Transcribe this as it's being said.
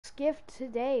gift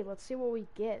today. Let's see what we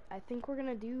get. I think we're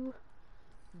gonna do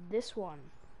this one.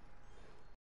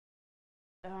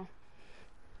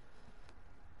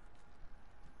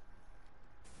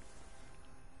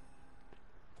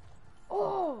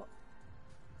 Oh,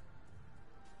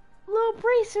 little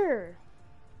bracer.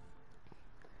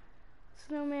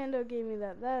 Snowmando gave me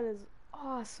that. That is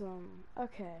awesome.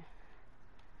 Okay.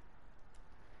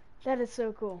 That is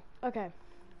so cool. Okay.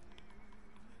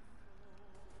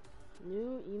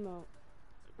 New emote.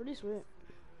 Pretty sweet.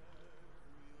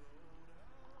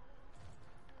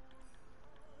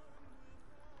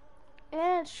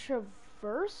 And it's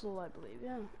traversal, I believe,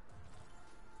 yeah.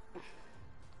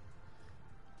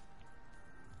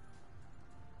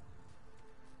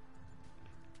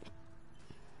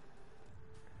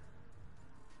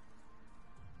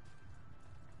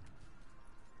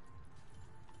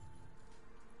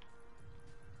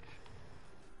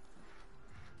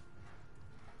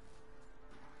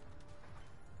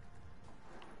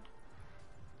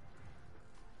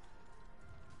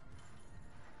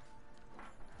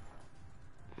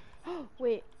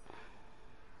 Wait.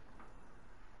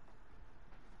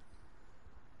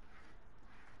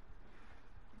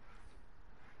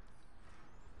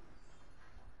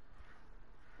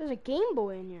 There's a Game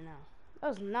Boy in here now. That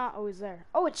was not always there.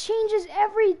 Oh, it changes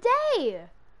every day!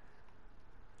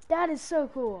 That is so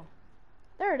cool.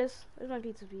 There it is. There's my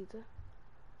pizza.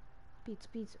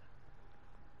 Pizza.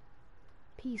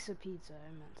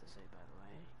 I meant to say, by the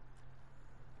way.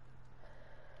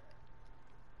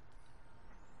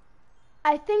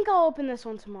 I think I'll open this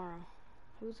one tomorrow.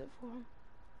 Who's it for?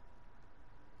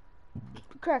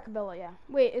 Crackabella, yeah.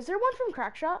 Wait, is there one from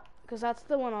Crackshot? Because that's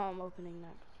the one I'm opening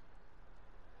next.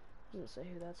 Doesn't say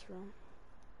who that's from.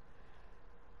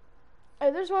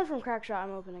 Oh, there's one from Crackshot.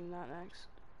 I'm opening that next.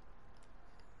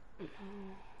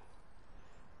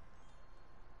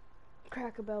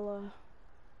 Crackabella.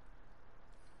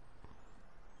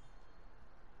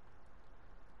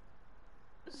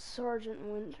 Sergeant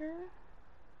Winter,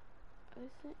 I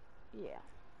think. Yeah.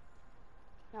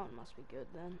 That one must be good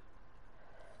then.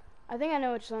 I think I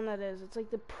know which one that is. It's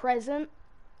like the present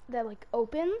that like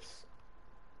opens.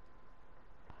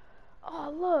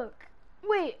 Oh, look.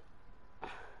 Wait.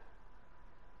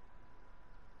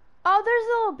 Oh, there's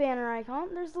the little banner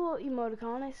icon. There's the little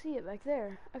emoticon. I see it back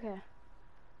there. Okay.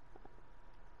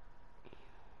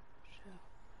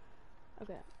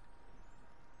 Okay.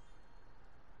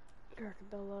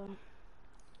 Crackabella.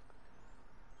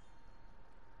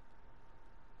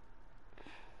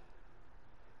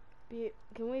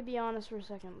 Can we be honest for a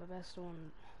second? The best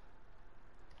one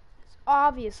is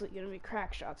obviously gonna be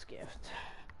Crackshot's gift.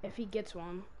 If he gets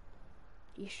one,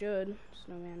 he should.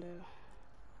 Snowmando.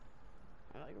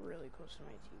 I'm like really close to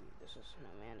my TV. This is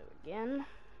Snowmando again.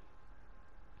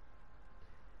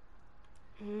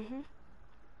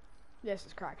 This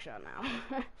is Crackshot now.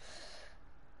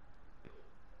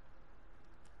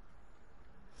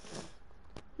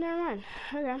 Never mind.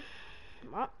 Okay.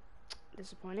 Well,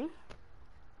 disappointing.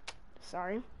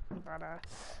 Sorry, but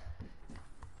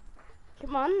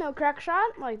come on, no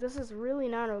Crackshot. Like, this is really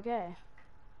not okay.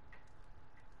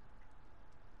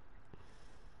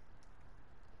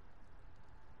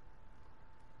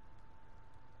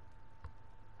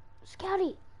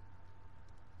 Scouty,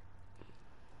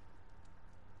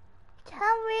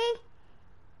 tell me.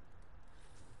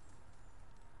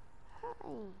 Hi.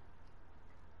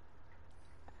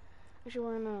 Actually,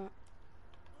 we're gonna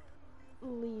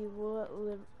leave. We'll let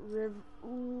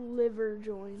Liver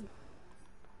join.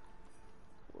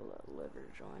 We'll let Liver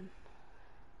join.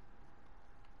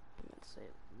 I meant to say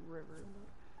River,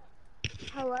 but...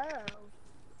 Hello.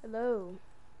 Hello.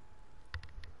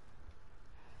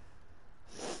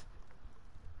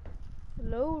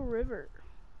 Hello, River.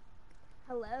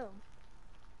 Hello.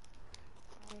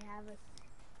 I have a...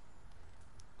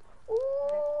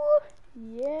 Ooh,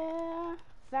 yeah.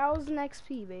 1000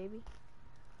 XP, baby.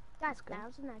 That's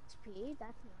 1000 XP.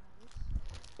 That's nice.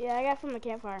 Yeah, I got from the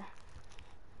campfire.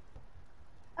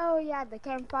 Oh yeah, the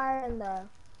campfire and the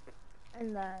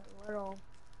little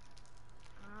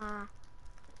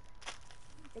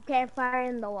the campfire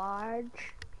in the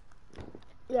lodge.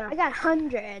 Yeah. I got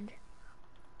 100.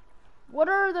 What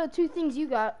are the two things you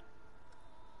got?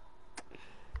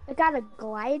 I got a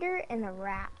glider and a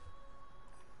wrap.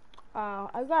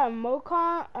 I got a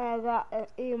Mocon and I got an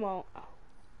emote.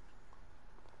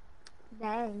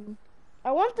 Dang.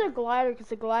 I want the glider because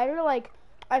the glider, like,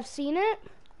 I've seen it.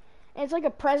 And it's like a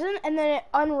present, and then it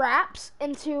unwraps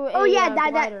into a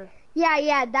glider.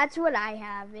 Yeah, that's what I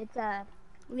have. It's a...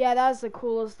 Yeah, that's the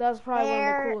coolest. That's probably one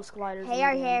of the coolest gliders.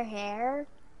 Hair.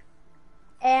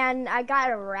 And I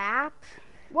got a wrap.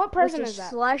 What which present is is that?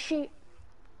 slushy.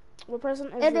 What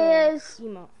present is It the is.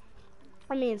 emote?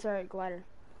 I mean, sorry, glider.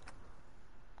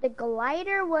 The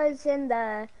glider was in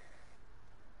the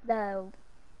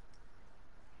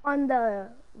on the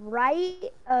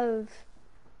right of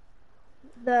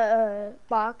the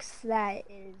box that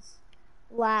is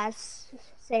last,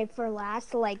 saved for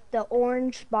last, like the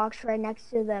orange box right next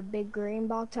to the big green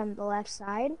box on the left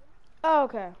side. Oh,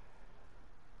 okay.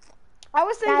 I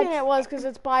was thinking That's it was because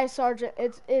it's by Sergeant.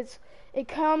 It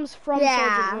comes from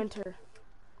Sergeant yeah, Winter.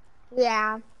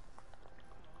 yeah.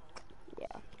 Yeah.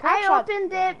 I Crackshot.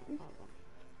 opened it.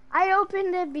 I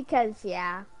opened it because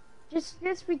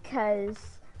just because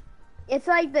it's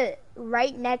like the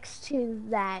right next to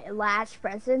that last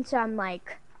present. So I'm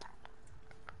like,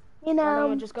 Why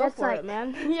don't we just go that's for like it,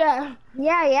 man? Yeah.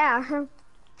 yeah.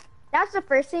 That's the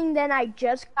first thing. Then I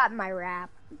just got my wrap.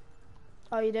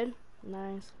 Oh, you did?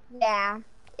 Nice. Yeah,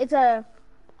 it's a.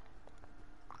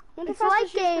 Winter It's Fast like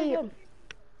is usually pretty a. good.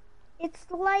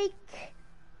 It's like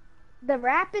the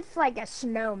wrap. It's like a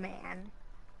snowman.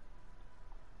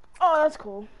 Oh, that's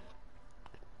cool.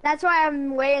 That's why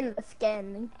I'm wearing the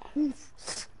skin.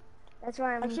 That's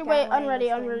why I'm Actually, kinda wait, wearing the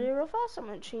unready skin. real fast. I'm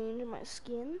gonna change my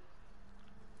skin.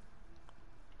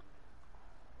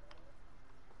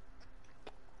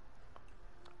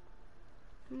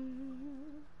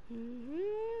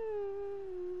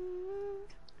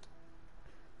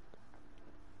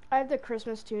 I have the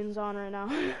Christmas tunes on right now.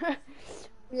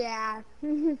 Yeah.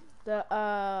 The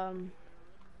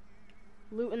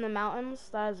Loot in the Mountains.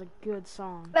 That is a good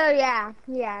song. Oh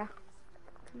yeah.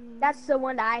 That's the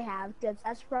one I have. Cause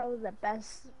that's probably the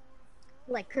best,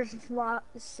 like Christmas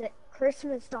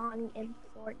song in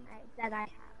Fortnite that I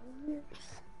have.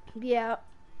 Yeah,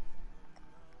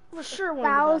 for sure one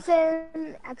of the best.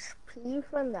 1,000 XP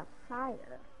from the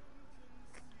fire.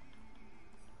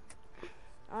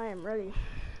 I am ready.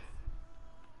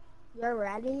 You're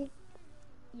ready?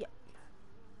 Yeah.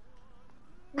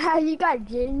 You got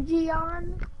Gingy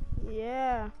on?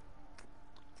 Yeah.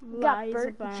 You got Liza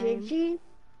Bert Beam. Gingy?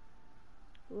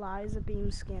 Liza Beam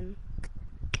skin.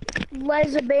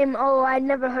 Laser Beam. Oh, I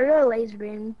never heard of Laser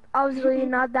Beam. Obviously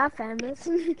not that famous.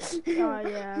 Oh,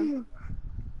 yeah.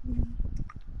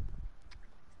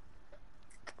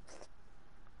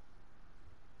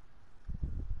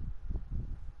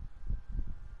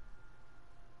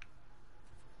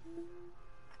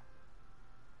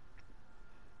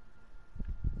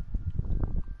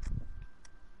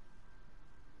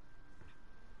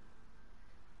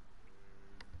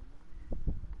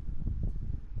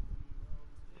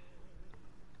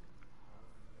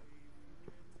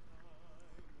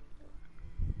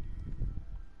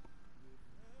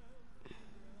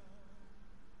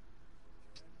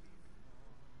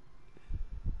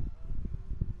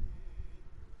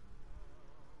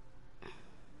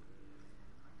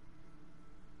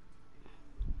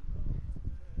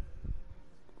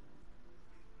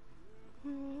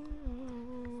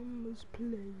 Let's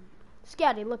play.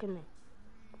 Scatty, look at me.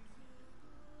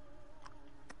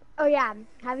 Oh yeah,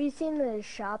 have you seen the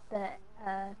shop that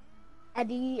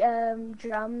Eddie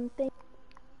drum thing?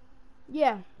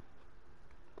 Yeah.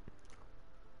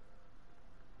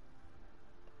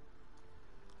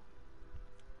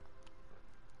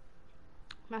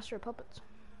 Master of Puppets.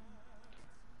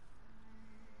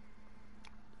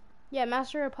 Yeah,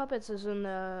 Master of Puppets is in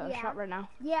the shop right now.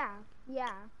 Yeah.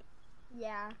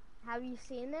 Have you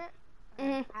seen it?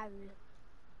 Mhm. Have you?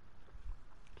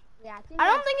 Yeah, I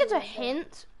don't that's think it's a cool,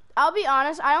 hint. I'll be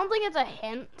honest. I don't think it's a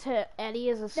hint to Eddie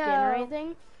as a skin or No.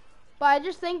 anything. But I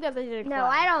just think that they did a No, collab.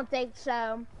 I don't think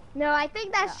so. No, I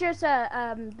think that's just a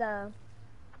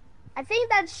I think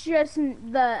that's just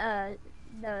the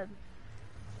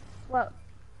well,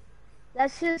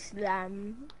 that's just that's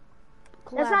not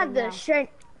Collabing the now. shirt.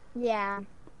 Yeah,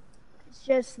 it's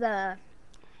just the.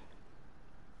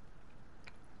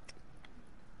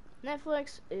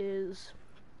 Netflix is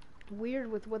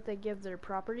weird with what they give their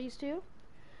properties to.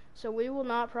 So we will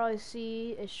not probably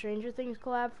see a Stranger Things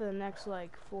collab for the next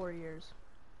like 4 years.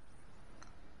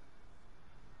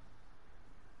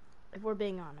 If we're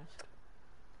being honest.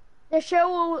 The show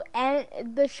will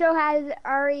end. The show has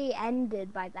already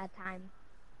ended by that time.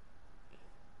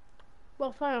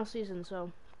 Well, final season,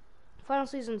 so final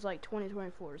season's like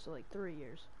 2024, so like 3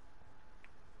 years.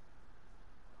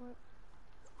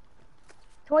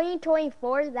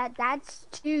 2024. That's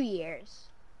 2 years.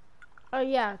 Oh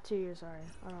yeah, 2 years. Sorry,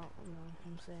 I don't know what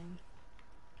I'm saying.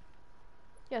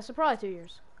 Yeah, so probably 2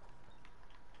 years.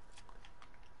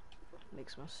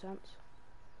 Makes most sense.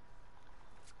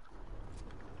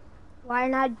 Why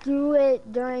not do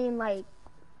it during like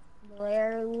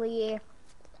literally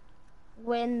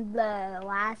when the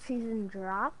last season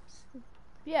drops.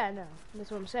 Yeah, I know.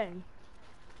 That's what I'm saying.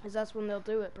 Is that's when they'll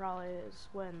do it, probably, is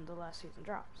when the last season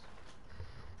drops.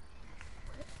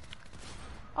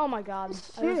 Oh my god,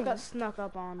 I just got snuck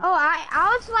up on. Oh,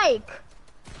 I was like,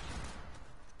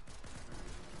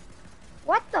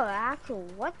 what the actual,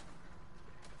 what?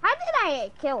 How did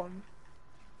I kill him?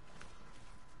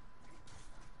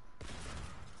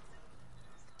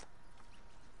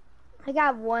 I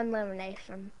got one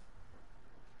elimination.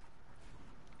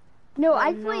 No,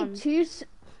 I played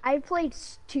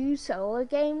two solo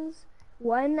games.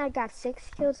 One I got 6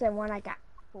 kills and one I got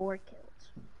 4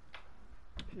 kills.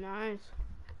 Nice.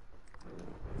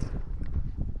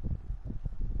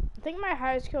 I think my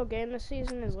highest kill game this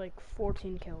season is like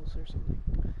 14 kills or something.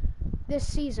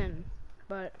 This season,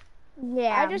 but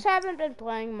yeah, I just haven't been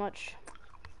playing much.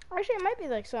 Actually, it might be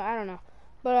like so. I don't know,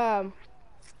 but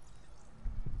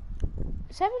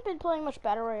just haven't been playing much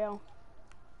Battle Royale.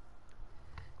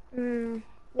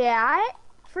 Yeah,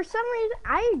 for some reason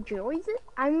I enjoyed it.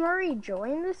 I'm already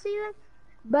enjoying the season,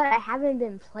 but I haven't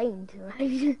been playing too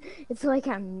much. It's like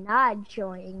I'm not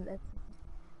enjoying this.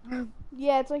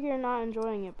 Yeah, it's like you're not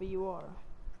enjoying it, but you are.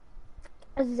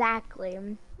 Exactly.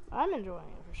 I'm enjoying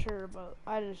it for sure, but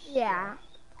I just Yeah.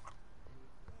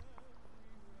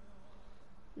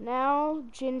 Now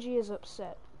Gingy is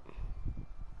upset.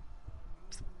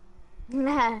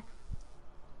 Yeah.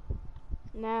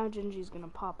 Now Gingy's gonna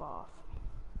pop off.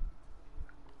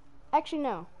 Actually,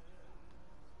 no.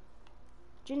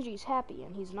 Gingy's happy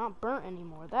and he's not burnt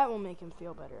anymore. That will make him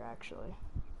feel better, actually.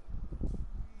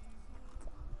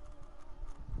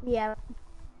 Yeah.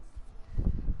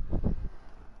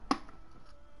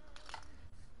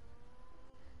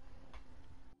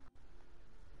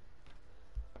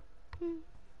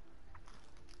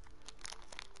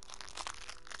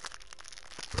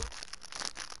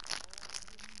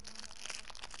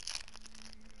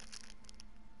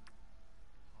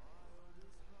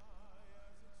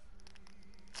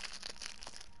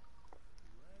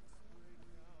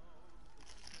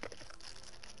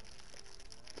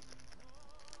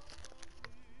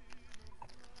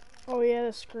 Oh yeah,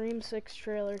 the Scream 6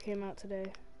 trailer came out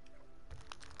today.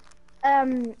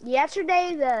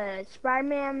 Yesterday the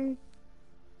Spider-Man,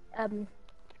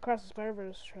 Across the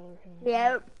Spider-Verse trailer came out.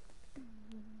 Yep.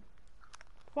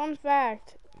 Fun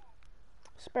fact,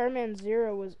 Spider-Man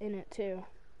 0 was in it too.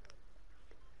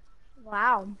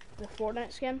 Wow. The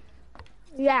Fortnite skin?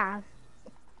 Yeah.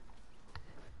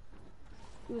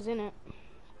 He was in it.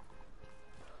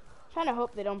 Kinda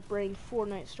hope they don't bring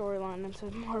Fortnite storyline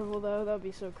into Marvel though, that would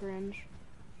be so cringe.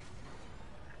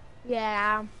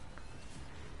 Yeah.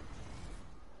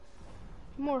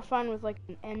 More fun with like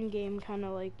an endgame kind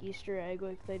of like Easter egg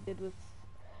like they did with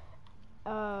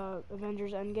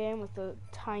Avengers Endgame with the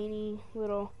tiny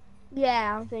little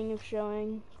thing of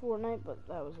showing Fortnite, but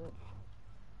that was it.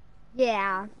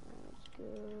 Yeah. Let's go.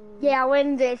 Yeah,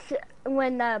 when Thor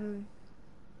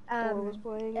was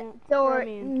playing it. Thor, I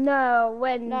mean,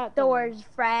 when not Thor's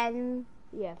friend,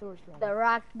 yeah, Thor's friend. the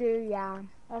rock dude, yeah,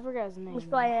 I forgot his name. was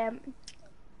playing.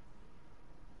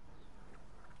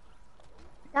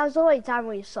 That was the only time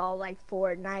we saw like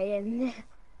Fortnite, and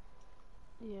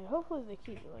Yeah, hopefully they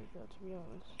keep it like that, to be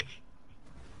honest.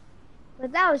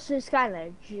 but that was just kind of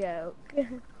a joke.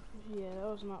 Yeah, that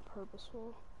was not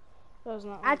purposeful. That was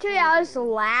not. Actually, I was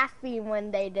laughing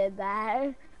when they did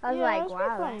that. I was yeah, like, that was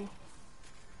wow. funny.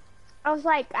 I was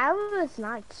like, I was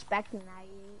not expecting that.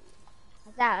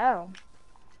 I thought, oh,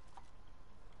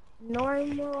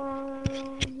 normal.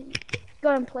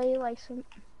 Go and play like some.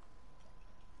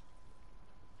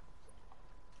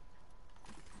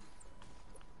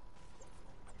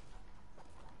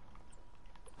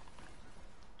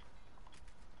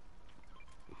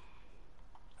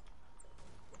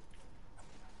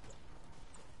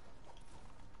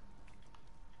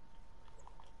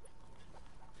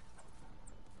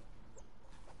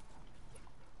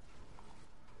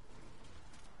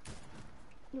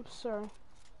 Oops, sorry.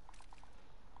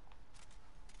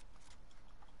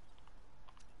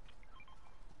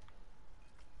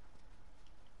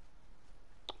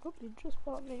 Hope you just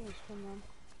bought minis from them.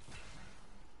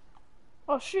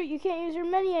 Oh shoot, you can't use your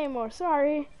mini anymore,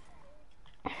 sorry.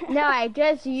 No, I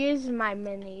just used my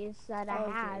minis that I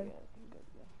Okay, have. good.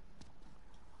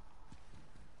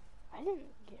 I didn't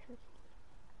get her.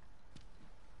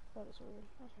 That was weird.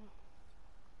 Okay.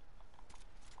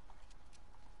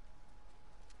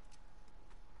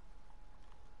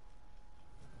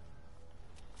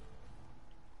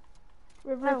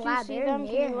 River, Oh, if wow, you see they're them,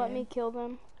 can you near let him. me kill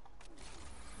them?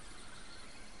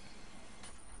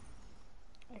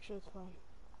 Actually, it's fine.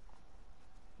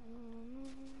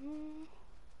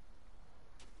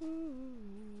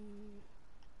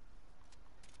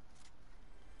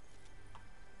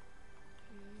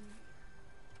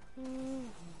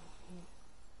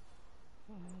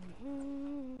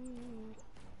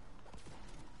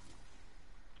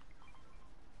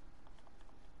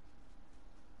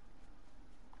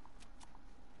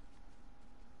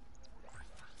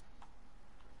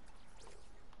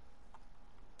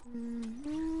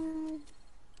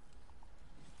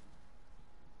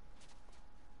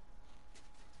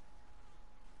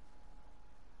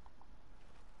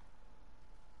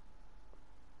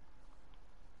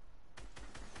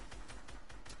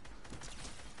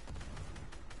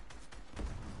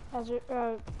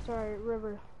 Sorry,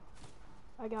 River.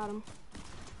 I got him.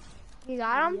 You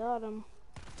got him? Got him.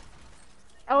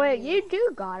 Oh wait, you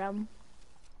do got him.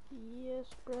 Yes,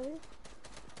 brother.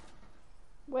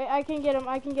 Wait, I can get him.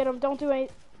 I can get him. Don't do any.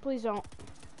 Please don't.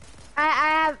 I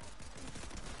have.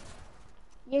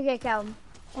 You can kill him.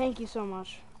 Thank you so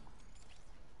much.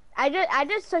 I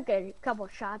just took a couple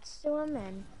shots to him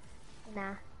and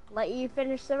let you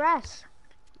finish the rest.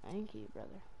 Thank you, brother.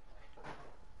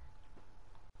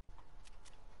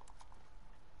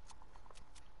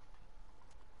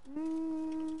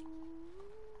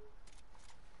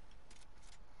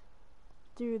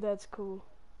 Dude, that's cool.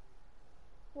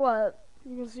 What?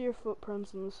 You can see your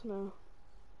footprints in the snow.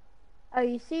 Oh,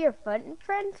 you see your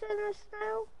footprints in the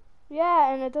snow?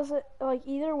 Yeah, and it doesn't, like,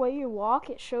 either way you walk,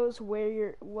 it shows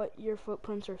where what your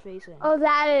footprints are facing. Oh,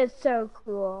 that is so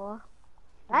cool.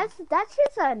 That's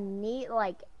just a neat,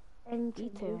 like,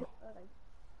 detail.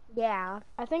 Yeah.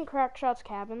 I think Crackshot's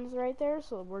cabin's right there,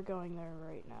 so we're going there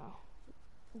right now.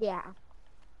 Yeah.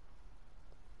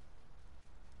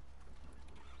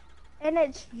 And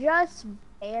it's just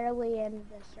barely in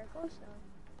the circle, so.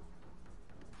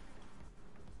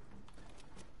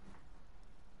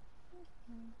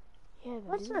 Yeah,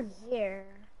 what's in here?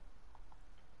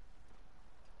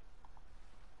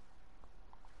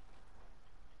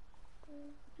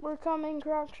 We're coming,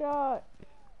 Crackshot.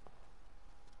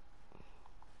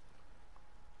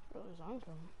 Brothers, I'm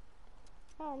coming.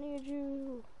 I need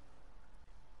you.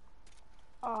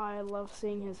 Oh, I love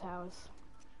seeing his house.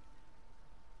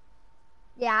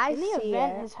 Yeah, I in the see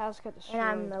event, it. his house got destroyed. And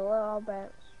I'm a little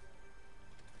bit.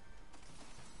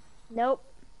 Nope.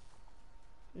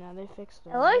 No, they fixed it.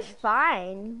 It looks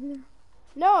fine.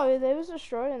 No, it was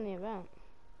destroyed in the event.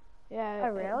 Yeah,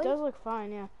 oh, really? It does look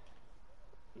fine, yeah.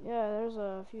 Yeah, there's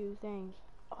a few things.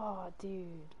 Oh,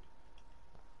 dude.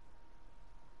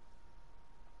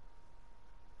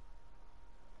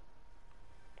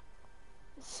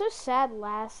 It's so sad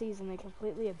last season they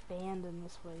completely abandoned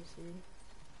this place, dude.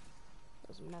 It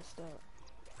was messed up.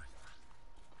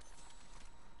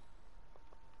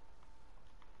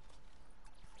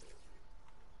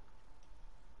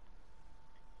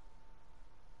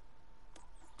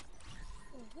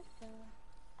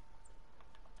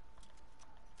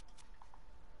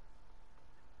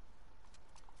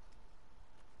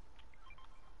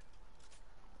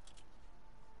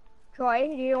 Troy,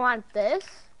 do you want this?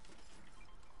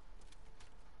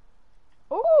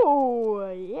 Oh,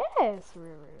 yes,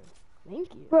 River.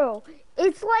 Thank you. Bro,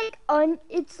 it's like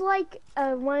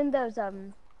one of those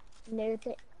new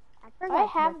things. I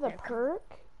have the perk,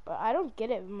 but I don't get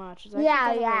it much. It's yeah,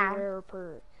 kind yeah. of a rare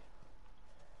perk.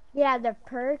 Yeah, the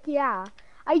perk, yeah.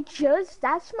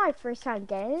 That's my first time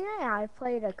getting it, and I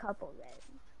played a couple games.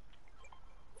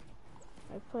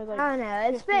 I played like I don't know,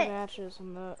 it's 50 been matches,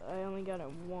 and I only got it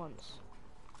once.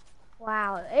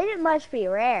 Wow, it must be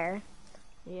rare.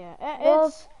 Yeah,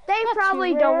 Well, they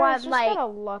probably don't want it's just like kind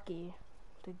of lucky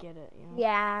to get it, you know?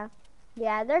 Yeah,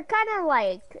 yeah, they're kind of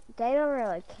like they don't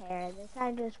really care. They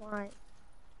kind of just want.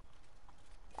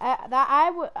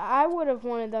 I would have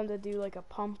wanted them to do like a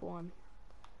pump one.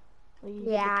 Like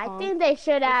yeah, I think they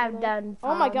should have done.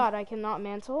 Oh my god, I cannot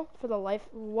mantle for the life.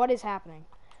 What is happening?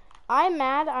 I'm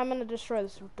mad. I'm gonna destroy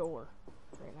this door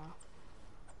right now.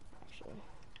 Actually,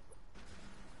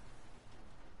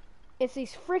 it's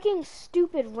these freaking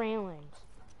stupid railings.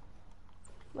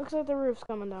 Looks like the roof's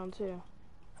coming down too.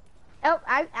 Oh,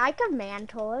 I could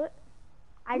mantle it.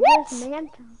 I What? just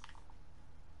mantle.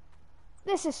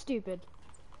 This is stupid.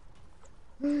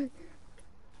 Why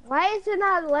is it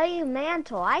not letting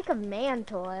mantle? I could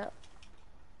mantle it.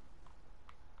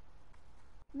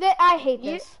 I hate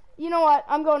this. You know what?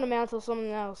 I'm going to mantle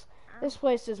something else. This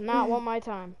place does not want my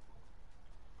time.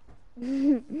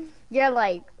 You're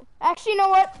like. Actually, you know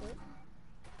what?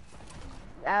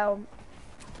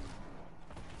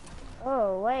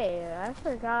 Oh wait, I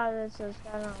forgot this was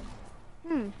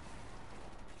gonna.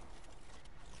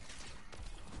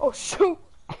 Oh shoot!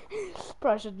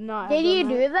 Probably should not. Did you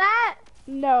do that?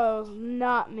 No, it was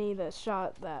not me that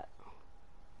shot that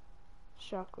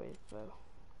shockwave bow.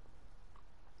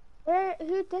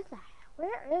 Who did that?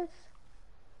 Where is?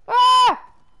 Ah!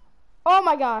 Oh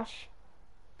my gosh.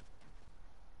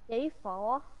 Did he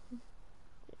fall?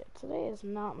 Yeah, today is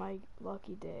not my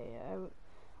lucky day. I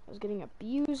was getting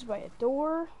abused by a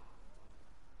door.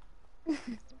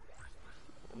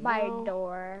 By a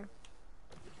door.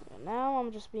 And now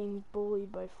I'm just being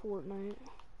bullied by Fortnite.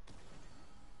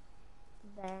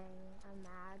 Then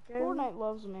imagine. Fortnite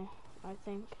loves me, I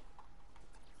think.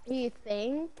 You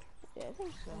think? Yeah, I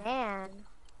think so. Man.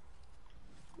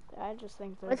 I just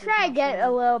think they're Let's just try to not get showing.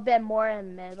 a little bit more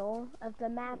in the middle of the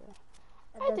map. Yeah.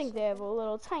 I think they have a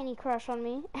little tiny crush on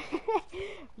me.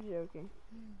 I'm joking.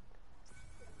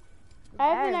 I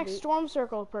have the next storm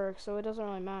circle perk, so it doesn't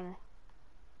really matter.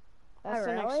 That's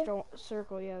the next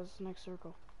circle. Yeah, it's the next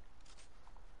circle.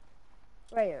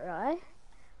 Wait, really?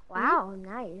 Wow,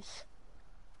 nice.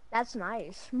 That's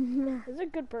nice. It's a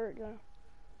good perk, though.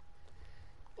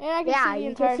 And I can Yeah, see the you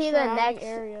entire can see the surrounding next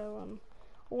area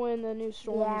when the new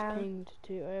storm is pinged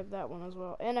too. I have that one as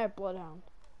well, and I have Bloodhound.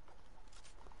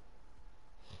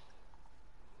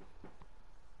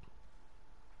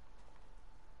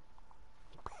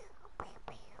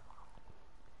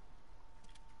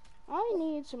 I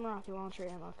need some rocket launcher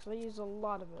ammo because I use a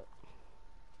lot of it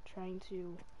trying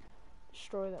to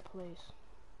destroy that place.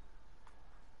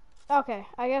 Okay,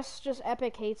 I guess just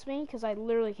Epic hates me because I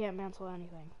literally can't mantle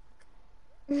anything.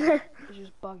 It's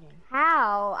just bugging.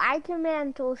 How? I can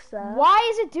mantle stuff. Why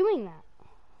is it doing that?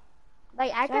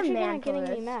 Like, I can mantle getting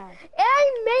this. me mad.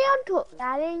 I mantle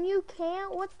that and you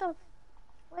can't? What the?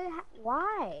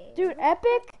 Why? Dude,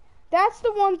 Epic, that's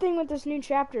the one thing with this new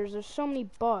chapter is there's so many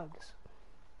bugs.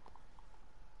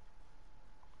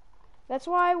 That's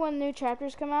why when new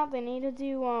chapters come out, they need to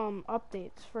do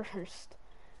updates first.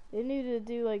 They need to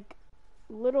do like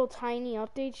little tiny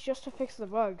updates just to fix the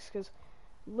bugs, because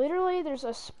literally there's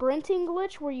a sprinting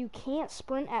glitch where you can't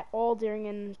sprint at all during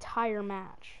an entire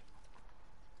match.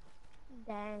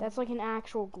 Dang. That's like an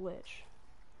actual glitch.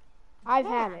 I've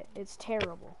had it. It's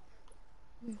terrible.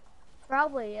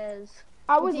 Probably is.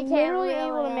 I was literally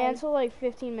able to mantle like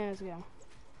 15 minutes ago.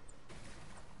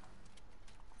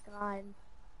 God.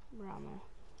 Around there.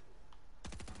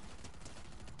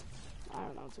 I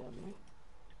don't know what's happening.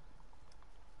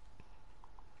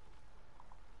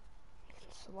 I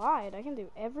can slide. I can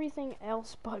do everything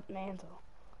else but mantle.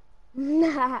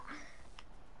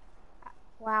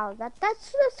 Wow,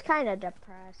 that's just kind of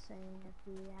depressing if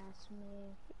you ask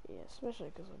me. Yeah,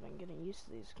 especially because I've been getting used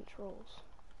to these controls.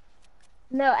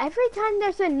 No, every time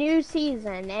there's a new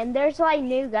season and there's like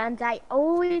new guns, I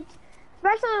always,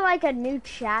 especially like a new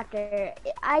chapter,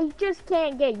 I just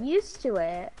can't get used to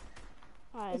it.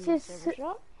 It's just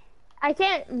I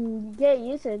can't get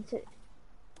used to it.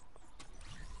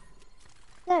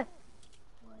 What?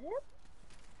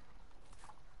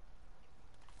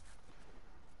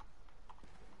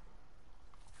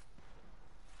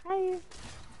 Hi.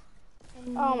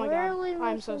 Oh my god,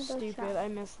 I'm so stupid. I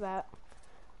missed that.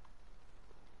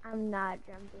 I'm not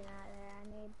jumping out of there. I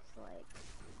need to like.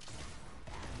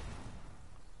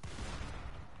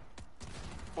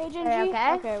 Hey, Gingy.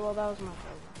 Okay? Okay, well that was my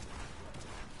fault.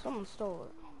 Someone stole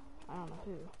it. I don't know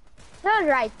who. Someone's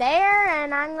right there,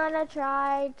 and I'm gonna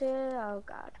try to. Oh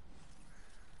god.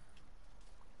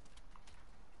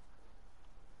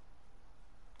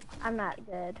 I'm not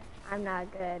good. I'm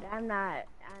not good. I'm not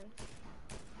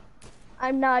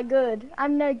good.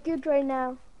 I'm not good right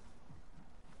now.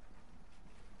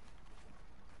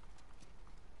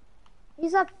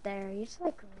 He's up there. He's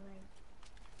like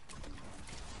right.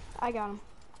 I got him.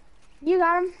 You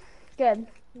got him? Good.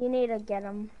 You need to get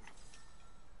him.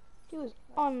 He was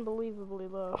unbelievably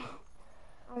low.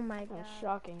 Oh my god. That's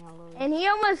shocking how low. And he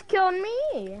almost killed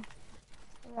me.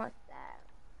 What's that?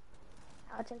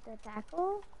 I'll take the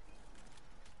tackle.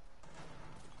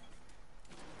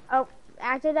 Oh,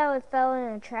 accidentally fell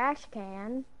in a trash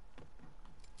can.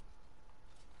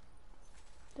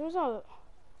 Does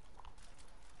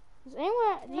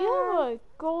anyone? Do you have a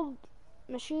gold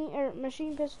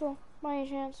machine pistol by any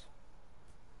chance?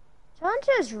 Someone's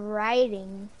just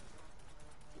writing.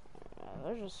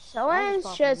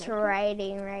 Someone's just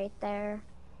writing right there.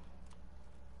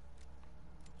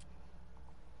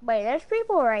 Wait, there's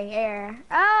people right here.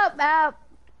 Up.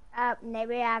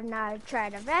 Maybe I've not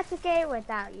tried to investigate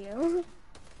without you.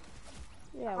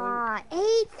 Yeah.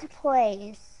 8th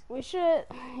place. We should.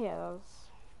 Yeah.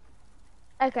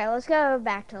 Okay, let's go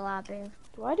back to lobby.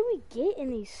 Why do we get in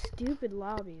these stupid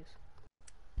lobbies?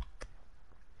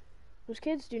 Those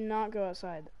kids do not go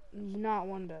outside. Not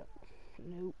one bit.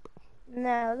 Nope.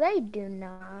 No, they do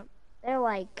not. They're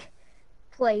like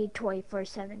play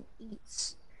 24/7,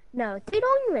 eats. No, they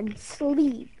don't even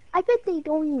sleep. I bet they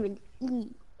don't even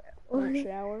eat. Don't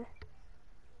shower.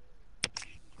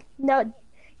 No,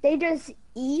 they just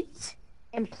eat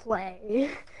and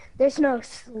play. There's no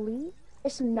sleep.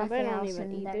 There's No, they nothing don't else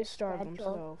even in eat. their They starve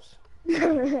schedule.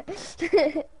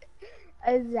 themselves.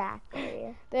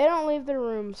 Exactly. They don't leave their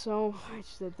room so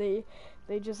much that they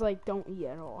just like don't eat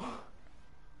at all.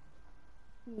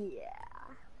 Yeah.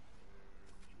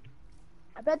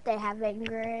 I bet they have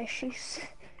anger issues.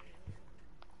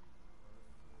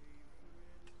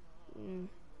 Mm.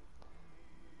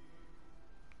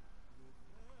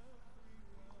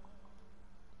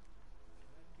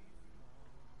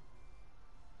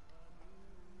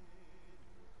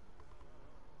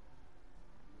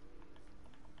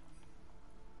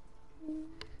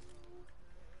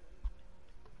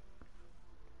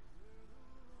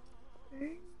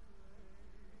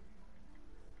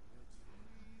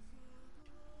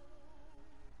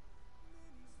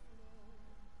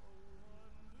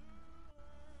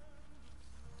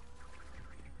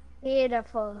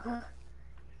 Beautiful.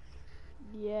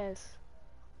 Yes.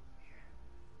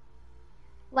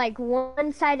 Like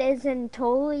one side isn't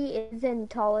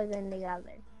taller than the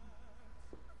other.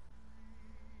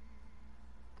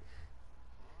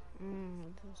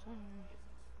 Mm.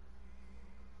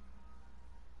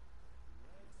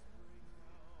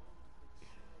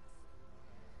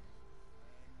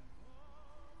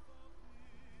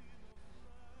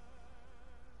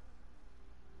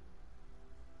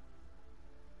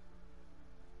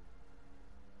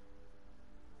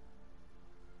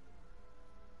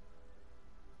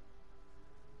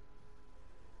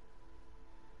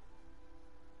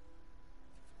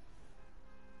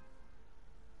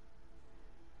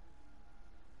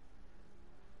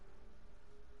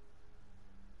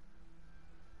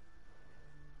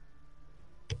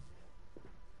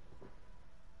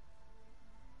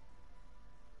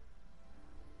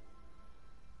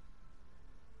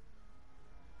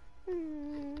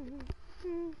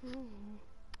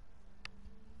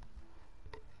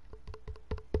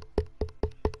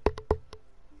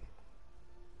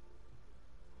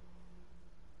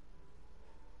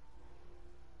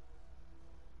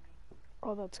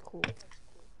 Oh, that's cool.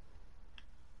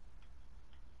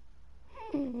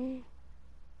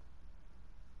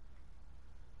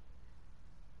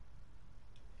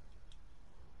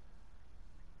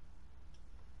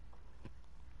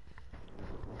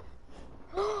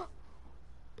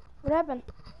 What happened?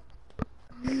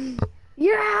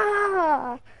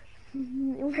 Yeah!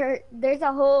 There's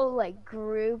a whole like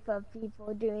group of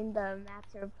people doing the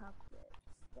master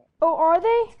puppets. Oh, are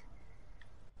they?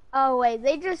 Oh wait,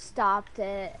 they just stopped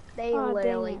it. They Oh, dang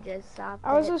literally it. just stopped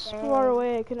I was it. just far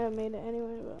away. I couldn't have made it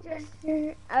anyway. But Just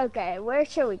okay. Where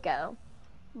should we go?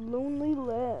 Lonely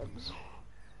Labs.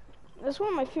 That's one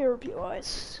of my favorite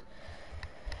POIs.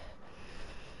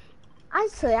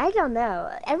 Honestly, I don't know.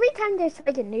 Every time there's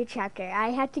like a new chapter, I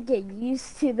have to get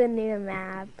used to the new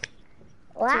map.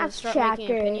 To Last start making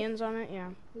chapter, opinions on it, yeah.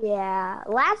 yeah.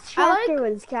 Last I chapter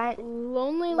like was kind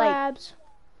Lonely like Labs.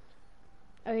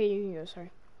 Okay, you can go.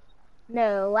 Sorry.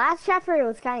 no. Last chapter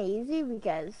was kind of easy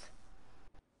because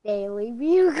daily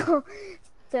bugle,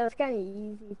 so it's kind of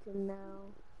easy to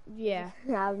know. Yeah.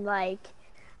 I'm like,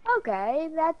 okay,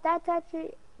 that's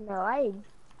actually no. I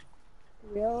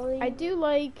really I do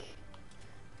like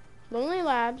Lonely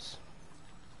Labs,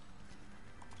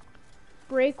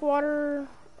 Breakwater.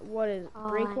 What is it?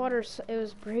 Breakwater? It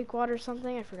was Breakwater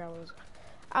something. I forgot what it was.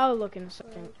 I'll look in a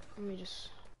second. Let me just.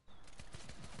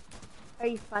 Are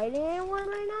you fighting anyone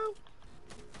right now?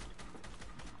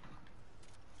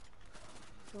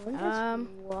 Someone just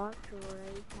walked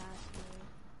right past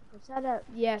me. Was that a?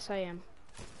 Yes, I am.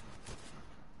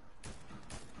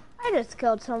 I just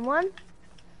killed someone.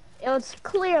 It was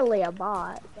clearly a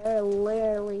bot. They're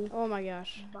literally Oh my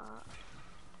gosh. a bot.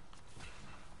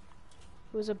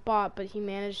 It was a bot, but he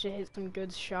managed to hit some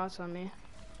good shots on me.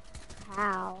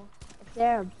 How? If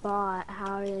they're a bot,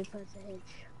 how are they supposed to hit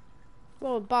you?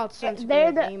 Well, bots tend to be They're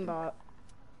an the aimbot.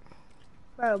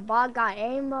 bro. Bot got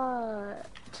aimbot.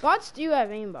 Bots do have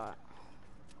aimbot.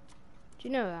 Do you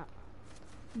know that?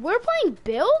 We're playing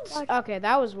builds? Watch. Okay,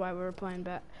 that was why we were playing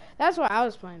bad. That's why I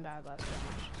was playing bad last game,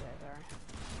 I should say. Sorry.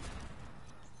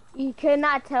 You could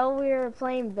not tell we were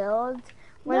playing builds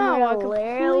when No, we I were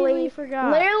completely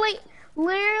forgot.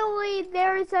 literally,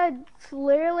 there's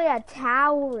literally a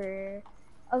tower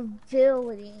of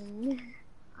building.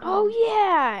 Oh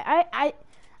yeah, I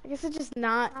guess it just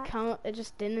not count. It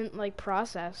just didn't like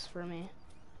process for me.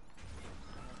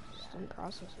 Just didn't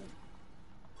process it.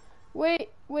 Wait,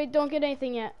 don't get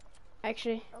anything yet.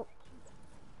 Actually. Oh.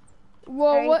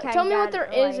 Well, I tell me what got, there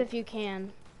is like, if you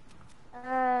can.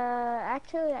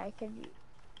 actually, I can.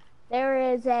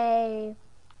 There is a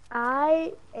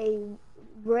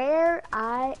rare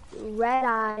red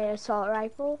eye assault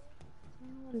rifle.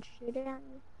 Someone shoot it at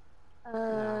me.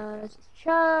 No.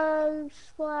 Chugs,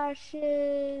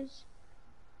 flashes,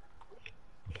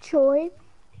 Choi.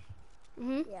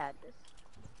 Mhm. Yeah,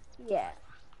 yeah.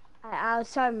 I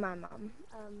was talking to my mom.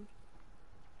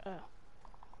 Oh.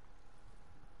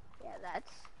 Yeah,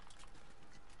 that's.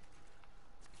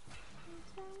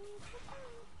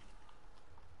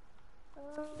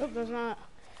 Oh, there's not.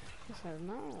 Yes, there's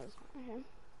not. Okay.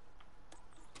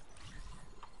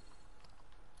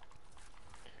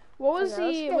 What was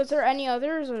was there any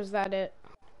others, or is that it?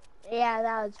 Yeah,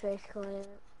 that was basically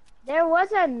it. There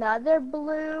was another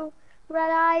blue red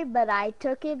eye, but I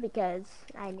took it because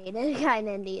I kind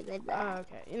of needed Oh, that.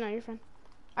 okay. You're fine.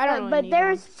 I don't really But need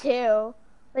there's one. two.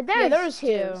 But Yeah, there there's was two.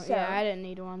 two. So, Yeah, I didn't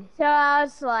need one. so I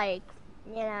was like,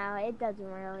 it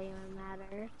doesn't really even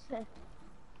matter.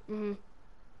 Mhm.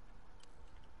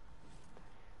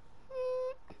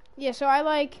 Yeah, so I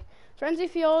like Frenzy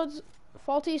Fields,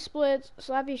 Faulty Splits,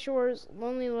 Slappy Shores,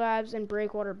 Lonely Labs, and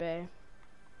Breakwater Bay.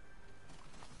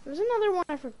 There was another one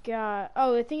I forgot.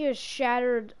 Oh, I think it was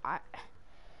Shattered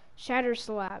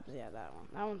Slabs. Yeah, that one.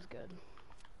 That one's good.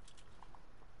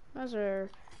 Those are.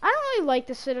 I don't really like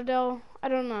the Citadel. I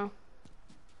don't know.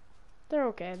 They're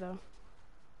okay though.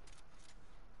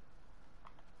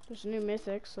 There's a new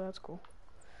mythic, so that's cool.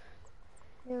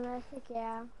 New mythic,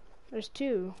 yeah. There's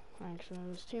two, actually.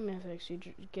 There's two mythics you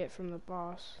get from the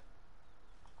boss.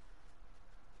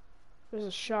 There's a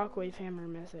Shockwave Hammer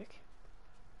mythic.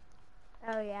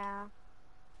 Oh yeah.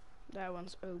 That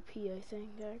one's OP, I think,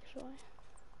 actually.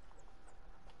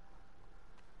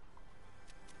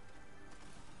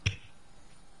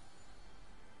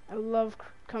 I love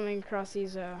coming across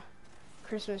these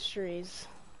Christmas trees.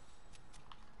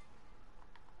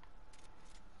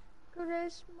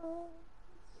 Christmas.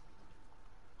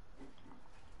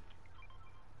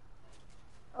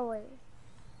 Oh wait.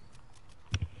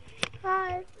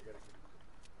 Hi.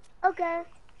 Okay.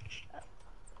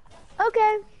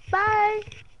 Okay. Bye.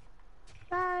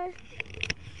 Bye.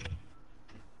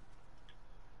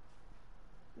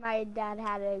 My dad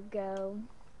had to go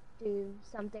do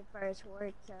something for his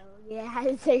work, so yeah, had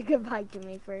to say goodbye to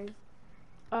me first.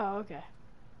 Oh, okay.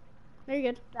 Very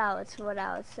good. That was what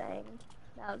I was saying.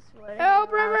 That was what Help,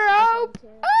 I was River, talking help! to.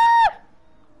 Ah!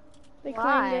 They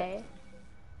claimed it. Why?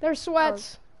 They're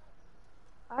sweats.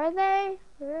 Oh. Are they?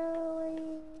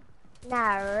 Really?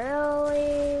 Not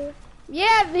really.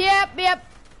 Yep.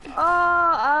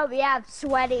 Oh, yeah,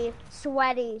 sweaty.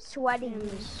 Sweaty. Sweaty.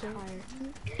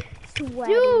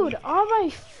 Dude, all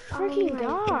my freaking Oh my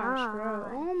gosh, God.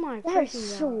 bro. Oh my They're freaking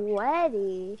gosh.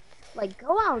 sweaty. Like,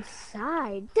 go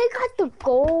outside. They got the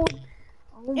gold.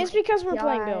 Oh It's my because we're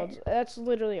playing God. builds. That's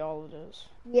literally all it is.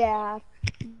 Yeah.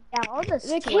 Yeah, all the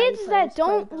The kids that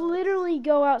don't literally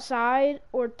go outside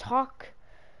or talk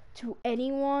to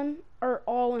anyone are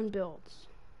all in builds.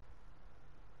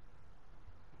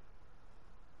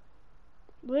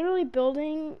 Literally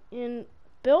building in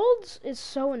builds is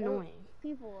so annoying.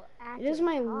 People It is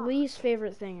my least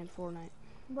favorite thing in Fortnite.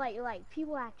 Like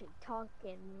people actually talk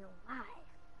in real life.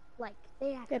 Like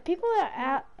they actually. Yeah, people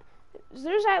that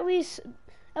there's at least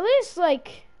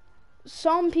like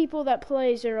some people that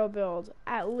play zero build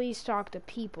at least talk to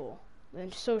people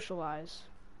and socialize.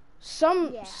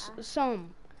 Some,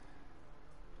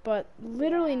 but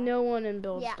literally no one in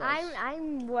builds does.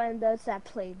 I'm one of those that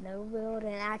played no build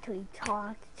and actually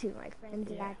talked to my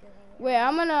friends. Yeah. And Wait,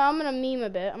 I'm gonna meme a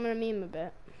bit.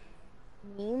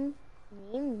 Meme?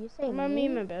 You say I'm gonna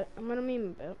meme a bit.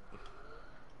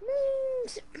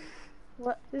 Memes.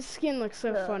 What? This skin looks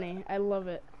so funny. I love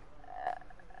it.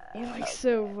 It looks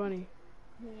so funny.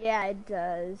 Yeah, it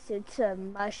does. It's a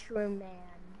mushroom man.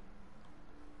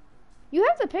 You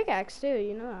have the pickaxe too.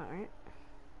 You know that, right?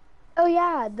 Oh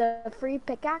yeah, the free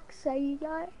pickaxe that you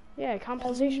got. Yeah,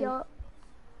 compensation.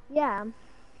 Yeah.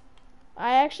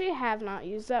 I actually have not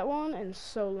used that one in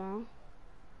so long.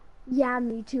 Yeah,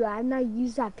 me too. I've not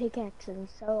used that pickaxe in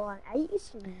so long. I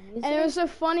used to use it. And it was so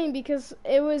funny because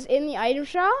it was in the item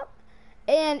shop,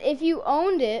 and if you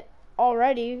owned it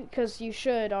already, because you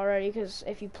should already, because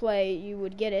if you play, you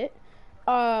would get it.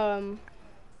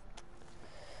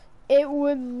 It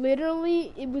was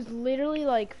literally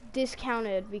like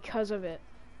discounted because of it,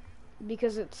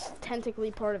 because it's technically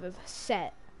part of a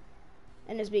set,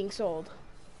 and is being sold.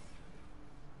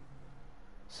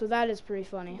 So that is pretty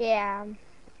funny. Yeah.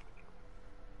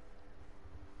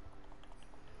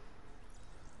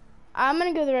 I'm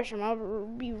gonna go to the restroom. I'll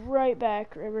be right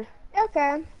back, River.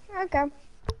 Okay. Okay.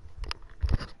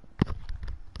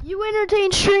 You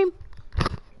entertain stream.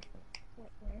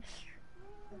 Witness.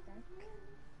 Okay.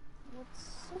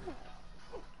 What's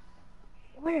up?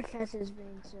 Winterfest has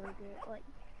been so good. Like,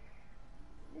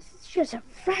 this is just a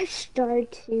fresh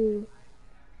start to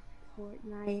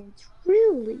Fortnite. It's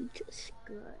really just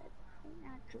good. I'm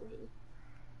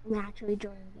actually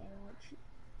enjoying the game, which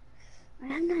I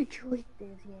have not enjoyed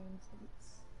this game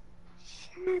since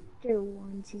Chapter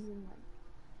 1, Season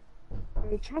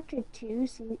 1. Or Chapter 2,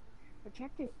 or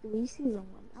Chapter 3, Season 1.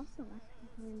 That was the last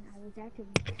time I was actually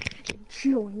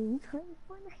enjoying playing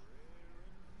Fortnite.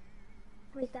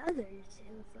 With others,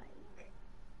 it was like,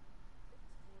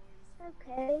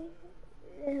 okay,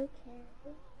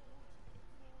 okay.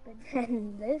 But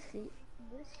then this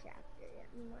chapter,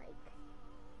 I'm like,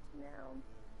 no,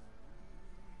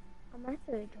 I'm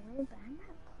actually enjoying, but I'm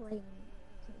not playing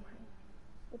too much,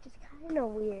 which is kind of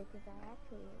weird because I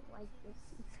actually like this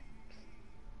season.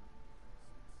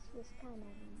 It's just kind of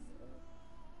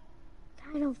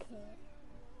weird. I don't care.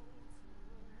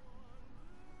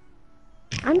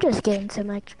 I'm just getting some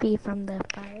XP from the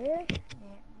fire.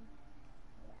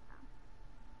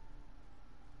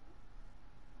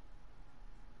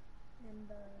 And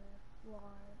the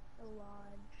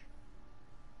lodge,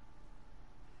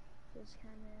 just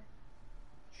kind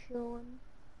of chilling.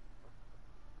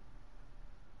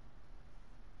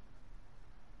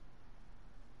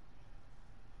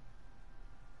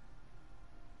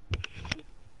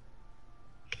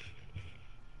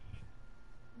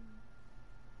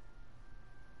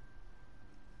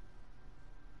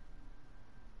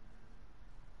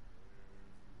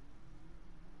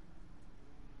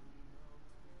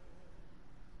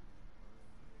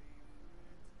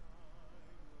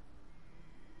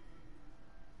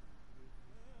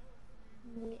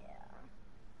 Yeah.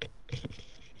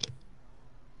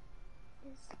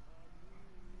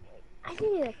 I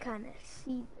need to kind of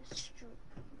see the stream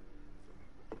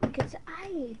because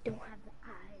I don't have the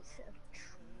eyes of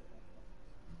Troy.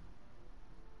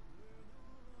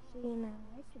 So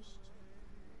I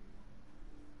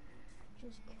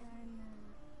just kind of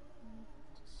need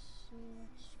to see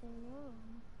what's going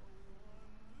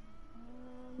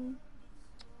on.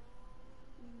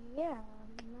 Yeah,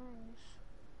 nice.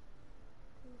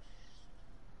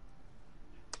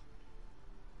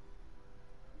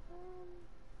 Um,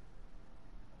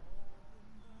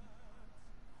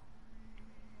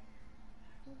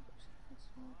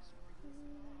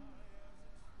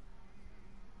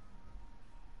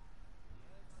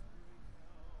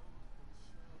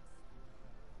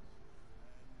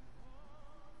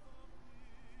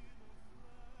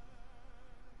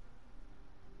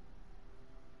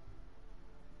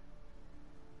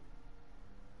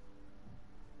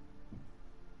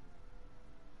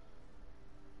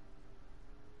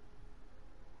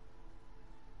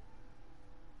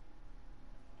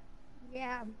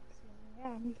 yeah.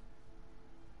 Yeah.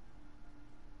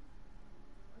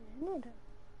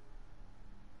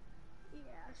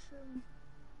 Yeah, so.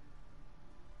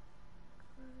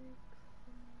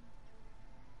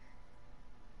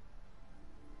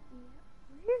 Yeah.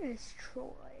 Where is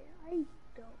Troy? I don't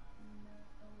know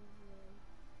where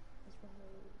his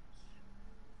brother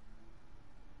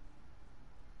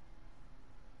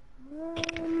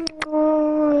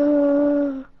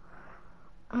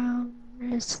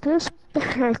is. Is this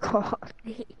better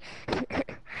quality?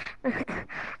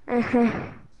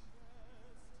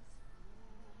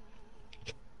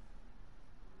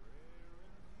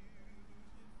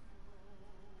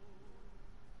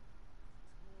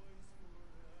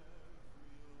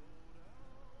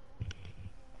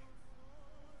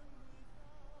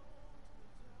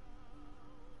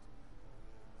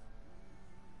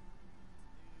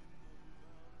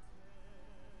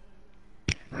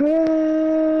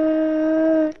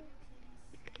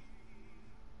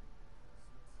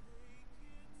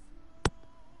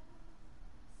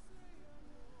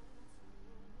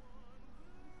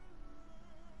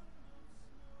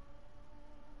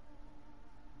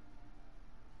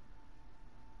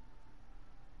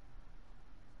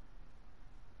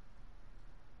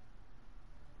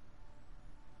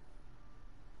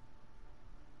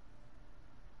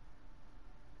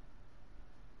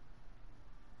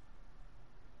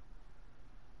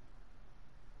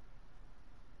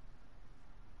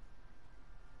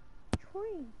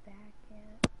 Troy back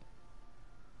yet?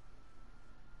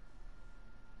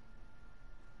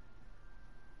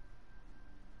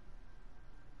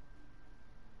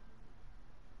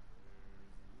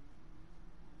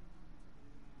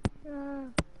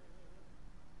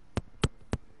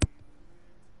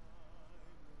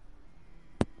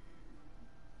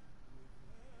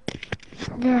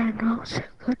 Yeah, no, so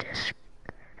go to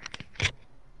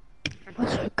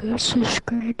also go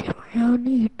subscribe to my own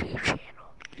YouTube channel.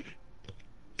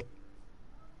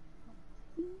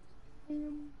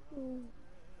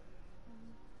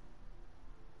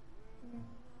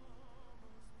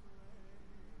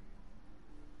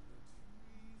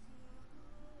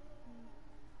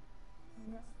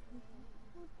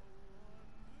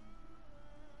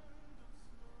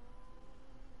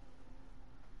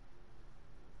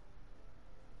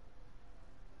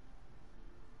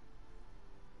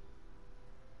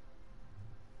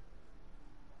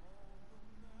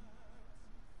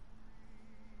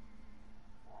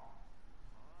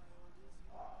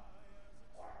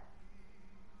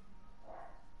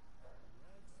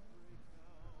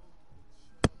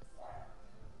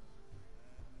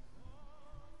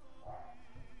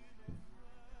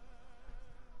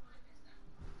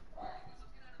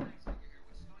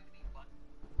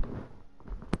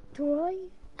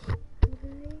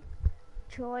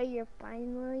 Troy, you're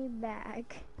finally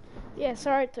back. Yeah,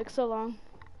 sorry it took so long.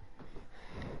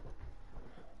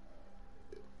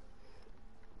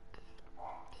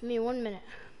 Give me 1 minute.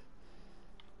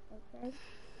 Okay.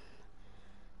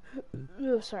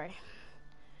 Oh, sorry.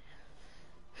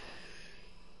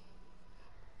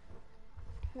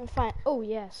 I'm fine. Oh,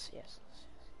 yes.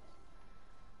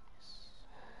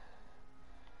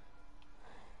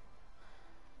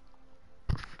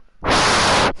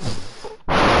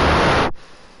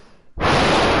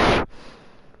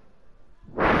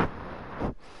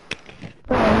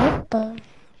 What the?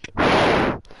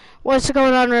 What's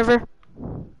going on, River?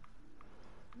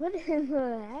 What in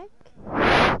the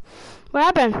heck? What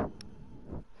happened?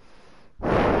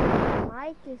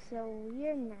 Mic is so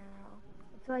weird now.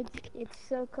 It's like it's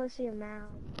so close to your mouth.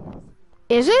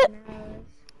 Is it? Nose.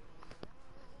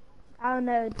 I don't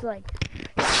know. It's like.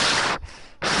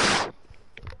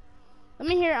 Let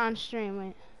me hear it on stream.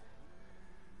 Wait.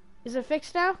 Is it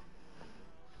fixed now?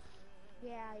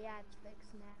 Yeah, it's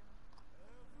fixed now.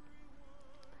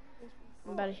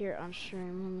 I'm about to hear it on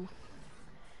stream.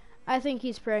 I think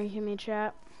he's pranking me,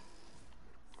 chat.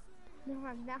 No,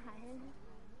 I'm not.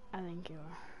 I think you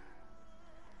are.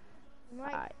 It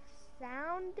might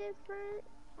sound different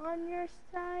on your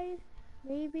side,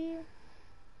 maybe.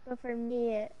 But for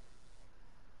me, it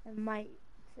might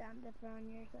sound different on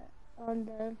your side, on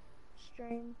the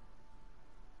stream.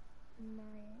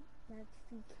 Might. That's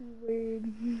the key word.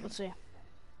 Let's see.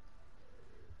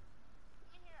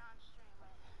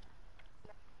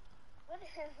 What the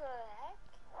heck?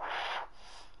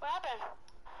 What happened?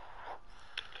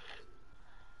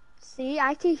 See,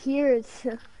 I can hear it.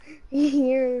 You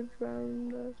hear it from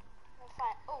the. I'm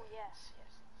fine. Oh, yes.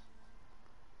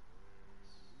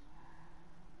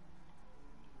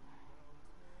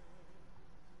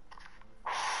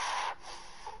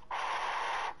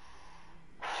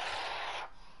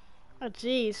 Oh,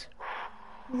 jeez.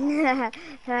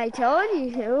 I told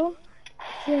you.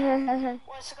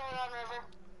 What's going on, River?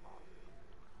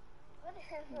 What the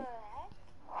heck?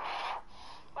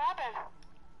 What happened?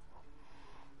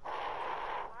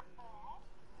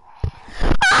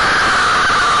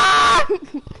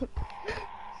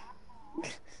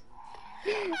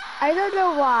 I don't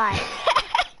know why.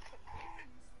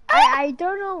 I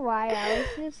don't know why. I was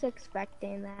just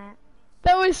expecting that.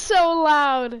 That was so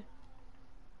loud.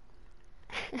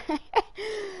 That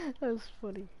was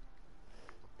funny.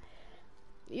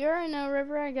 You already know,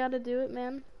 River, I gotta do it,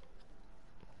 man.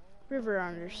 River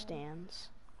understands.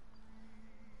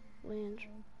 Landry.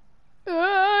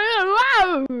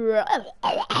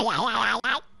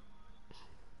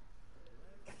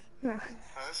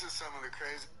 This is some of the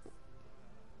crazy.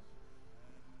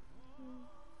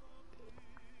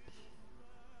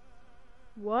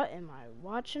 What am I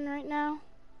watching right now?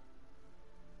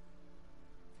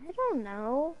 I don't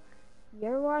know.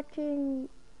 You're watching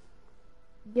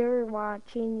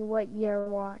what you're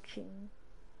watching.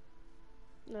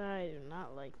 I do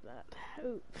not like that.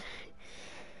 Ooh.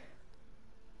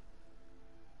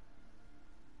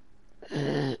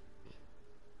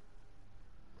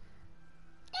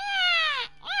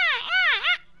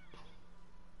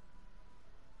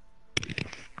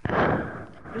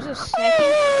 There's a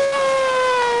second.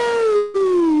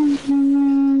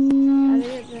 How did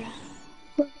it get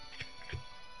there?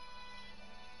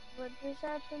 What just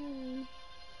happened?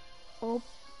 Oh.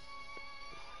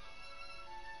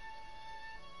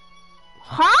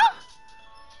 Huh?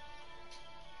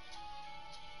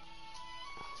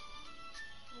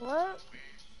 What?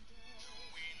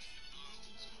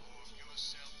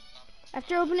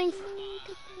 After opening.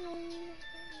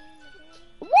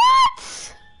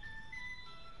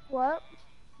 What?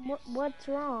 What's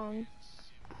wrong?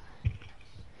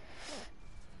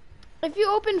 If you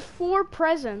open 4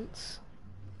 presents,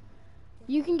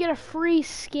 you can get a free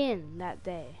skin that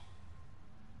day.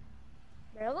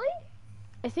 Really?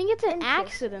 I think it's an Interesting.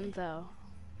 accident, though.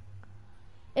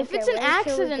 If Okay, it's an where shall we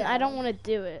accident, I don't go? want to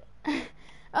do it. Oh,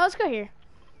 let's go here.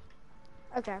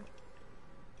 Okay.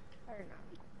 Or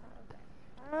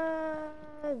no.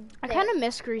 Okay. I kind of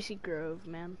miss Greasy Grove,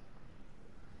 man.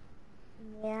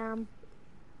 Yeah.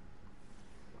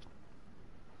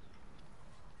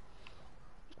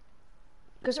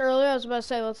 Because earlier I was about to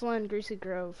say, let's land Greasy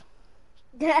Grove.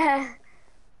 Yeah.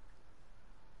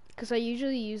 Because I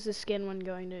usually use the skin when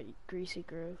going to Greasy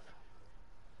Grove.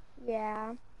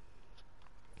 Yeah.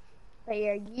 But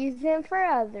you're using it for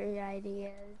other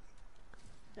ideas.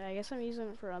 Yeah, I guess I'm using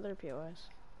it for other POIs.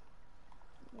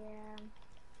 Yeah.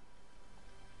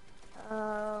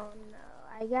 Oh no.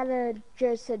 I got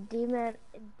just a DMR.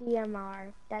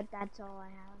 That's all I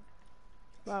have.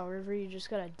 Wow, River, you just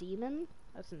got a demon?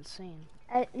 That's insane.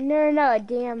 No, a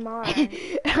DMR.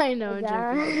 I know, I'm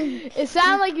joking. It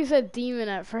sounded like you said demon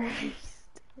at first.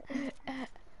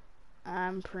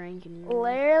 I'm pranking you.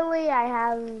 Literally, I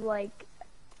have like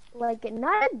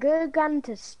not a good gun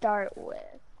to start with.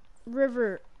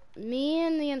 River, me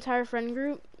and the entire friend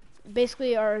group,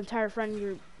 basically our entire friend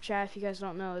group chat, if you guys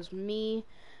don't know, is me,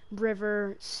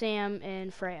 River, Sam,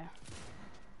 and Freya.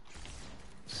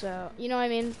 So, you know what I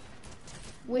mean?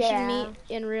 We should meet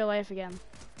in real life again.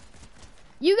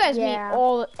 You guys meet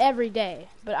every day,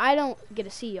 but I don't get to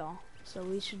see y'all. So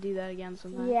we should do that again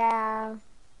sometime.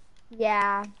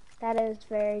 Yeah, that is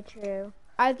very true.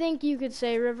 I think you could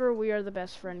say, River, we are the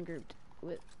best friend group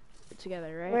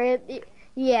together, right?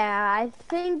 Yeah, I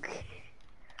think.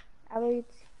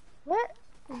 What?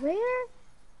 Where?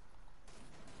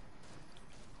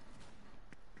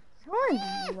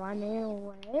 Someone's running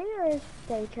away, or is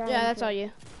they trying? Yeah, that's all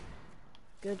you.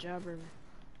 Good job, River.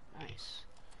 Nice.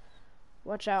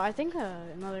 Watch out! I think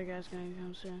another guy's gonna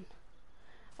come soon.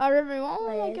 River, you want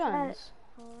one of my guns?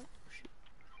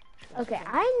 Okay,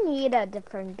 I need a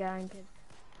different gun. Cause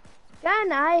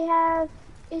gun I have,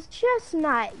 it's just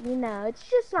not, it's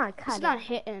just not cutting. It's not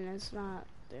hitting. It's not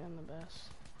doing the best.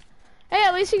 Hey,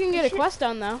 at least you can get a quest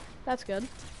done though. That's good.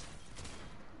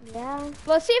 Yeah.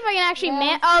 Let's see if I can actually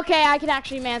okay, I can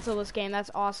actually mantle this game. That's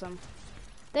awesome.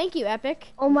 Thank you, Epic.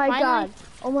 Oh my god.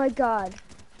 Oh my god.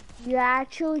 You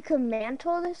actually could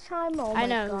mantle this time? Oh my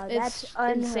god. It's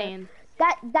insane.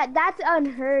 That's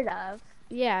unheard of.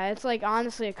 Yeah, it's like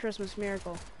honestly a Christmas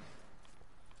miracle.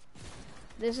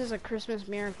 This is a Christmas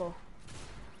miracle.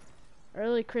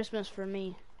 Early Christmas for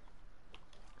me.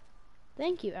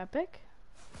 Thank you, Epic.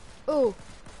 Oh,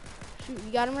 shoot,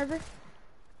 you got him, River?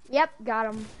 Yep,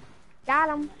 got him. Got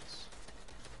him.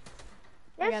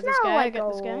 Nice. There's I got this guy. like I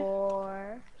got this guy.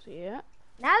 War. So, yeah.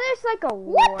 Now there's like a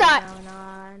war going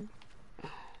on.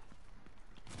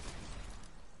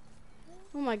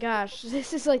 Oh my gosh,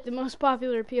 this is like the most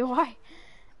popular POI.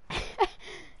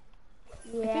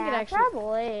 Yeah,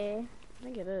 probably. I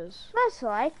think it is. Most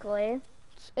likely.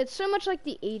 It's so much like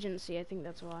the agency, I think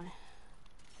that's why.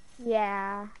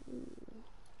 Yeah.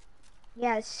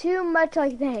 Yeah, it's too much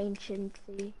like the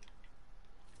agency.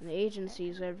 And the agency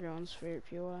is everyone's favorite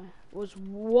POI.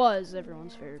 Was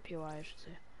everyone's favorite POI, I should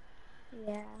say.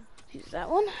 Yeah. Use that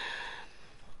one.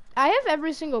 I have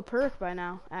every single perk by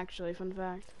now, actually, fun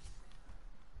fact.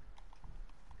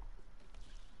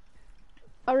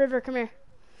 Oh, River, come here.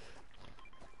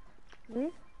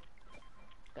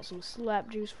 Got some slap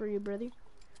juice for you, brother.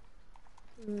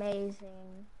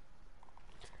 Amazing.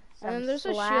 And then there's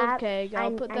a shield keg.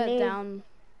 I'll put that down.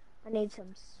 I need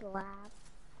some slap.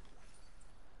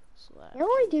 You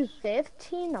only do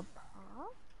 15 a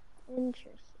pop?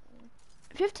 Interesting.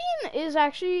 15 is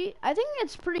actually, I think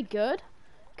it's pretty good.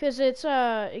 Cause it's,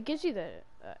 it gives you the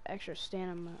extra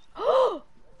stamina.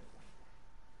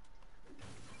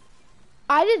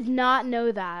 I did not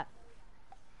know that.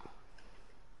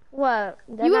 What?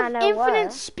 You have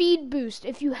infinite speed boost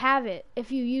if you have it,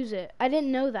 if you use it. I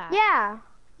didn't know that. Yeah.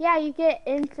 Yeah, you get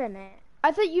infinite.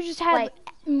 I thought you just had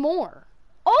more.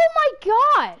 Oh my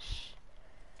gosh!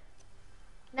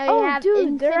 No, you have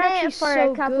infinite for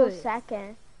a couple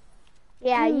seconds.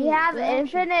 Yeah, Dude, you have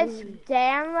infinite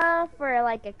stamina for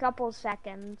like a couple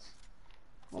seconds.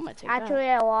 I'm gonna take actually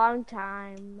that. A long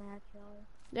time, actually.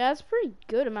 Yeah, that's a pretty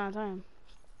good amount of time.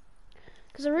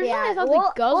 Because originally I thought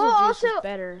the guzzle juice was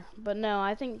better, but no,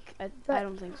 I think I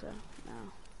don't think so.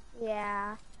 No.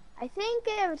 Yeah, I think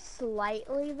it's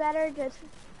slightly better just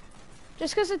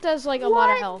because it does like a lot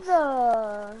of health.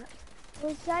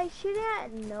 Was I shooting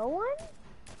at no one?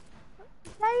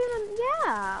 Is that even?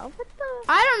 Yeah. What the?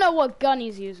 I don't know what gun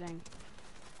he's using.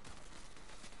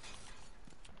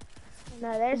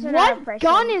 No, there's another What person.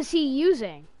 gun is he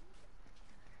using?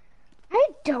 I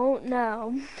don't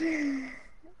know.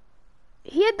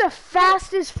 He had the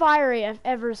fastest fire rate I've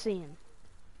ever seen.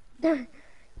 Yeah.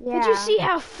 Did you see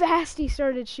how fast he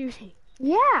started shooting?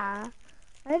 Yeah.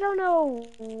 I don't know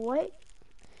what.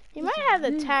 He might have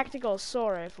the tactical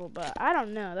assault rifle, but I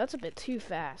don't know. That's a bit too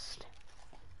fast.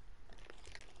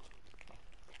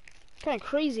 Kind of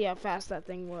crazy how fast that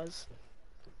thing was.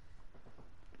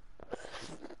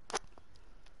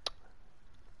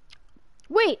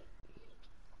 Wait.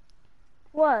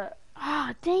 What?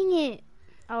 Ah, dang it.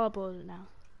 I'll upload it now.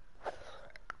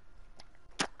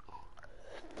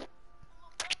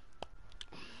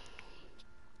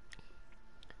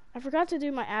 I forgot to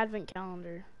do my advent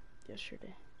calendar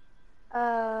yesterday.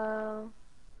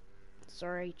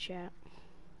 Sorry, chat.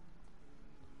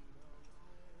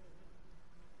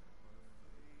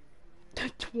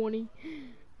 $20.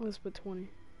 Let's put 20.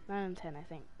 9 and 10, I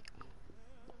think.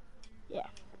 Yeah.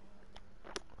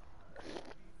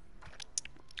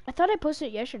 I thought I posted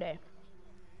it yesterday.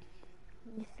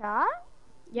 You saw?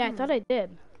 Yeah, I thought I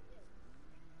did.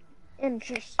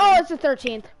 Interesting. Oh, it's the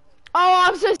 13th. Oh,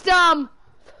 I'm so dumb.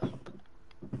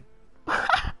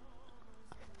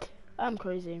 I'm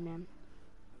crazy, man.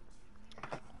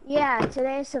 Yeah,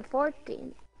 today's the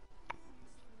 14th.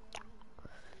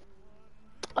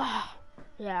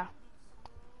 Yeah.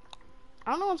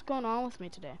 I don't know what's going on with me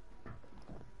today.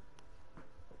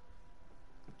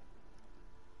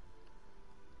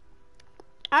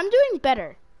 I'm doing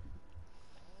better.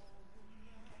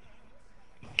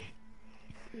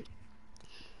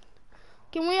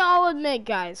 Can we all admit,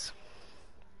 guys?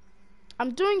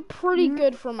 I'm doing pretty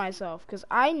good for myself, because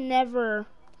I never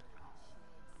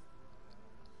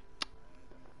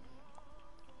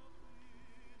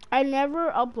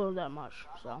upload that much,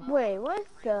 so. Wait, what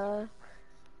the?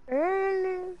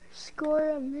 Earn score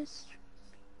a Mr.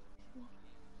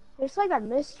 It's like a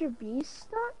Mr. Beast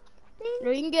thing?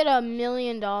 You can get $1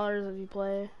 million if you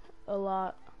play a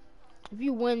lot. If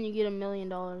you win, you get $1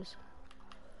 million.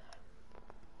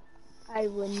 I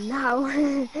would not.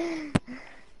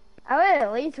 I would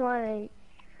at least want to.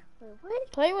 Wait,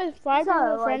 what? Play with 5 It's a, or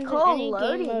more like, friends in whole any game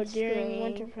loading mode during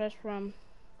when to screen. press from.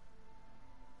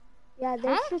 Yeah,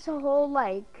 there's Huh? just a whole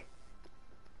like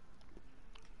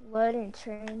loading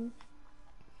screen.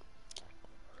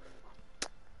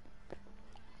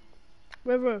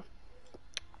 River,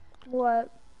 What?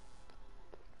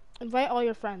 invite all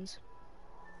your friends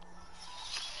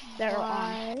that are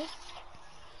on. Why?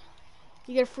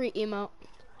 You get a free emote.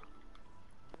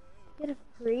 Get a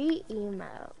free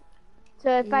emote.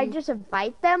 So if I just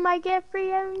invite them, I get free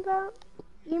emote?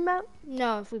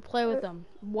 No, if we play with them,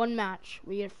 one match,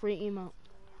 we get a free emote.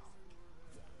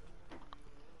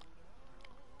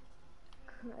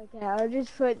 Okay, I'll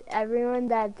just put everyone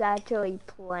that's actually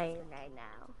playing right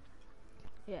now.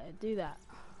 Yeah, do that.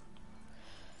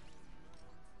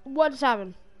 What just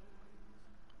happened?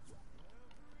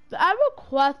 Did I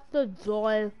request the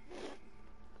joy?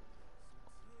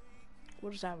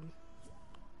 What just happened?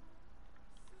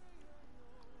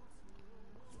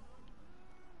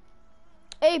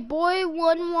 Hey, boy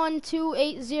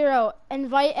 11280,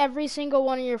 invite every single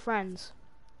one of your friends.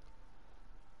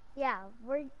 Yeah,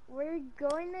 we're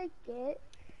going to get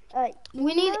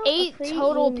We need email, 8 a free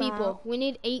total email. people. We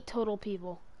need 8 total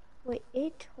people. Wait,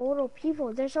 8 total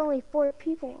people? There's only 4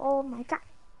 people. Oh my god.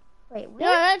 Wait, No,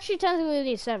 where? actually technically we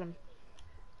need 7.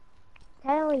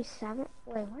 Only 7?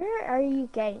 Wait, where are you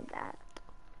getting that?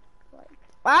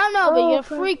 I don't know, but you get a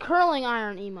okay. free curling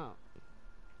iron emote.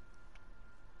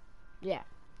 Yeah.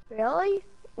 Really?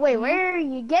 Wait, where are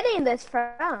you getting this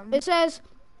from? It says,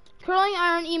 curling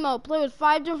iron emote, play with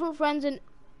 5 different friends in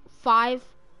 5.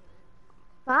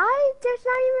 5? There's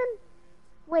not even...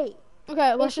 Wait.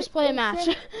 Okay, let's just play a match.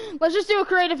 Let's just do a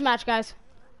creative match, guys.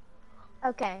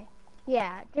 Okay.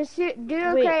 Yeah, just do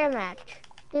a Wait. creative match.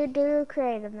 Do a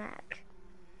creative match.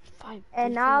 5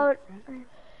 And different I'll... friends.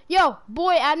 Yo,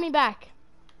 boy, add me back.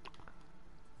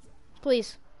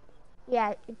 Please.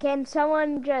 Yeah, can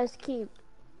someone just keep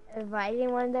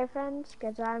inviting one of their friends?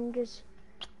 Because I'm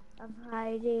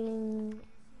hiding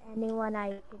anyone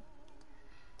I could...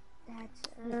 That's...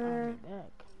 Add me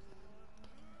back.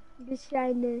 I'm just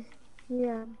trying to...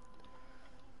 Yeah.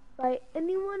 Invite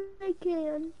anyone I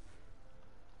can.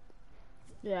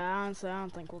 Yeah, honestly, I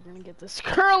don't think we're gonna get this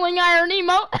curling iron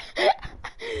emote.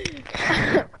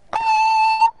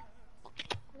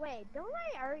 Wait, don't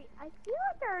I already... I feel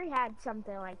like I already had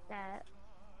something like that.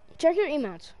 Check your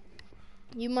emotes.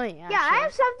 You might, actually. Yeah, I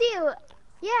have something...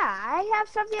 Yeah, I have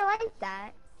something like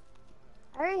that.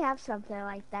 I already have something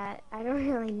like that. I don't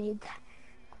really need that.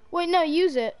 Wait, no,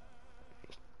 use it.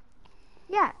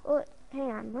 Yeah, well, hang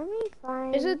on, let me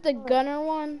find... Is it the gunner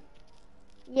one?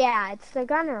 Yeah, it's the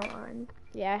gunner one.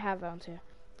 Yeah, I have that one too.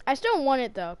 I still want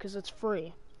it though, because it's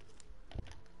free.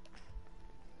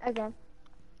 Okay.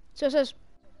 So it says,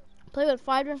 play with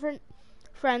 5 different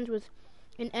friends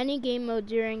in any game mode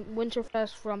during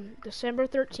Winterfest from December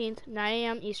 13th, 9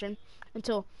 a.m. Eastern,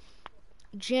 until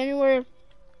January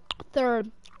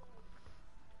 3rd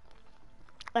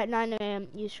at 9 a.m.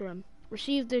 Eastern.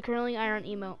 Receive the Curling Iron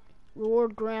emote.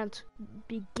 Reward grants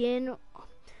begin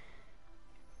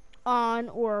on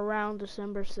or around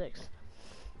December 6th.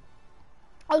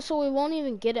 Oh, so we won't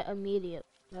even get it immediately.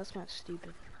 That's kind of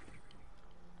stupid.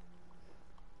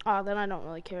 Oh, then I don't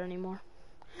really care anymore.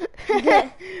 We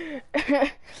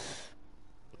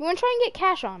want to try and get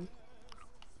cash on.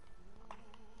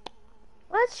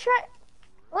 Let's try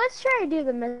to do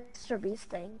the Mr. Beast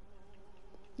thing.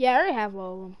 Yeah, I already have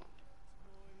all of them.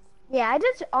 Yeah,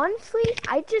 honestly,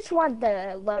 I just want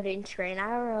the loading screen. I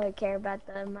don't really care about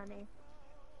the money.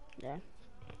 Yeah.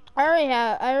 I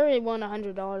already won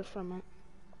 $100 from it.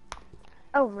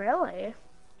 Oh, really?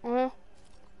 Uh-huh.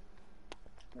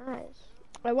 Nice.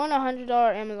 I won a $100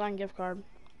 Amazon gift card.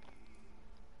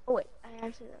 Oh, wait, I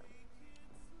actually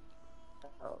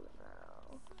Oh,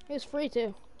 no. It was free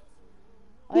too.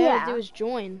 All you had to Yeah. do was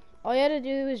join. All you had to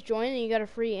do was join and you got a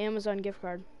free Amazon gift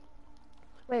card.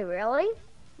 Wait, really?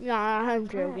 Nah, I'm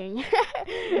joking.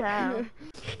 No.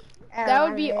 That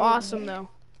would be awesome though.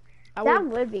 That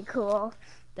would be cool.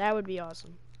 That would be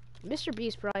awesome. Mr.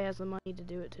 Beast probably has the money to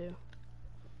do it too.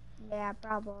 Yeah,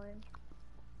 probably.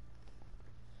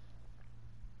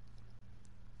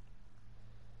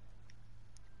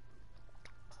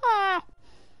 Ah.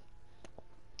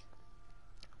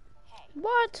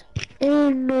 What?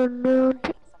 No.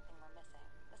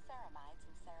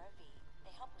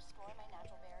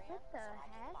 What the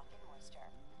heck?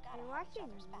 Are you watching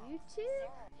YouTube?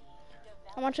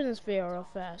 I'm watching this video real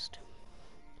fast.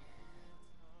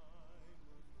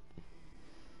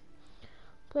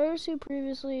 Players who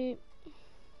previously...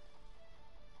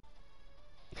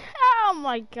 Oh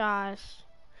my gosh.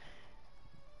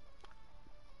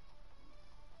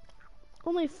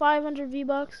 Only 500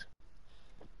 V-Bucks?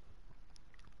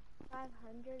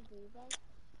 500 V-Bucks?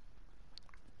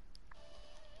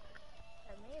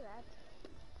 For me, that's...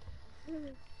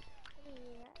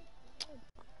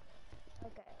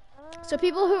 Okay. So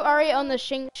people who already own the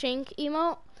Shink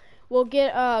emote will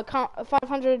get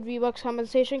 500 V-Bucks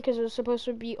compensation because it was supposed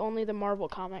to be only the Marvel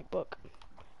comic book.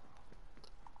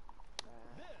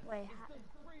 Wait,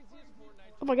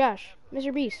 Oh my gosh,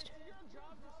 Mr. Beast.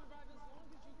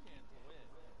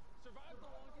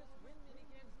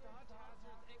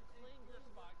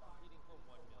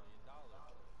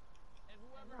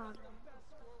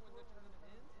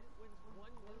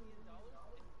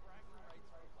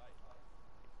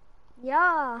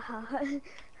 yeah.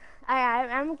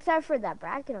 I'm excited for that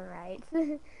bragging rights.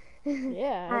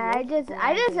 Yeah. I just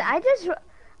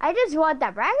want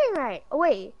that bragging right. Oh,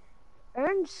 wait,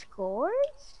 earn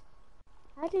scores?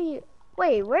 How do you?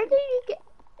 Wait, where do you get?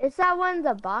 Is that one of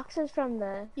the boxes from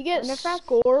the? You get Winterfest?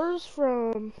 scores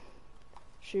from...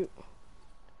 Shoot.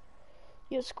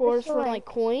 You get scores from like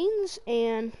coins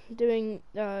and doing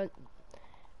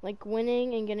like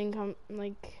winning and getting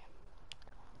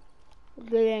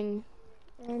getting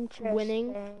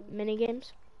winning mini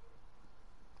games.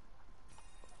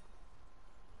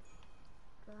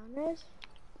 Honest?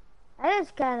 I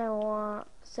just kind of want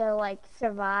like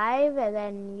survive and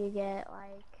then you get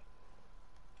like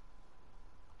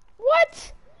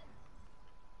What?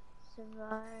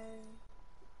 survive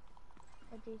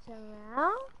a decent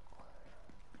amount.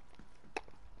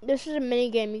 This is a mini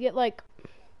game. You get like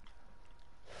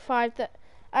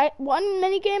one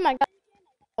mini game. I got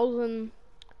 1,000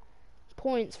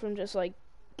 points from just like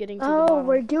getting to the bottom.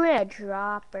 We're doing a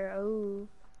dropper. Oh,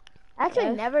 actually,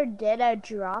 Yes. never did a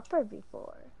dropper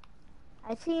before.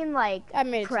 I seen like I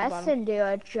made it to the Preston do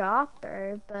a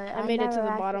dropper, but I made it to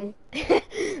the bottom.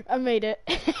 I made it.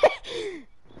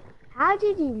 How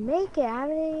did you make it? I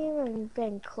haven't even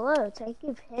been close. I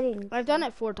keep hitting. I've done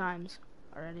it 4 times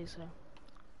already, so.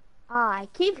 I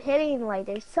keep hitting like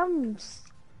there's some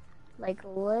like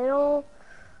little.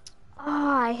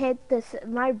 I hit this.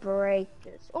 My brake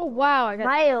just. Oh wow! I got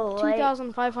My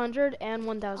 2,500 and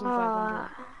 1,500.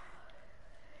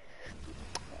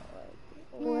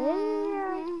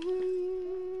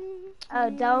 Oh,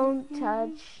 don't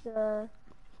touch the.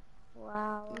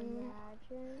 Wow,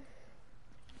 imagine.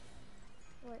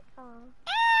 Wait,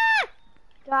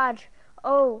 dodge.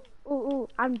 Oh,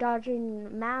 I'm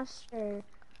dodging master.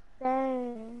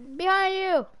 Then. Behind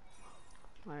you!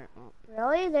 Alright, well,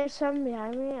 Really? There's some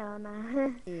behind me? Oh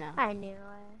no. no. I knew it.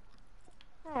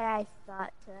 I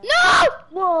thought so. No!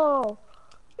 Whoa!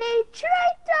 They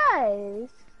tricked us!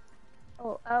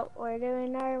 Oh, we're doing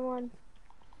another one.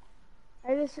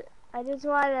 I just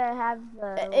want to have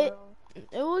the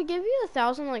It will give you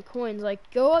 1,000 like coins.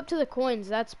 Like, go up to the coins.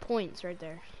 That's points right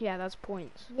there. Yeah, that's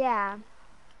points. Yeah.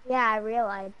 Yeah, I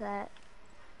realized that.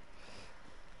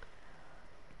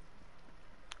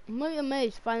 Look at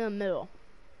Maze, find the middle.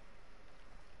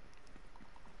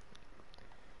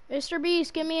 Mr.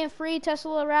 Beast, give me a free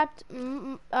Tesla wrapped,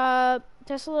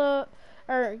 Tesla,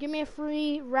 or give me a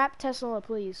free wrapped Tesla,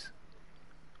 please.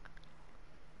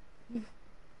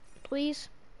 Please.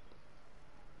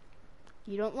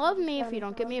 You don't love me if you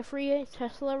don't give me a free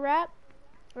Tesla wrap,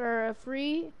 or a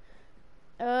free,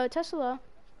 Tesla.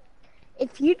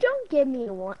 If you don't give me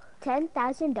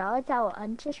 $10,000, I will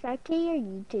unsubscribe to your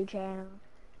YouTube channel.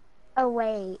 Oh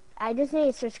wait, I just need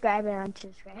to subscribe and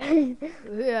unsubscribe.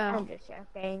 Yeah. I'm just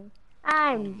joking.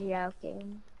 I'm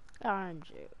joking. I'm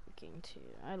joking too.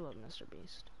 I love Mr.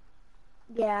 Beast.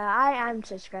 Yeah, I'm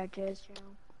subscribed to his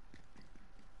channel.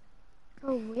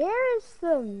 Oh, where is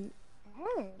the end?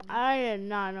 I did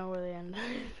not know where the end.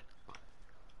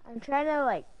 I'm trying to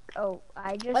like. Oh,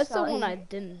 I just. That's the saw one it. I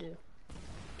didn't do.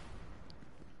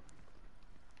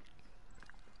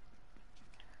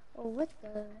 Oh, what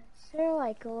the? Is there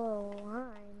like a little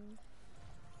line?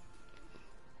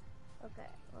 Okay,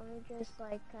 let me just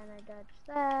like kind of dodge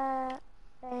that.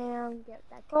 Bam, get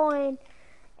that coin.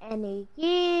 And he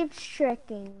keeps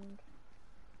tricking.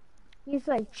 He's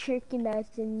like tricking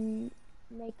us and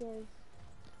make us.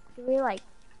 Do we like?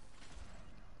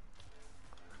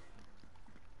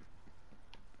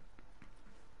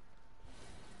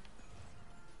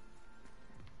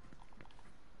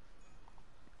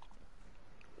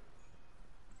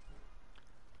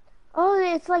 Oh,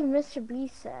 it's like Mr.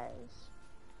 Beast says.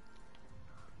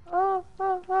 Oh.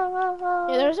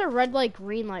 Yeah, there's a red light,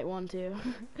 green light one too.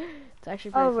 It's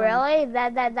actually pretty Oh, funny. really?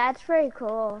 That's pretty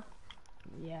cool.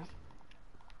 Yeah.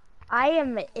 I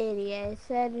am an idiot. I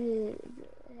said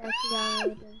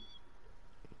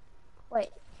wait.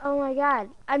 Oh my god.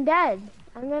 I'm dead.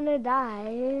 I'm gonna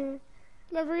die.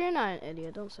 Remember, you're not an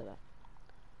idiot. Don't say that.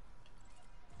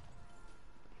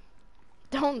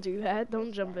 Don't do that.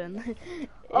 Don't jump in.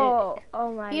 Oh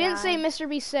my god. He didn't say Mr.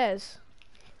 Beast says.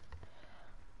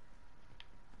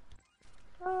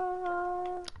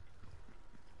 Oh.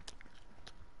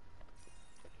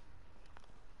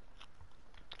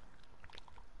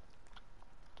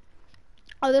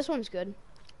 Oh, this one's good.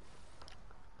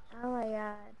 Oh my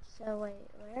god. So wait,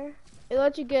 where? It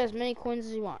lets you get as many coins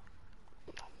as you want.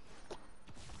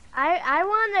 I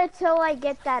wanted to like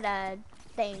get that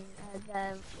thing.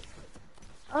 The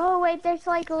oh wait, there's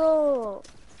like a little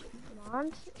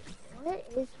monster. What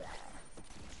is that?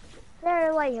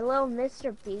 They're like a little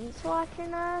Mr. Beast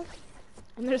watching us.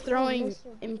 And they're throwing Mr. Beast.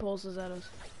 impulses at us.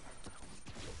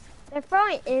 They're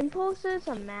throwing impulses.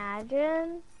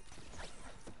 Imagine.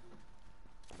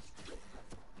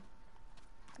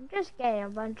 I'm just getting a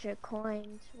bunch of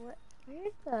coins. What?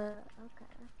 Where's the? Okay.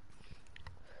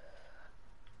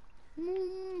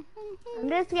 I'm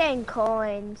just getting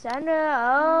coins.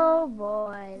 Oh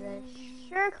boy, the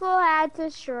circle had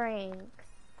to shrink.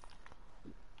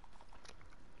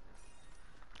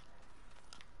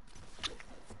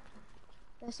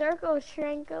 The circle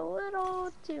shrank a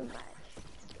little too much.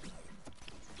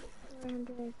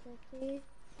 450.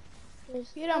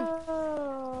 Just, Get 'em.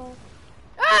 oh.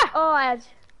 Ah!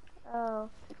 Oh,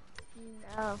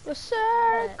 no. The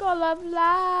circle of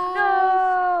life.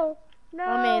 No.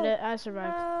 I made it. I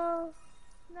survived.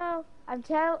 No.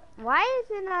 Why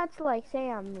is it not to like say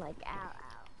I'm like ow?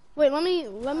 Wait, let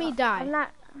me die. I'm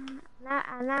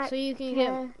not. So you can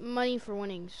get money for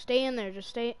winning. Stay in there. Just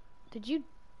stay. Did you?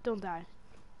 Don't die.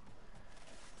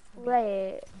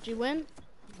 Wait. Did you win?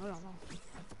 I don't know.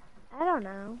 I don't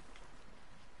know.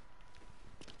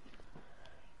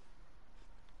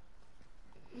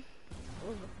 There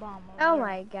was a bomb over Oh there.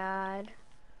 my god.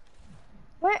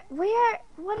 What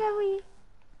are we?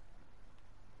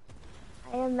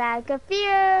 I am mad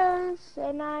confused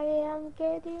and I am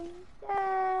getting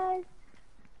dead.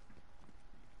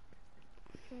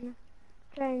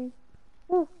 Trying.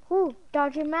 Ooh,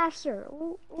 dodging master.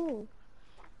 Ooh.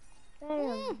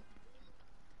 Damn.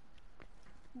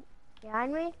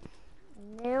 Behind me.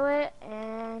 I knew it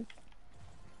and.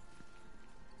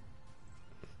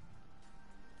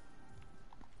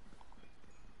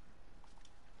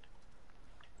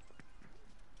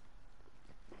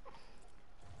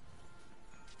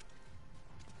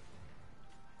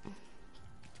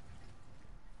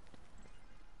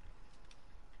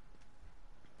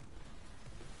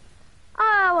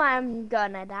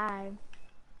 gonna die.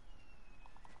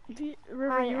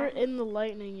 River, you were in the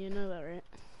lightning, you know that, right?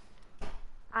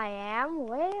 I am?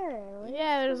 Where?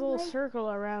 Yeah, there's a little circle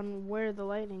around where the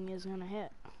lightning is gonna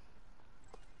hit.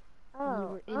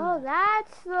 Oh, were in oh, that.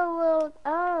 that's the little,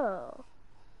 oh.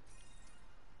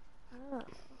 Oh.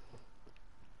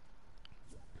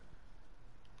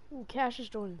 Ooh, Cash is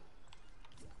joining.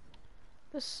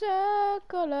 The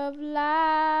circle of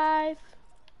life.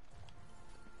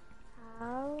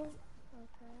 How?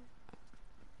 Okay.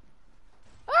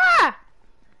 Ah!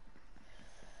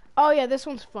 Oh yeah, this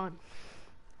one's fun.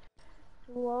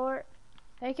 Lord,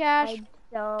 Hey Cash. I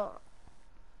don't.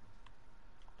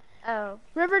 Oh.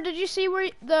 River, did you see where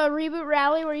the reboot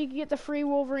rally where you can get the free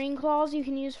Wolverine claws you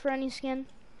can use for any skin?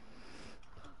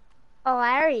 Oh,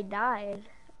 I already died.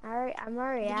 I'm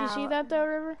already out. Did you see that though,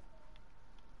 River?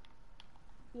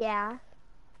 Yeah.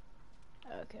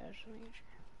 Okay, I just making sure.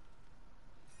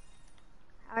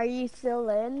 Are you still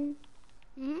in?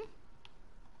 Mhm.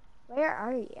 Where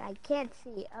are you? I can't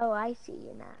see. Oh, I see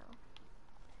you now.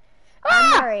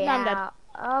 Ah! I'm already Now I'm dead. out.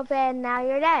 Oh, Ben, now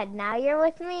you're dead. Now you're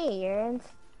with me.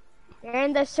 You're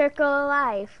in the circle of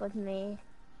life with me.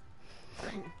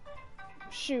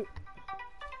 Shoot.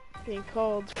 Being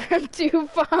called from 2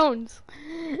 phones.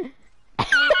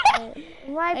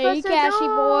 My Hey, Cashy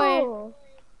boy.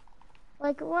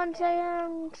 Like 1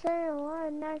 a.m. say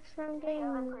what next time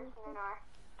game.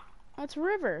 That's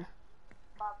River.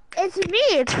 It's me.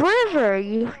 It's River.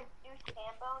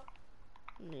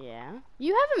 Yeah.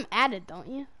 You have him added, don't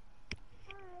you?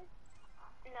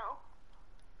 No.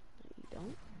 You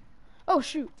don't? Oh,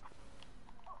 shoot.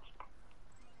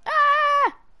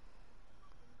 Ah!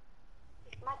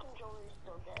 My controller's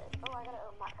still dead. Oh, I gotta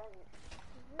open my present.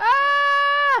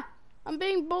 Ah! I'm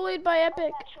being bullied by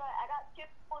Epic. That's right. I got 2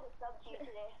 people to sub to you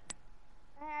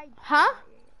today. Huh?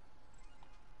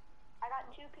 I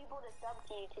got 2 people to sub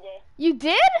to you today. You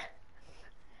did?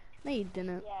 No, you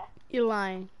didn't. Yeah. You're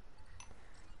lying.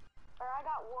 Or I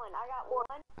got 1. I got 1,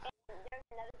 and there's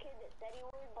another kid that said he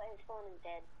would, but his phone is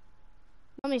dead.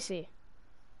 Let me see.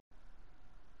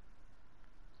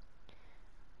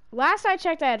 Last I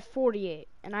checked, I had 48,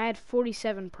 and I had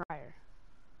 47 prior.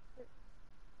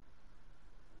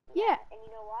 Yeah. And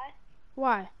you know why?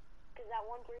 Why? Because that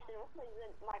one person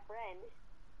wasn't my friend.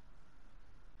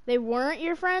 They weren't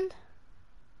your friend?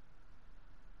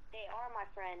 They are my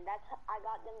friend. I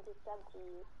got them to sub to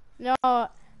you. No,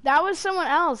 that was someone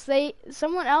else.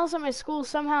 Someone else at my school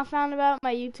somehow found about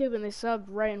my YouTube and they subbed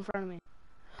right in front of me.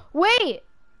 Wait!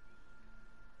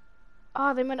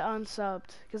 Oh, they might have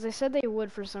unsubbed because they said they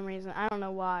would for some reason. I don't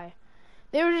know why.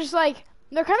 They were just like,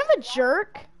 they're kind of a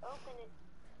jerk. Open it.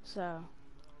 So,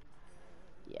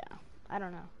 yeah, I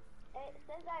don't know. It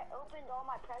says I opened all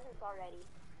my presents already.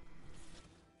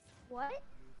 What?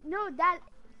 No, that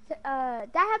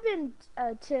happened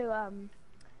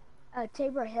to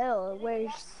Tabor Hill, where he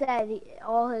said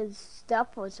all his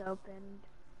stuff was opened.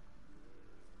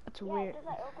 That's Yeah, weird. it says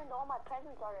I opened all my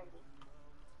presents already.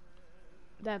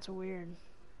 That's weird.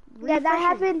 Yeah, that Refresh your-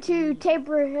 happened to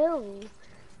Tabor Hill.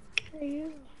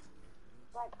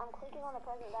 Like, I'm clicking on a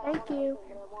present that Thank I want to you. open,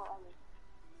 but it won't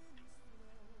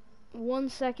let me. 1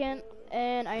 second,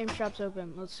 and item shop's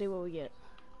open. Let's see what we get.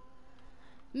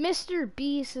 Mr.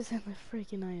 Beast is in the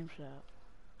freaking item shop.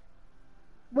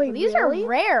 Wait, These really? are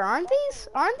rare, aren't these?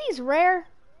 Aren't these rare?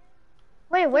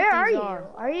 Wait, where are these you? are.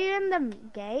 Are you in the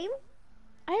game?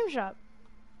 Item shop.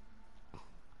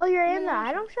 Oh, you're in the Yeah.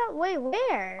 item shop? Wait,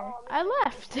 where? Oh, I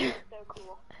left. so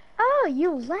cool. Oh,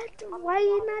 you left? Why did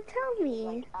you not tell me?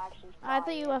 Like, actually I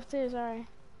thought you left too, sorry.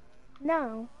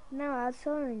 No, I was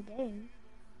still in the game.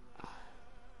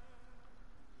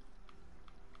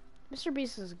 Mr.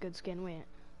 Beast is a good skin, wait.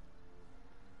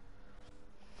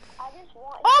 I just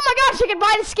want Oh my gosh, I can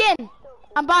buy the skin! so cool.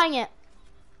 I'm buying it.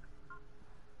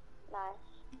 Nice.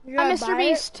 You're I'm gonna Mr. buy it?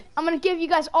 Beast. I'm gonna give you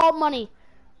guys all money.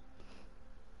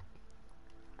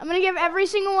 I'm gonna give every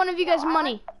single one of you guys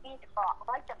money. I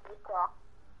like the beast claw.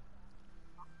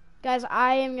 Guys,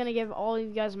 I am gonna give all of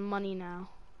you guys money now.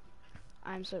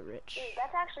 I'm so rich. Dude,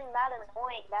 that's actually mad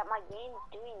annoying that my game's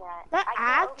doing that. That I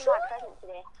can't open my actually? present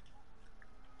today.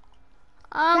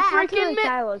 I'm That actually freaking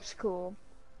that looks cool.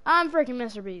 I'm freaking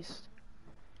Mr. Beast.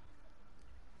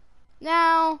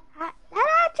 Now, That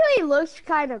actually looks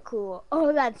kind of cool.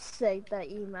 Oh, that's sick. The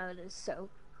emote is so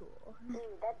cool. Dude,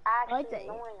 that's actually like that.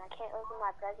 annoying. I can't open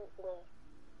my present today.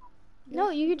 no,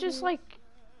 you could just like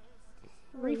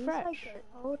Wait, it's like refresh. the It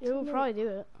will ultimate- probably do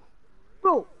it.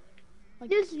 Bro, Like-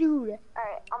 just do it.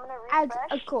 Alright, I'm gonna Add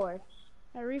refresh. a core.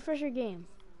 Now refresh your game.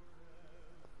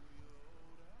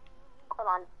 Hold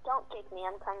on, don't kick me.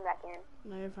 I'm coming back in.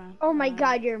 No, you're fine. Oh my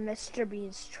god, you're Mr.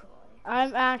 Beast Troy.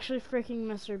 I'm actually freaking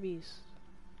Mr. Beast.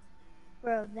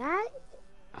 Bro, that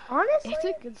honestly, It's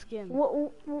a good skin.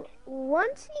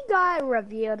 Once he got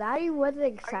revealed, I wasn't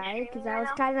excited because I was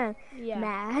kind of Yeah.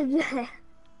 mad. You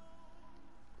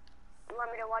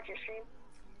want me to watch your stream?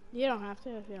 You don't have to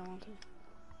if you don't want to.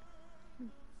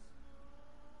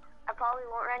 I probably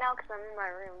won't right now because I'm in my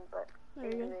room, but No,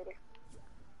 maybe you're good. later.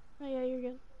 Oh yeah, you're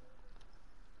good.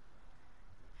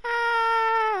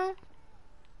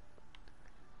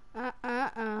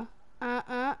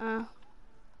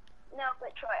 No,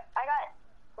 but Troy, I got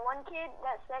one kid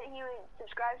that said he would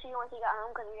subscribe to you once he got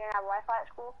home because we didn't have Wi-Fi at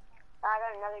school. And I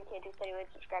got another kid who said he would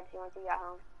subscribe to you once he got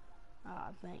home. Ah,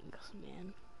 thanks,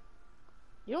 man.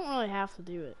 You don't really have to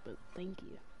do it, but thank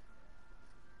you.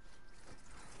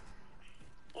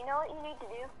 You know what you need to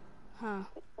do? Huh?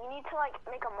 You need to like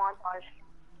make a montage.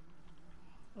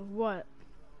 Of what?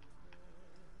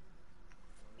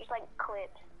 Just like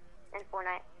clips in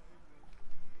Fortnite.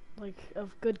 Like,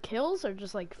 of good kills or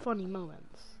just like funny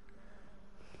moments?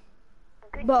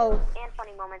 Good Both. kills and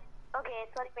funny moments. Okay,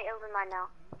 it's letting me open mine now.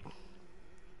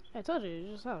 I told you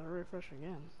just have to refresh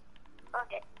again.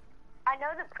 Okay. I know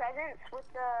the presents with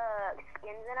the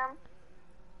skins in them,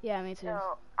 Yeah, me too.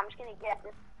 so I'm just gonna get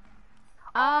this.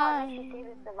 I should save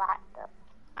it the last stuff.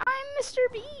 I'm Mr.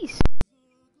 Beast.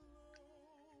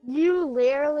 You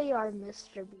literally are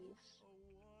Mr. Beast.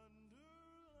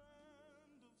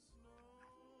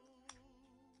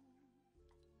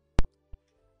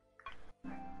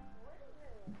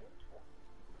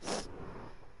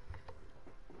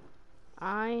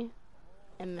 I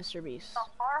am Mr. Beast. A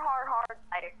hard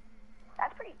fighter.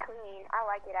 That's pretty clean. I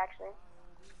like it actually.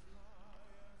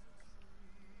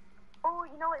 Oh,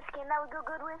 you know what skin that would go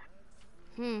good with?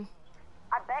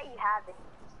 I bet you have it.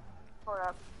 Hold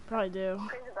up. Probably do.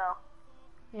 Chrisabel.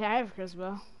 Yeah, I have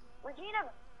Chrisbel. Regina,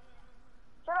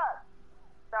 shut up.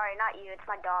 Sorry, not you. It's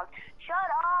my dog. Shut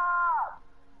up.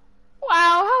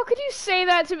 Wow, how could you say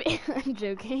that to me? I'm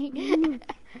joking.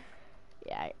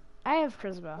 Yeah, I have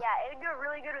Chrisbel. Yeah, it would go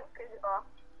really good with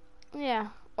Chrisabel. Yeah.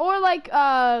 Or like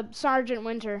Sergeant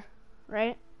Winter,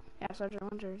 right? Yeah, Sergeant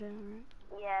Winter too,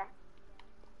 right? Yeah.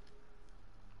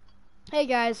 Hey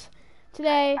guys,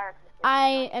 today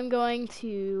I am going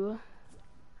to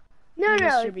No,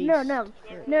 Mr. Beast.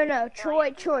 no,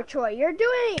 Troy, you're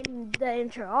doing the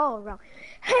intro all wrong.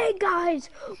 Hey guys,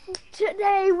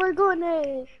 today we're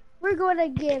gonna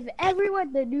give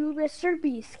everyone the new Mr.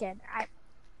 Beast skin.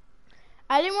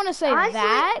 I didn't want to say I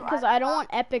that because I don't want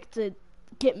Epic to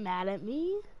get mad at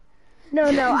me. No,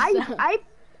 So-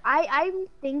 I'm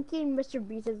thinking Mr.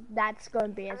 Beast that's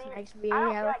going to be his next I don't feel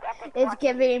video. like Epic It's wants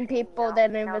giving to be people you the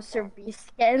know, new you know, Mr. Beast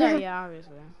skin. Oh yeah,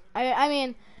 obviously. I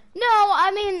mean, no,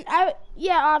 I mean,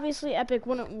 obviously Epic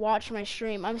wouldn't watch my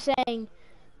stream. I'm saying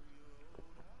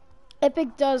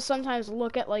Epic does sometimes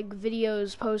look at like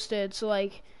videos posted, so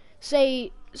like,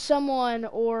 say someone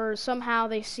or somehow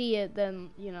they see it,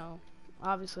 then, you know,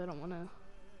 obviously I don't want to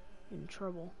get in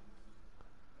trouble.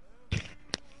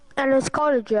 And it's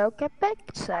called a joke, Epic,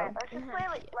 so. Alright, let's just play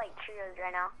like trios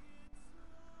right now.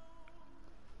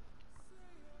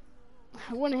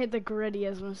 I want to hit the gritty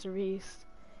as Mr. Beast.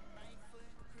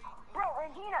 Bro,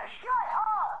 Regina, shut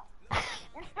up!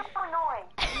 You're so annoying.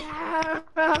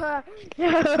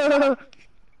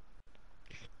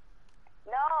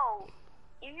 No.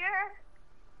 You hear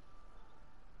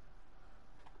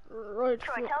her? Right.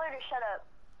 Troy, tell her to shut up.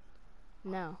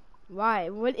 No. Why?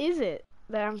 What is it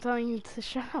that I'm telling you to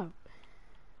shut up?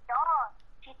 Dog,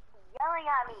 she's yelling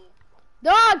at me.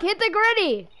 Dog, hit the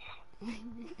gritty!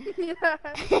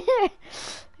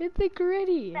 Hit the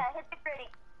gritty. Yeah, hit the gritty.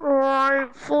 Right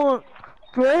foot.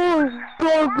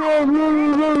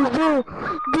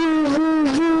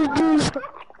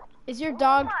 Is your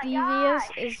dog my devious?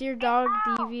 gosh. Is your dog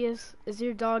Ow. devious? Is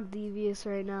your dog devious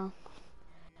right now?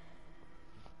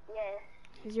 Yes.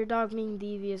 Is your dog being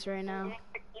devious right now? Doing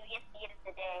the devious deed of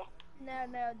the day.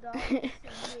 No, dog.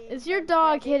 Is your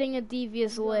dog hitting a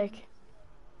devious lick?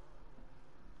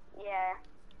 Yeah.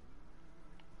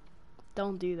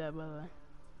 Don't do that, by the way.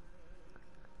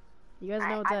 You guys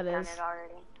know what I've that done is? it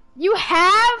already. You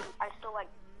have? I stole like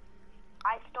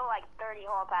 30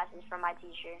 hall passes from my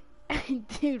teacher.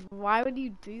 Dude, why would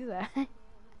you do that?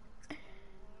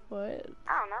 What?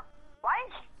 I don't know. Why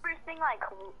is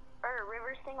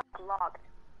River's thing locked?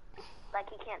 Like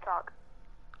he can't talk.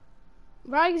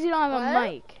 Probably because you don't have a What?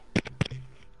 mic.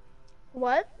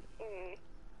 What?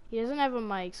 He doesn't have a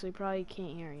mic, so he probably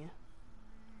can't hear you.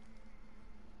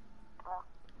 Well.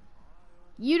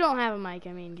 You don't have a mic,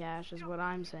 I mean, Cash, is what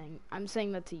I'm saying. I'm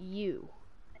saying that to you.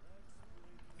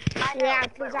 I know, Yeah,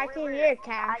 but because I can River- hear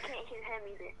Cash. I can't hear him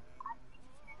either.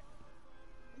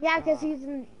 Yeah, because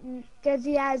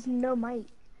he has no mic.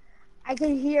 I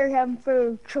can hear him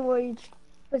through Troy's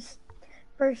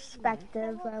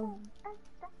perspective.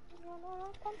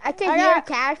 I can hear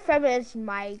Cash from his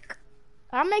mic.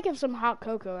 I'm making some hot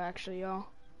cocoa, actually, y'all.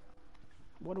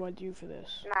 What do I do for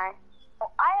this? Nice. Oh,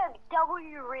 I have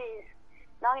W Riz.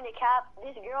 Not gonna cap.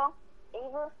 This girl,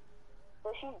 Ava,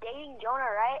 so she's dating Jonah,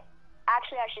 right?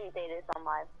 Actually, I shouldn't say this on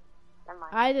live. Never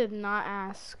mind. I did not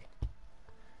ask.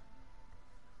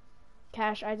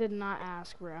 Cash, I did not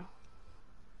ask, bro.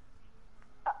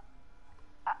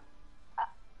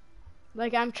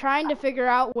 Like, I'm trying to figure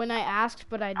out when I asked,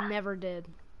 but I never did.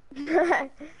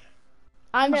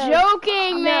 I'm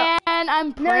joking, man.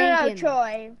 I'm pranking. No,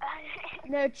 Troy.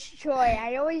 No, Troy.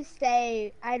 I always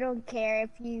say I don't care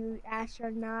if you ask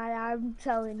or not. I'm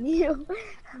telling you.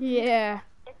 Yeah.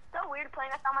 It's so weird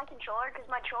playing without my controller because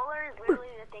my controller is literally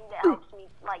the thing that helps me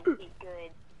like be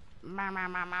good.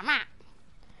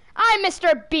 I'm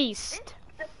Mr. Beast.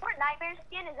 The Fortnite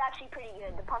skin is actually pretty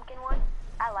good. The pumpkin one,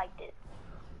 I liked it.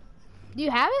 Do you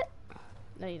have it?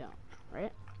 No, you don't,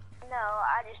 right? No,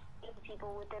 I just see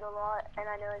people with it a lot, and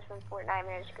I know it's from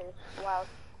Fortnite because, wow.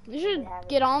 You should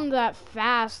get on that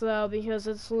fast, though, because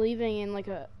it's leaving in,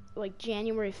 like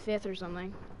January 5th or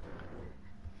something.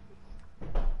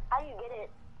 How do you get it?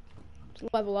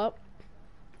 Just level up.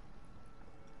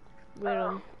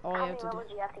 Literally, all you have to do. How many levels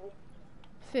do you have to be?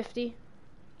 50.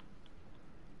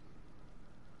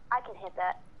 I can hit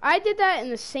that. I did that in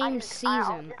the same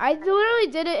season. I literally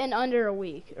did it in under a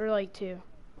week, or like 2.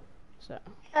 So.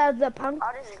 The punk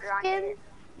I'll just grind skin? it.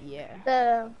 Yeah.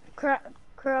 The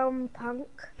chrome punk?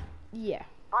 Yeah.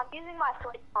 I'm using my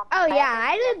Switch pump. Oh yeah,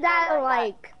 I did that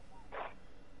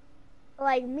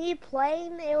like me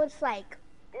playing, it was like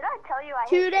Did I tell you I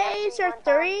 2 hit days or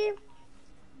 3 3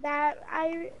 that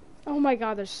I... Oh my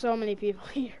god, there's so many people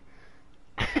here.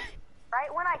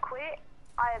 Right when I quit,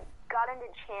 I got into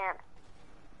champ.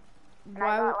 And Why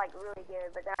I got would- like really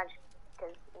good, but then I just,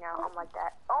 because, you know, I'm like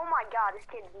that. Oh my god, this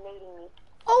kid's nading me.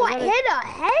 Oh, I gotta- hit a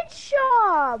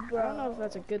headshot, I bro. don't know if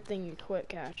that's a good thing you quit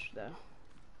Catch, though.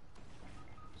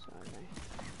 Sorry.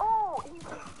 Oh,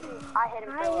 I hit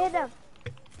him. I hit him.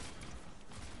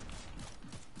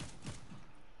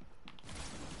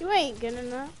 You ain't getting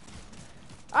that.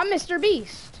 I'm Mr.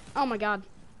 Beast. Oh my god.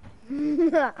 We're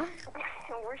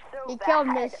so He bad. killed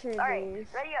Mr. Alright,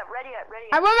 Beast. ready up.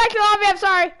 I went back to the lobby, I'm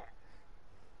sorry.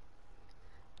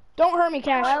 Don't hurt me,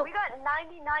 Cash. We got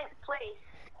 99th place.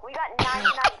 We got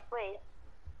 99th place.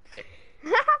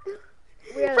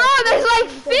 Bro, there's like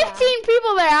 15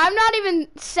 people there. I'm not even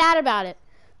sad about it.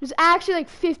 There's actually like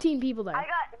 15 people there.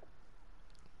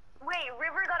 Wait,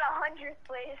 River got 100th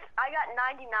place. I got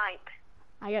 99th.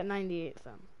 I got 98th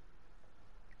then.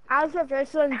 I was the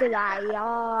first one to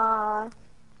die.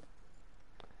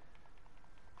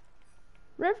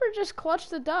 River just clutched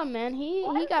the dub, man. He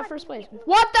got first place.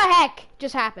 What the heck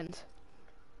just happened?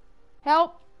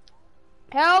 Help.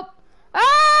 Help.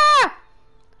 Ah!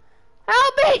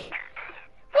 Help me!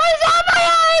 What is on my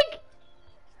leg?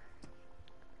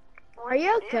 Are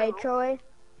you okay, Troy?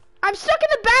 I'm stuck in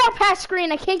the battle pass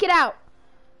screen. I can't get out.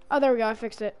 Oh, there we go. I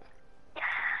fixed it.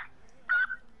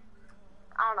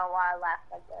 I don't know why I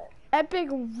laughed like that. Epic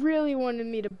really wanted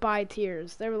me to buy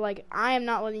tiers. They were like, I am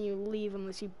not letting you leave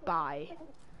unless you buy.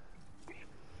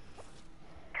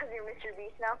 Because you're Mr.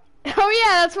 Beast now? Oh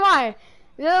yeah, that's why.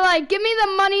 They're like, give me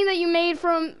the money that you made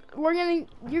from,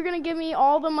 you're gonna give me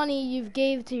all the money you've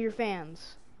gave to your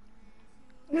fans.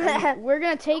 And we're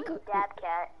gonna take, Dab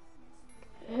Cat.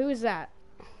 who is that?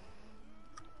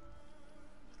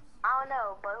 I don't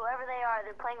know, but whoever they are,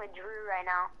 they're playing with Drew right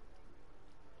now.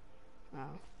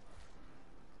 Oh.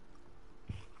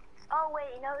 Oh wait,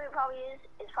 you know who it probably is?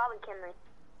 It's probably Kinley.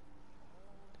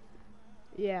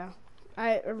 Yeah.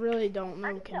 I really don't know.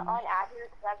 I'm just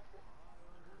unaccurate because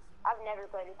I've never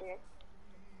played with her.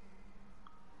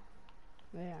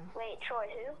 Yeah. Wait, Troy,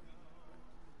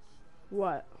 who?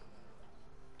 What?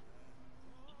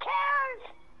 Cares!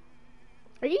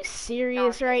 Are you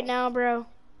serious right now, bro?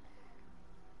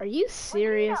 Are you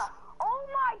serious? Vegeta. Oh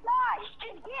my gosh,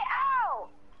 just get out!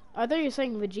 I thought you were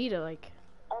saying Vegeta, like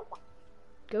Oh,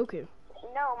 Goku.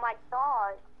 no, my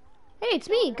dog. Hey, it's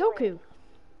me, Goku.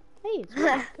 Hey, it's me,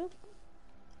 Goku.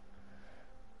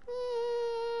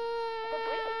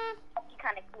 It's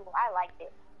kind of cool. I liked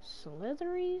it.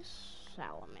 Slithery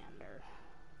Salamander.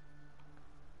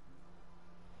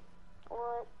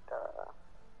 What the?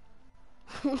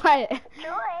 What?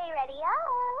 Troy, ready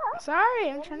up. Sorry,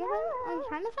 I'm trying to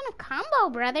find a combo,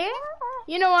 brother.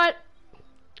 You know what?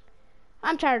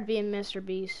 I'm tired of being Mr.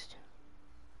 Beast.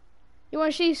 You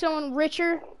want to see someone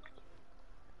richer?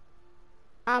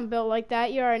 I'm built like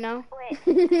that. You already know. Wait,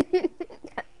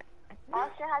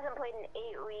 Austin hasn't played in 8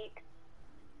 weeks.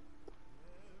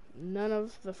 None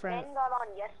of the friends. Ben got on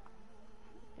yesterday.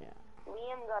 Yeah.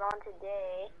 Liam got on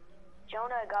today.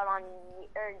 Jonah got on,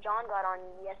 or John got on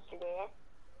yesterday.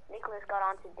 Nicholas got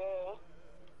on today.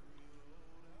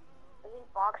 I think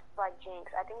Fox by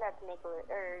Jinx. I think that's Nicholas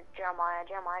or Jeremiah.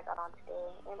 Jeremiah got on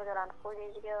today. Amber got on 4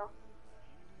 days ago.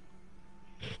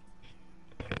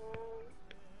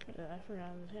 I forgot.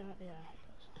 Yeah.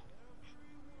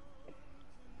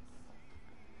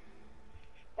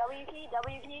 W key.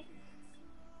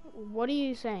 What are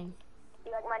you saying?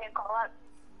 You like my new call up?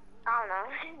 I don't know.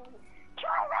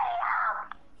 Try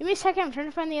radio! Give me a second. I'm trying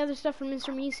to find the other stuff from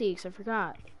Mr. Meeseeks. I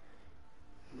forgot.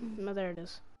 No, there it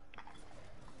is.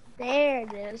 There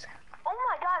it is. Oh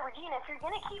my god, Regina, if you're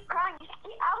gonna keep crying, you should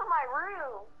get out of my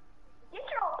room. Get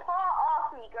your paw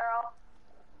off me, girl.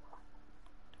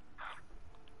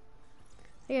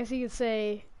 I guess you could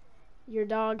say your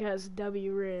dog has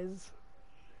W Riz.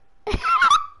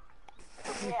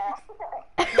 Yeah.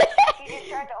 She just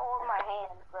tried to hold my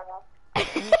hand, bro.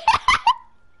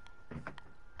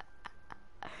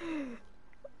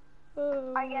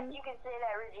 I guess you could say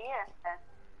that Regina said.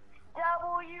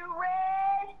 W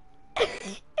Red.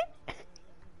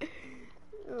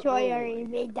 Joy already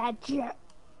made that joke.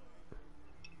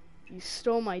 You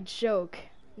stole my joke.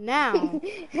 Now,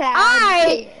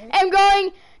 I I am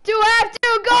going to have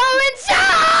to go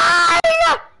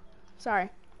inside! Sorry.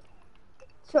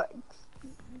 So,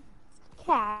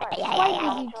 Cat,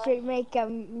 why did you make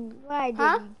him? Why did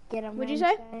you get him? What'd you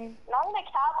say? Not gonna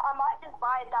cap, I might just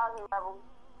buy 1,000 levels.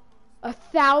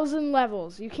 1,000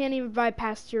 levels. You can't even buy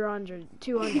past 200.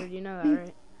 You know that,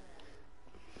 right?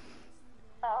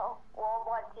 Oh, well,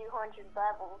 what, 200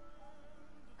 levels?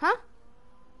 Huh?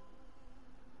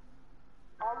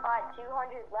 I'll buy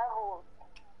 200 levels.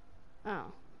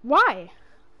 Oh. Why?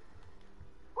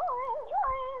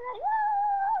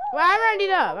 Well, I'm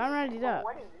ready up.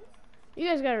 What is it? You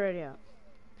guys got it ready up.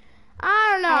 I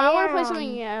don't know. I want to play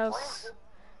something else.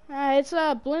 It's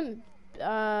a blimp.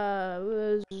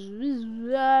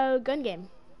 Gun game.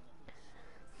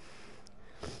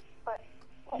 But,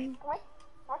 what?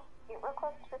 Your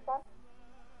request for that?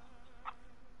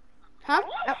 Huh? I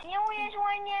need a serious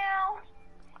one now.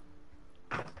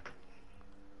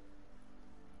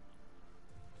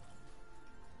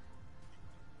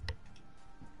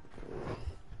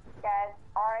 Guys,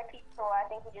 RIP Troy, I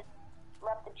think he just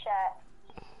left the chat.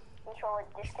 Controller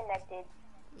disconnected.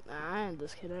 Nah, I ain't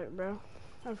disconnected, bro.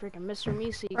 I'm freaking Mr.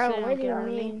 Meeseeks. Bro, They don't what do you get rid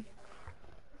of me. mean?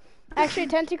 Actually,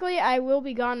 technically, I will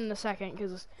be gone in a second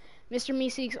because Mr.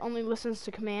 Meeseeks only listens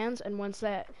to commands, and once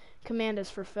that command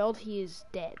is fulfilled, he is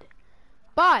dead.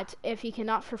 But if he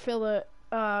cannot fulfill the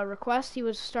request, he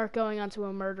would start going onto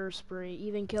a murder spree,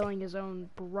 even killing his own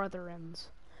brethrens.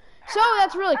 So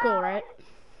that's really cool, right?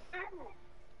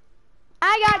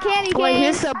 I got candy Wait, cane.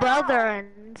 who's the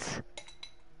brethrens?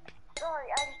 Sorry,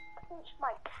 I just pinched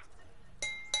my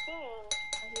thing.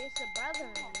 Who's the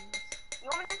brethrens? You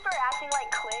want me to start acting like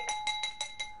clicks?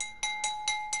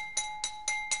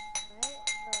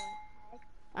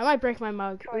 I might break my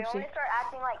mug. Troy, you want me Oopsie. to start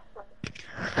acting like clicks?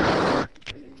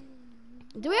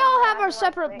 Do we all have our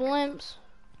separate blimps?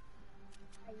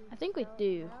 I think we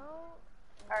do.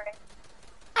 Alright.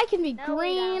 I can be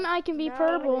green. I can be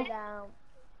purple. No.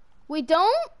 We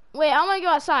don't? Wait, I'm gonna go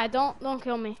outside. Don't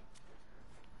kill me.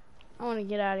 I want to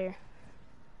get out of here.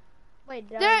 Wait,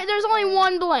 There's only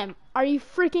one blimp. Are you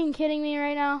freaking kidding me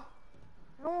right now?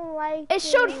 I don't like It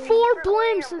showed 4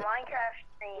 blimps. Your Minecraft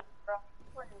stream, bro.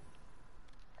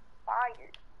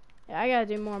 Fired. Yeah, I gotta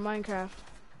do more Minecraft.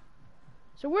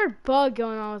 There's a weird bug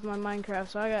going on with my Minecraft,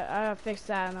 so I gotta fix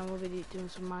that, and then we'll be doing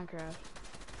some Minecraft.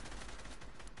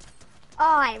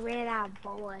 Oh, I ran out of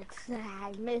bullets.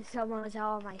 I missed almost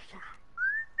all my shots.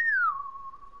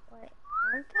 Wait,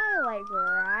 aren't I like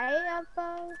right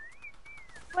above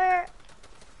where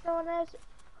someone is?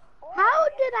 How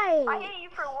did I hit you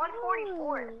for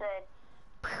 144, it said.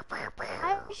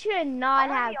 I should not I'm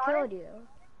gonna have be killed honest. you.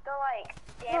 The, like,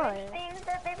 damage What? things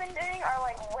that they've been doing are,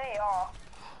 like, way off.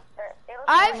 It looks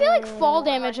I like feel like fall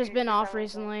 100 damage has been or off something.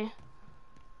 recently.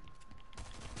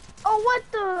 Oh, what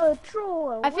the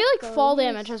troll? I feel What like the- fall you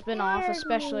damage has been off, scared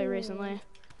especially me. recently.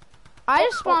 I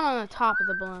just spawned on the top of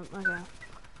the blimp. Okay.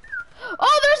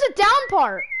 Oh, there's a down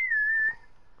part.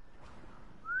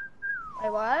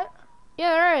 Wait, what?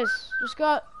 Yeah, there is. Just go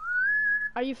up.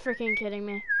 Are you freaking kidding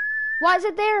me? Why is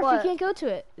it there if What? you can't go to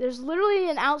it? There's literally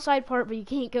an outside part, but you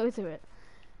can't go to it.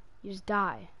 You just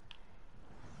die.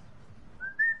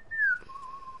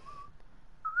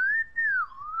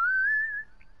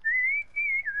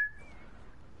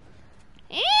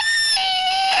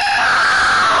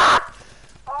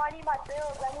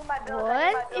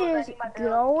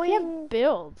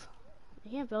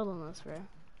 You can't build on this, bro.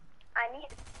 I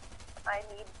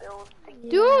need builds to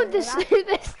Dude, this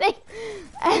this thing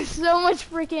has so much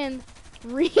freaking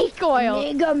recoil.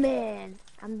 Mega Man.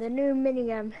 I'm the new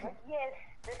minigun. Yes,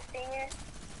 the stinger.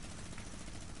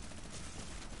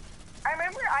 I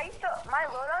remember my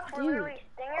loadouts were literally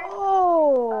stingers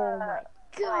Oh my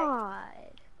god.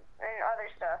 and other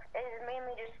stuff. It is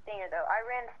mainly just stinger though. I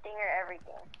ran stinger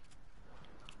everything.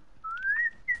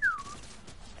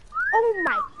 Oh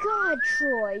my god,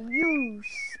 Troy, you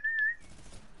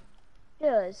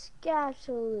just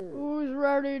absolute. Who's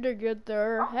ready to get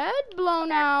their head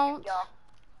blown out? Y'all.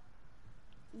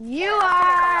 You I'm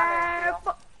are. coming down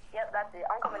there, Yep, that's it.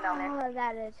 I'm coming down there. Oh,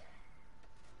 that is.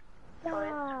 Troy.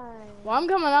 God. Well, I'm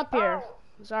coming up here.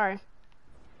 Sorry.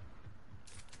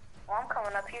 Well, I'm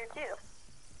coming up here too.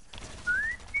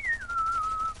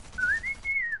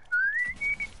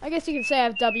 I guess you could say I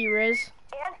have W Riz.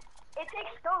 And it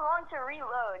takes so long to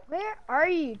reload. Where are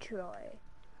you, Troy?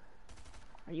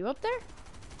 Are you up there?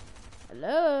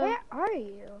 Hello? Where are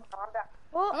you? I'm back.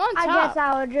 Well, I'm on I top. guess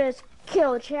I'll just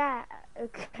kill Chad.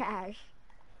 Cash.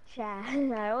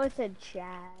 Chad. I always said Chad.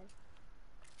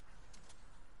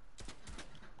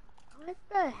 What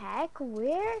the heck?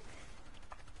 Where?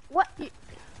 What?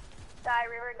 Die,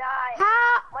 River, die.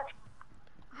 How? Let's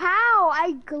How?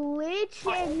 I glitched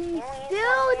and he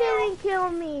still didn't kill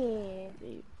me.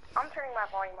 I'm turning my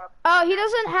volume up. Oh,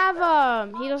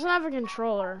 he doesn't have a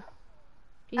controller.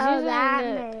 He's Oh,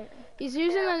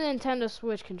 using the Nintendo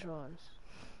Switch controllers.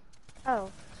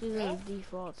 Oh, He's using the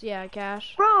defaults. Yeah,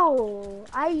 Cash. bro,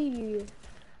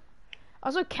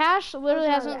 Also, Cash literally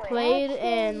What's hasn't that? played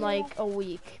in like a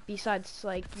week, besides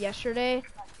like yesterday.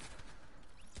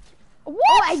 Oh,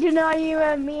 What? I did not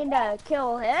even mean to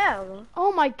kill him.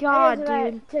 Oh my I god, just dude.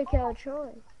 meant to kill Troy.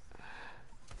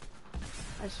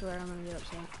 I swear I'm gonna get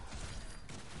upset.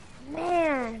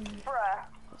 Man. Bruh,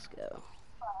 Let's go.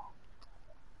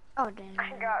 Oh, damn.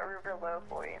 I got River low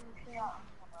for you.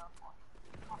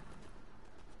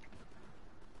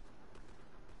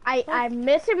 I'm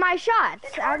missing my shots.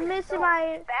 It's I'm already missing so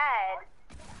my. bad.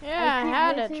 Yeah, I keep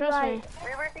had it, missing trust my- me.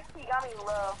 River thinks he got me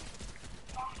low.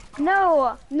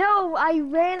 No, I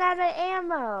ran out of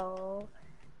ammo.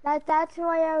 That's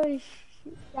why I was.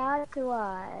 That's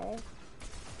why.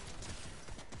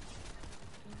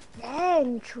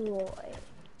 Dang, Troy.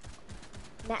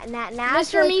 Now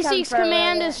Mr. Troy's Meeseek's come for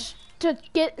command later. is to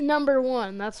get number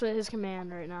 1. That's what his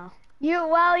command right now. You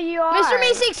are. Mr.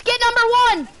 Meeseek's get number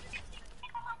 1!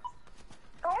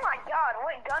 Oh my god,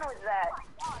 what gun was that?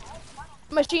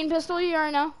 Machine pistol, you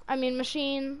already know. I mean,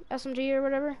 machine SMG or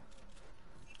whatever.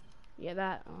 Yeah,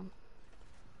 that.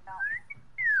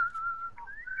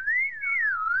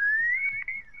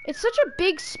 It's such a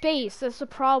big space. That's the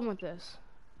problem with this.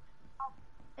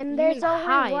 And You there's can only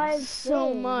hide one so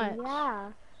thing, much.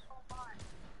 Yeah.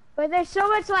 But there's so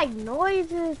much like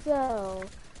noises though.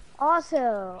 Also,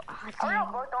 oh, I dang.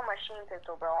 got both on machine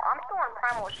pistol, bro. I'm still on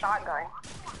primal shotgun.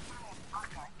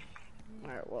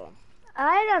 Alright, well.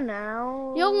 I don't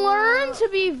know. You'll learn to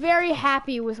be very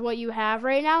happy with what you have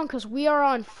right now, because we are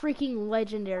on freaking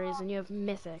legendaries and you have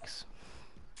mythics.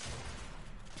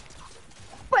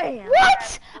 Bam.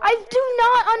 What? I do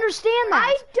not understand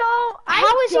that.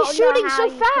 How is he don't know shooting how so you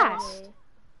killed fast? me.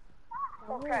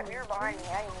 Oh crap, you're behind me.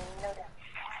 I didn't even notice.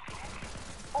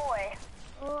 Boy,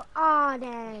 Oh, aw,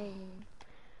 dang.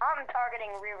 I'm targeting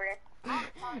River.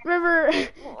 River,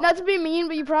 not to be mean,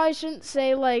 but you probably shouldn't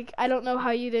say, like, I don't know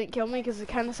how you didn't kill me, because it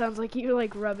kind of sounds like you're,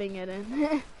 like, rubbing it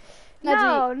in.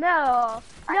 Not to No,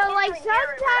 can't like even hear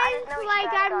it, but I sometimes just know like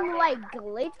he's bad I'm talking. like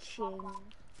glitching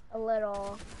a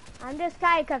little. I'm just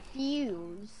kind of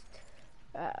confused.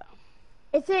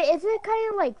 Is it kind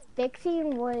of like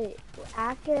fixing what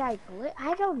after I glitch?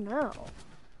 I don't know.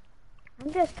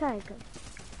 I'm just kind of confused.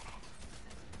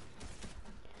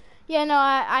 yeah, no,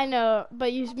 I know,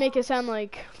 but you make it sound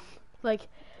like, I'm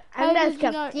how just did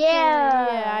you not confused. kill me?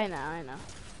 Yeah, I know.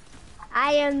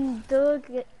 I am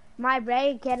doing. My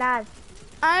brain cannot.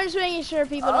 I'm just making sure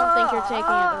people don't think you're taking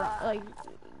it, like,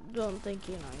 don't think,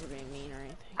 you know, you're being mean or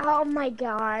anything. Oh my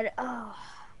god. Oh.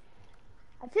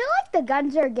 I feel like the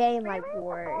guns are getting like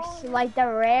worse. Like the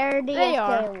rarity They is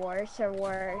are. getting worse or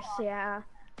worse. Yeah.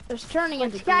 It's turning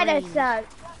into Which kind of green.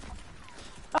 sucks.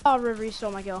 Oh, River, you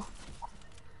stole my kill.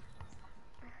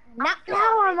 Now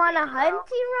I'm on a hunting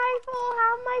rifle.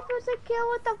 How am I supposed to kill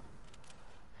with the?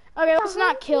 Okay, let's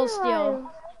not kill hunting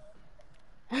steal.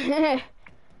 rifle?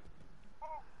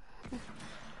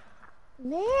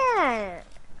 Man.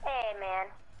 Hey, man.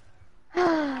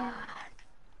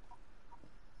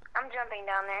 I'm jumping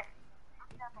down there.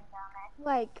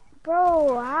 Like,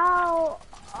 bro, how?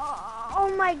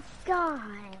 Oh my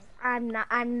god.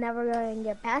 I'm never going to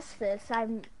get past this.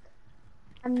 I'm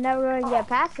never going to get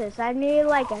past this. I need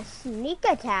like a sneak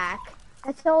attack.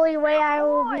 That's the only way I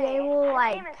will be able to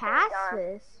like pass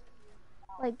this.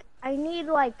 Like I need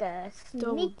like a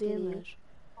Double sneaky. damage.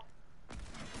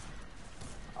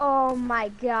 Oh my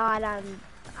god, I'm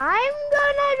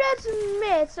gonna just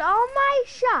miss all my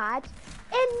shots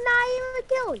and not even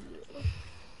kill you.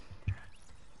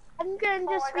 I'm gonna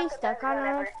just be stuck on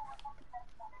a.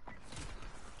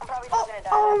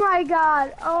 Oh my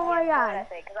god! Oh my god!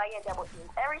 That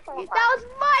was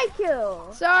my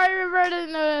kill. Sorry, River, I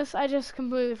didn't notice. I just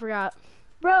completely forgot.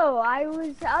 Bro, I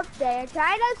was up there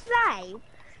trying to snipe.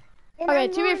 Okay,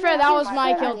 to be fair, that was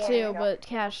my kill too, but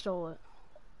Cash stole it.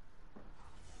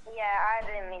 Yeah, I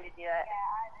didn't mean to do that.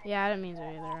 Yeah, I didn't mean to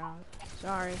either.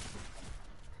 Sorry.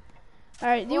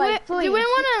 Alright, do Like, we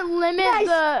want to limit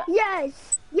the...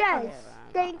 Yes! Okay,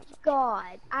 Thank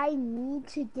God. I need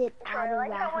to get out of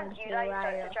that how hunter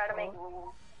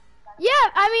rifle. Yeah,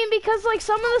 I mean, because, like,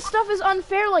 some of the stuff is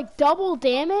unfair, like, double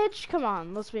damage. Come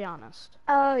on, let's be honest.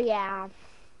 Oh, yeah.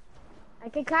 I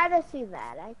can kind of see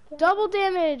that. Double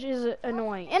damage is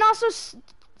annoying. And also,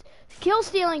 kill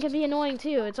stealing can be annoying,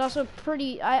 too. It's also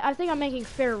pretty... I think I'm making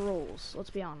fair rules, let's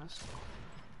be honest.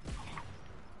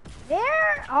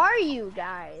 Where are you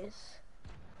guys?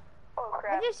 Oh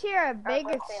crap. I just hear a big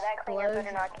Let's say that 'cause you're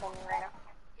explosion. not killing me right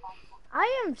now.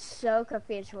 I am so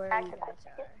confused where you guys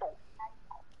Pistol.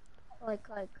 are. Like,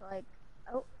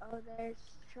 oh, there's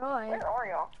Troy. Where are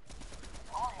y'all?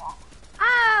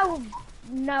 Oh,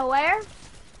 nowhere.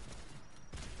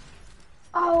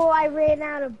 Oh, I ran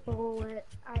out of bullet.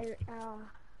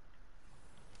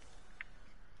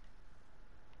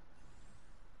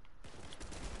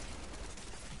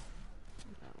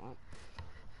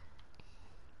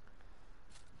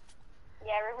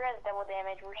 Yeah, River has double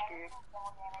damage. We're screwed.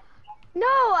 No,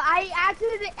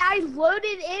 I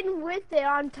loaded in with it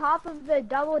on top of the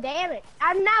double damage.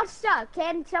 I'm now stuck.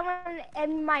 Can someone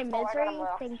end my misery?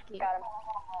 Thank you. Got him.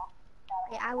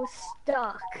 Yeah, I was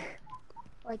stuck.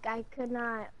 Like I could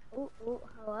not. Ooh,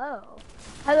 hello.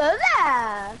 Hello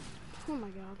there. Oh my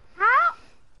god. How?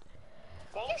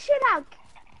 You should have.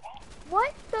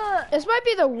 What the? This might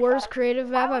be the worst creative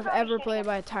map I've ever played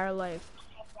my entire life.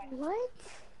 What?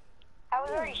 I was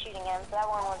already shooting him, so that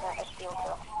one wasn't a steal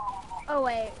kill. Oh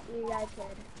wait, you guys should.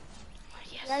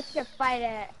 Yes. You guys should fight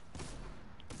it.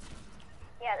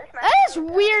 Yeah, this map. That is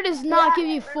weird as not give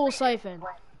you full siphon.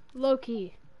 Low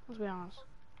key. Let's be honest.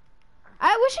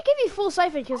 I wish it gave you full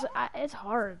siphon because it's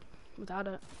hard without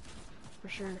it. For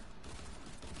sure.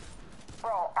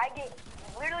 Bro, I get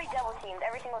literally double teamed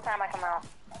every single time I come out.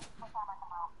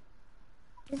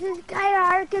 This is kind of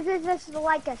hard because it's just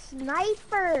like a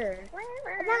sniper.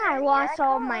 And then I lost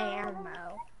all my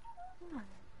ammo.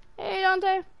 Hey,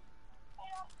 Dante.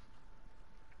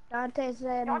 Dante's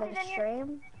in the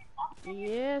stream.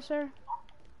 Yes, sir.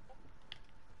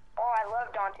 Oh, I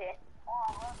love Dante.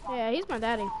 Yeah, he's my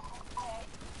daddy.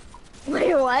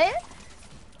 Wait, what?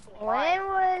 When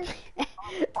was?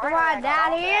 Come on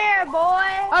down here,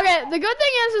 boy. Okay, the good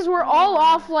thing is we're all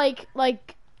off like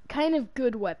kind of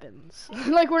good weapons.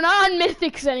 Like we're not on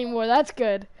mythics anymore. That's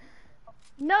good.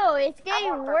 No, it's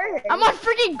getting worse. I'm on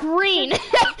freaking green.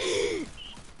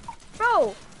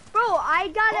 Bro, I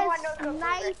got a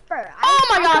sniper. Oh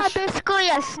my gosh. I got basically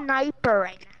a sniper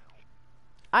right now.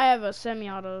 I have a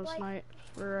semi-auto sniper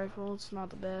rifle. It's not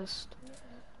the best.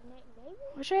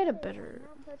 Wish I had a better.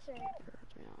 To be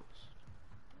honest.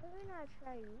 Maybe not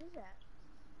try to use that.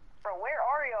 Bro, where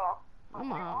are y'all?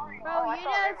 I'm on.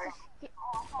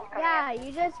 Bro,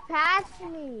 you just passed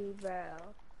me, bro.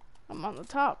 I'm on the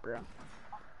top, bro.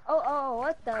 Oh,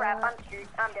 what the? Crap, I'm screwed.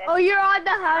 I'm dead. Oh, you're on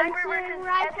the Sniper hunting versus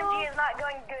rifle? SMG is not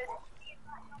going good.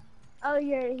 Oh,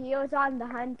 he was on the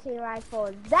hunting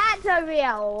rifle. That took me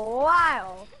a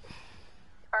while.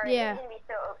 Alright, Yeah. this is gonna be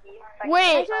so OP.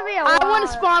 Wait, That took me a I while. want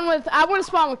to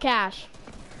spawn with Cash.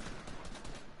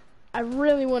 I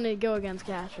really want to go against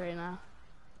Cash right now.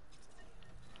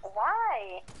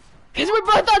 Why? Cause we're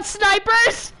both on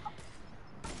snipers.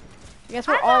 I guess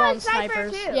we're I'm all on on sniper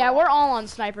snipers. too. Yeah, we're all on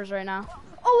snipers right now.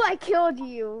 Oh, I killed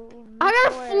you. I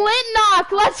got a flint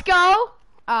knock. Let's go.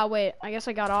 Wait. I guess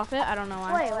I got off it. I don't know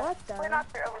why. Wait, what the? We're not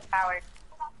overpowered.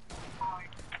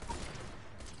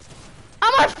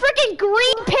 I'm on freaking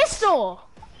green pistol.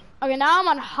 Okay, now I'm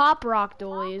on hop rock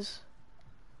dualies.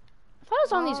 I thought I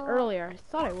was on these earlier. I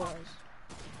thought I was.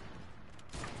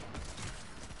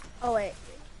 Oh, wait.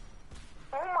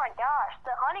 Oh my gosh,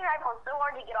 the hunting rifle is so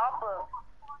hard to get off of.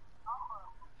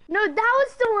 No, that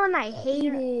was the one I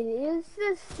hated. It was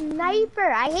the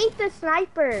sniper. I hate the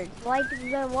snipers. Like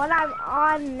the one I'm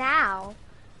on now.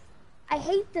 I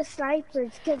hate the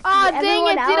snipers because Ah, dang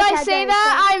it! Did I say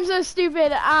that? I'm so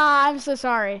stupid. Ah, I'm so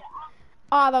sorry.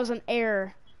 Ah, that was an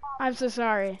error. I'm so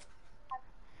sorry.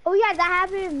 Oh yeah, that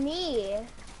happened to me.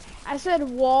 I said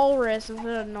walrus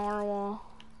instead of narwhal.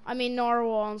 I mean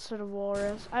narwhal instead of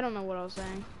walrus. I don't know what I was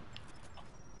saying.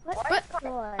 But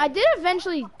I did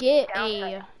eventually get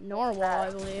a narwhal, I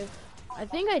believe. I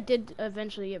think I did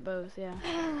eventually get both, yeah.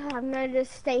 I'm gonna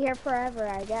just stay here forever,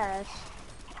 I guess.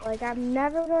 Like, I'm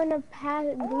never gonna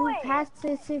move past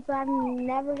this if I'm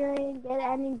never gonna get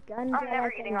any guns. I'm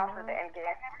never getting off of the end game.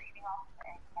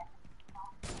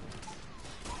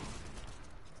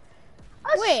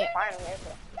 Wait,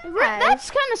 Yes.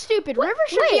 that's kind of stupid. River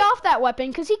should be off that weapon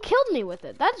because he killed me with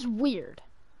it. That's weird.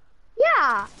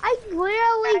 Yeah, I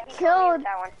literally killed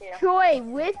That one too. Troy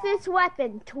with this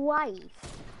weapon twice.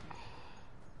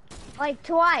 Like,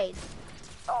 twice.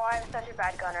 Oh, I have such a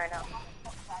bad gun right now.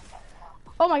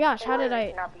 Oh my gosh, how did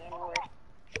I? Not be anywhere.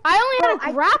 I only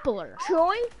had Bro, a grappler.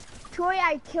 Troy,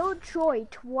 I killed Troy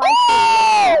twice.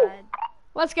 Oh!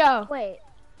 Let's go. Wait.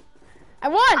 I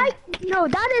won. No,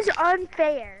 that is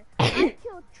unfair. I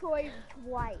killed Troy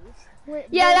twice.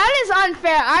 Yeah, that is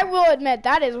unfair. I will admit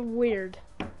that is weird.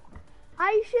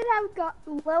 I should have got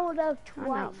leveled up I'm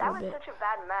twice. out for That a was bit. such a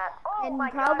bad map. Oh And my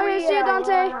probably Okay, see you,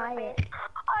 Dante. I'm sorry,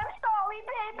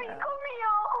 baby. Come here.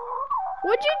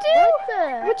 What'd you do?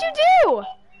 What'd you do?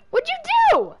 What'd you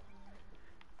do?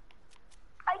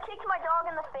 I kicked my dog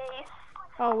in the face.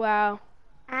 Oh wow.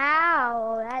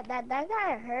 Ow, that kind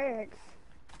of hurts.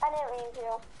 I didn't mean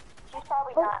to. She's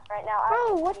probably not right now.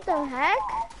 Bro, what the heck?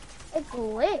 It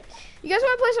glitched. You guys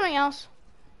want to play something else?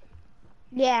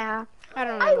 Yeah. I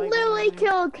don't know. I literally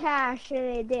killed Cash and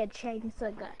it did change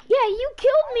the gun. Yeah, you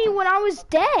killed me when I was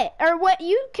dead. Or what?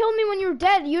 You killed me when you were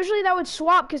dead. Usually that would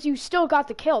swap because you still got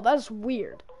the kill. That's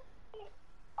weird.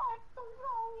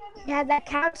 Yeah, that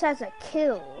counts as a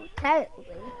kill, technically.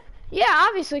 Yeah,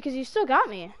 obviously because you still got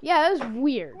me. Yeah, that was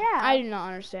weird. Yeah. I do not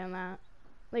understand that.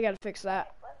 They gotta fix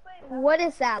that. What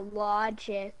is that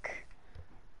logic?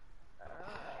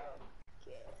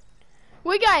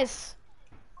 Wait, guys.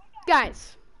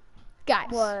 Guys.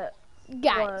 What?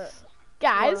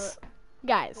 Guys.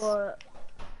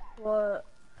 What?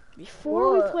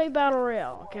 Before we What? play Battle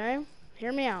Royale, okay?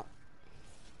 Hear me out.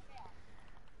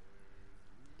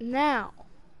 Now,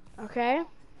 okay?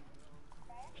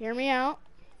 Hear me out.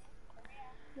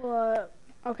 What?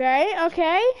 Okay?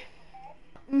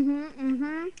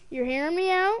 Mm-hmm. You're hearing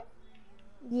me out?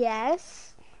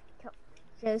 Yes.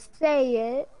 Just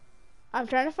say it. I'm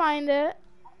trying to find it.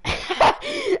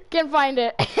 Can't find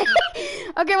it.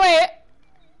 Okay, wait.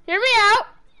 Hear me out.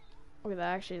 Okay,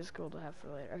 that actually is cool to have for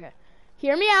later. Okay.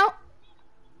 Hear me out.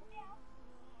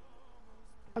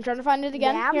 I'm trying to find it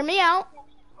again. Yeah. Hear me out.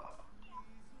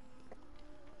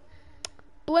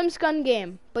 Blimps gun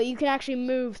game, but you can actually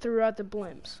move throughout the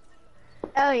blimps.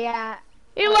 Oh, yeah.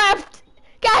 He left.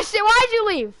 Gosh, why'd you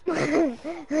leave?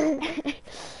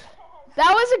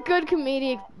 That was a good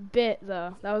comedic bit,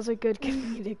 though. That was a good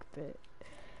comedic bit.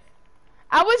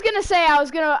 I was gonna say I was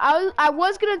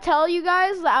gonna tell you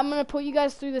guys that I'm gonna put you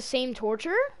guys through the same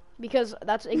torture because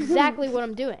that's exactly what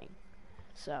I'm doing.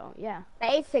 So yeah.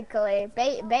 Basically,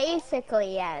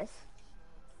 yes.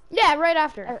 Yeah, right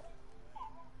after.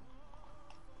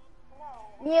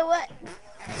 Yeah, what?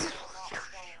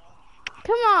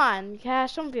 Come on,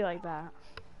 Cash, don't be like that.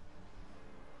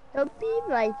 Don't be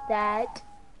like that.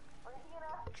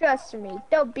 Trust me,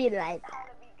 don't be like that.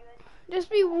 Just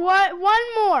be one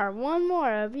more,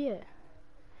 that'll be it.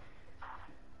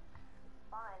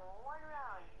 Fine, one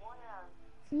round.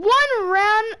 One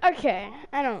round, okay,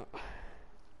 I don't.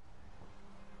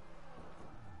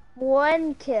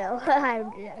 One kill.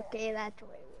 Okay, that's way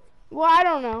weird. Well, I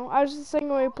don't know. I was just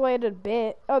thinking we played a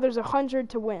bit. Oh, there's 100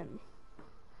 to win.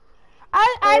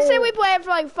 I say we play it for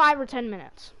like 5 or 10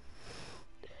 minutes.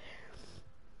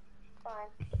 Fine.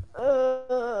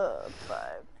 5.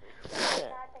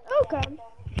 Okay.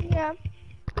 Yeah.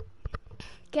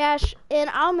 Cash, and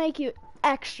I'll make you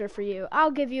extra for you.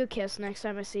 I'll give you a kiss next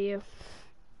time I see you.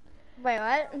 Wait,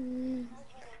 what? You're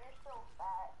so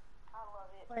fat. I love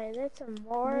it. Wait, there's some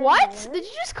more. What? Did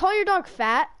you just call your dog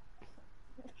fat?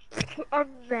 Imagine.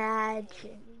 But in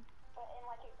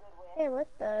like a good way. Hey, what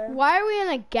the? Why are we in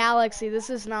a galaxy? This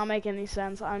does not make any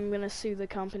sense. I'm gonna sue the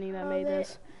company that made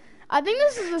this. I think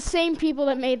this is the same people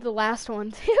that made the last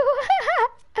one too.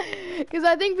 Because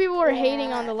I think people were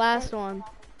hating on the last one.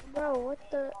 Bro, what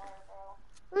the?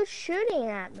 Who's shooting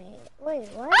at me? Wait,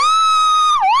 what?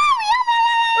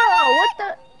 Bro, what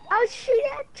the? I was shooting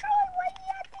at Troy. What you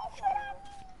have to shoot at me?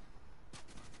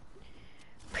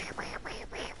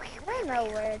 I don't know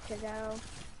where to go.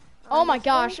 Oh my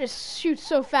gosh, it shoots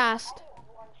so fast.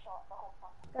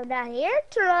 Come down here,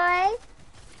 Troy.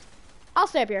 I'll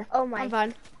stay up here. Oh my. I'm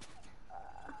fine.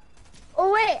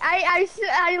 Oh wait,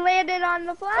 I landed on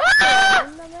the platform Ah!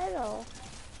 in the middle.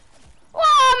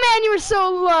 Oh man, you were so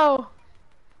low.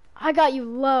 I got you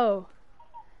low.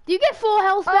 Do you get full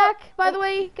health back, by the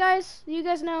way, guys? Do you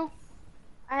guys know?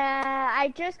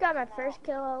 I just got my first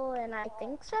kill, and I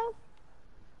think so.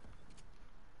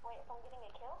 Wait, if I'm getting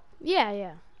a kill? Yeah,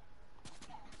 yeah.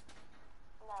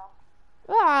 No.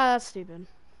 Ah, that's stupid.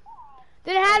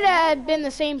 Then it had to have been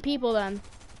the same people then.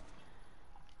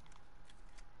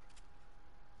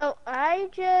 Oh, I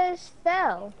just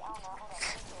fell.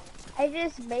 I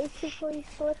just basically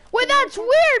slipped. Wait, that's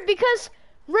weird because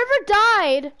River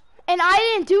died and I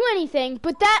didn't do anything,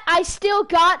 but that I still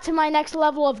got to my next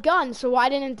level of gun, so I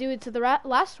didn't do it to the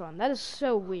last one. That is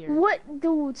so weird. What,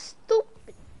 dude?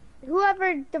 Stupid.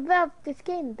 Whoever developed this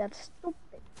game, that's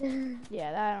stupid.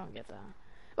 Yeah, I don't get that.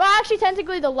 Well, actually,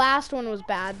 technically, the last one was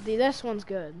bad. This one's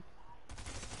good.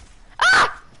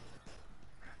 Ah!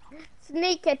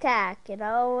 Sneak attack, it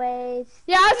always.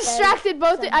 Yeah, I was distracted.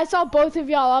 I saw both of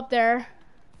y'all up there.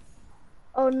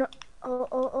 Oh no!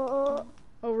 Oh!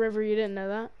 Oh, River, you didn't know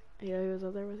that? Yeah, he was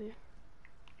up there with you.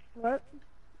 What?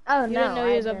 Oh You no! didn't know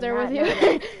he was up there with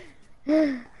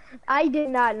you? I did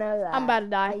not know that. I'm about to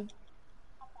die.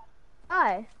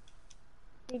 Why?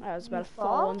 I was about to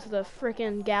fall into the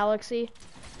freaking galaxy.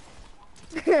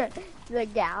 The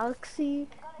galaxy,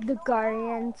 the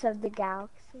Guardians of the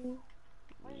Galaxy.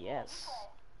 Yes.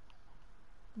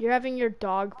 You're having your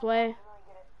dog play?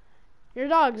 Your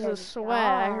dog's a sweat,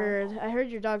 I heard. I heard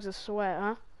your dog's a sweat,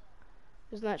 huh?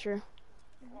 Isn't that true?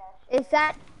 Is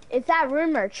that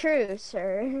rumor true,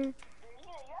 sir? Yeah, you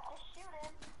have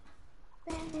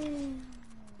to shoot him.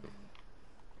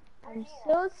 I'm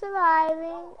still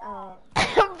surviving. Oh.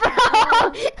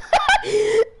 Bro!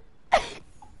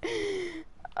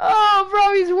 Oh,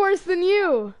 bro, he's worse than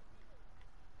you.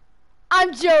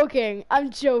 I'm joking. I'm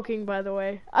joking, by the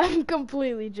way. I'm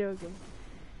completely joking.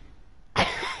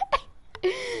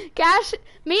 Cash,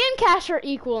 me and Cash are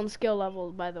equal in skill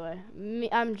levels, by the way.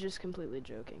 I'm just completely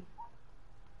joking.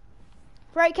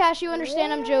 Right, Cash, you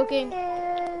understand I'm joking?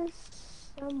 There's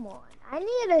someone. I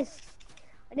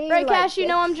need Right, like Cash, you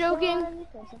know I'm this joking? one.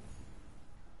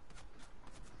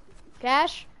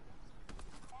 Cash?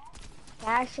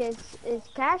 Cash is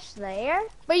Cash there?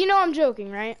 But you know I'm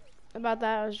joking, right? About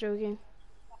that, I was joking.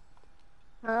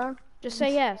 Huh? Just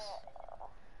say yes.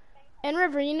 And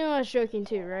River, you know I was joking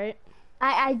too, right?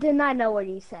 I did not know what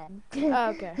he said. Oh,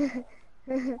 okay.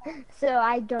 So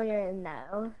I don't even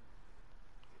know.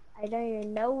 I don't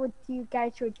even know what you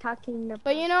guys were talking about.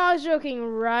 But you know I was joking,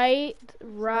 right?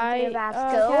 Something about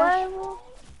skill Cash? level?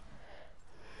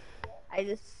 I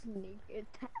just sneak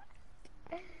attack.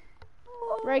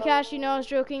 Right, Cash, you know I was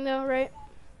joking though, right?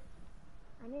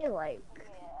 I need to like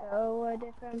go a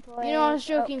different place. You know I was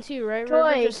joking too, right? Troy,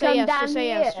 River, just say come yes, down just say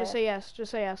yes, here. just say yes,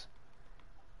 just say yes.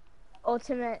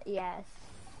 Ultimate, yes.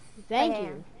 Thank I you,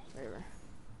 am. River.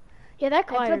 Yeah, that I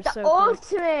glider's put the so cool.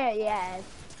 ultimate, yes.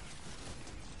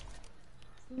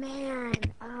 Man,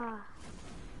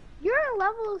 you're a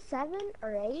level 7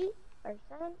 or 8 or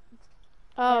 7?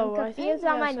 Oh, I'm I think confused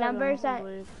on my 7, numbers. I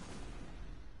believe.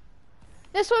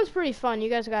 This one's pretty fun. You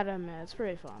guys gotta admit, it's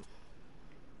pretty fun.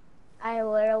 I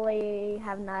literally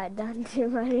have not done too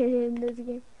much in this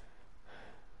game.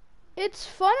 It's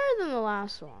funner than the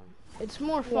last one. It's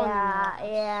more fun than the last.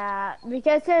 Yeah,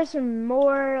 because there's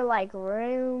more like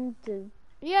room to.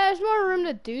 Yeah, there's more room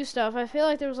to do stuff. I feel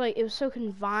like there was like it was so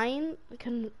confined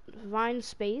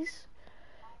space.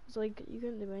 It's like you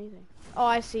couldn't do anything. Oh,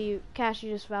 I see you, Cash.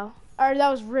 You just fell. Or that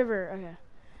was River. Okay.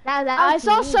 That I was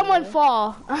saw me. someone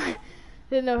fall.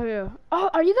 Didn't know who. Oh,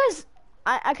 are you guys?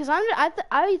 Cause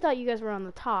I thought you guys were on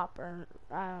the top, or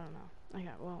I don't know. Okay,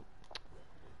 well.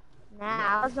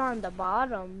 Nah, I was on the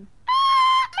bottom.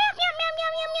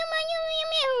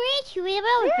 Where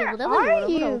are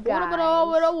you guys?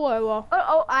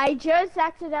 Oh, I just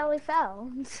accidentally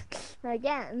fell.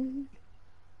 Again.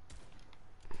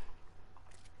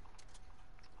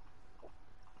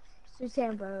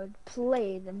 Suzanne Road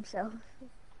played himself.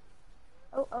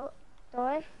 Oh,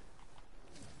 boy.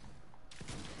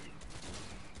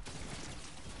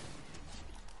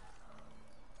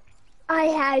 I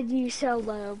had you so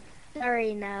low.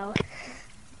 Sorry, no.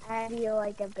 I had you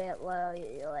like a bit low.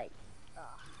 You're like,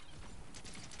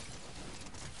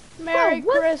 Merry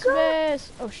what's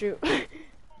Christmas! Oh shoot.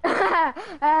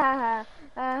 I'm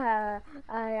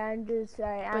just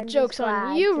sorry. But joke's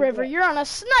on you, River. You're on a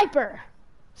sniper.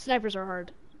 Snipers are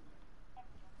hard.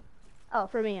 Oh,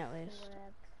 For me at least.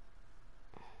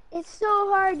 it's so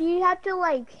hard. You have to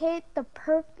like hit the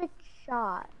perfect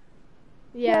shot.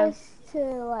 Yeah. Just to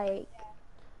like.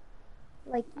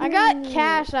 I got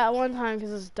cash that one time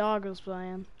because this dog was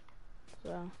playing.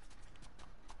 So.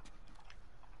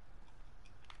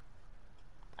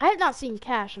 I have not seen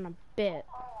Cash in a bit.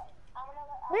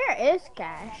 Where is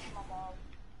Cash?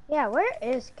 Yeah, where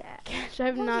is Cash? Cash, I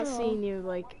have not seen you,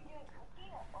 like...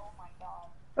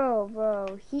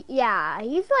 Bro,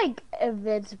 he's like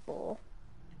invincible.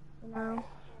 You know?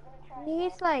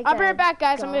 He's like I'll be right back,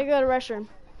 guys. I'm gonna go to the restroom.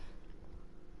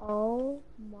 Oh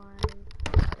my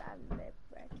god, I'm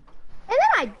different. And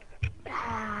then I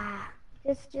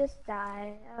just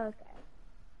die. Okay.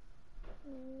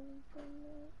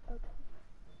 Okay.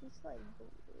 It's like blue,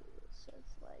 so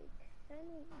it's like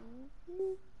kinda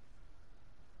easy.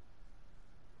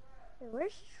 Hey,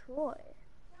 where's Troy?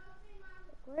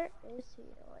 Like, where is he?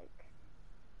 Like,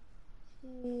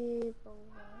 he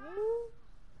below?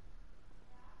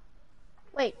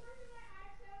 Wait,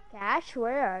 Cash,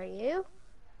 where are you?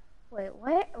 Wait,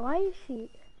 what? Why is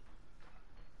he?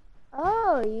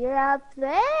 Oh, you're up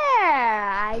there.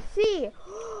 I see.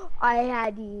 I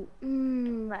had you.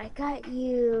 I got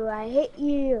you. I hit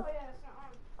you.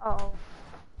 Oh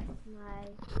my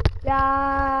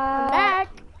god. I'm back.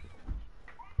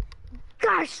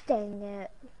 Gosh dang it.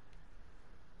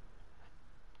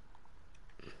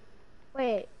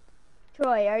 Wait,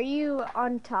 Troy, are you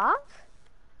on top?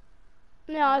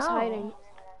 No, I was hiding.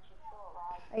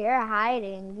 Oh, you're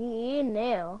hiding. You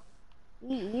knew.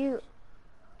 You.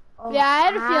 Oh, Yeah, I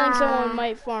had a feeling someone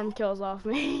might farm kills off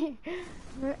me.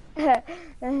 Okay,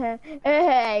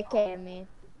 me.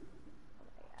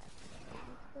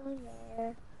 Oh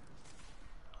there.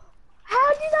 How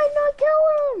did I not kill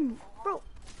him? Bro,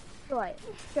 Troy.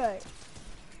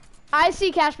 I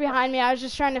see Cash behind me. I was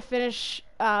just trying to finish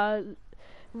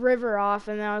River off,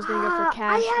 and then I was gonna go for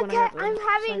Cash. I'm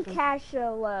having Cash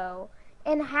so low.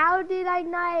 And how did I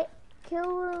not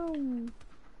kill him?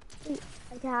 Wait,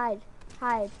 I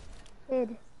hide.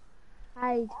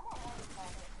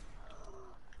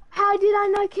 How did I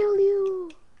not kill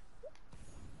you?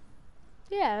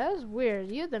 Yeah, that was weird.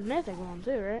 You're the mythic one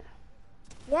too, right?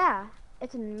 Yeah,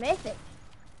 it's a mythic.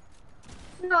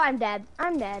 No, I'm dead.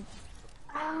 How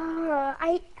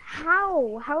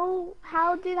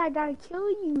did I not kill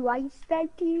you? I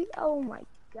stacked you. Oh my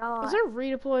god. Is there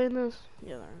redeploy in this?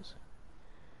 Yeah, there is.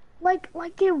 Like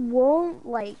it won't,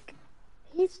 like,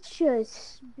 it's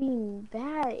just being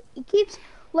bad. It keeps,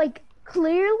 like,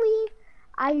 clearly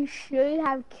I should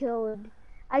have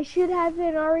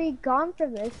been already gone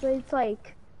from this, but it's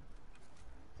like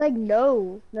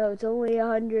no, it's only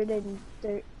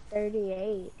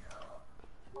 138.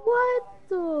 What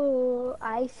the?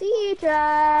 I see you,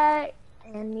 Jack.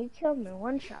 And you killed me,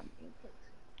 one shot me.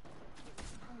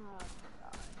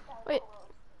 Wait,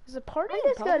 is the party I in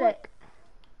just public?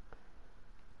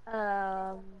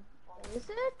 Is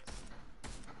it?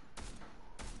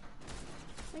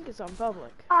 I think it's on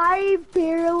public. I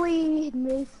barely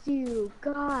missed you.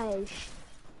 Gosh.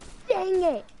 Dang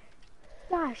it.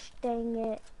 Gosh dang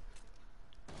it.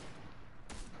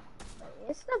 Wait,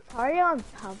 is the party on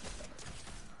public?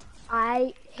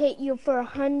 I hit you for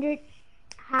 100.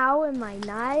 How am I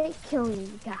not killing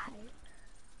you guys?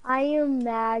 I am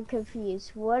mad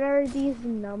confused. What are these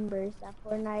numbers that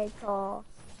Fortnite call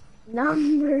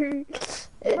numbers?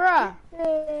 Bruh.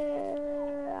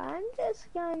 I'm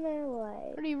just gonna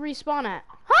like. Where do you respawn at?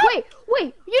 Huh?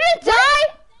 Wait! You didn't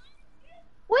die?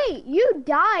 Wait, you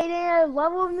died and it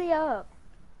leveled me up.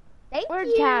 Thank Where'd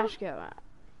you. Cash go at?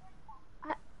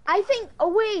 I think. Oh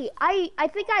wait, I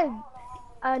think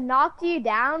I knocked you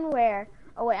down where.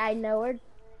 Oh wait, I know where.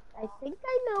 I think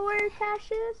I know where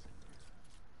Cash is.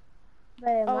 But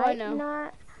it might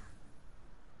not.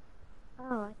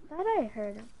 Oh, I thought I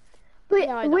heard him. But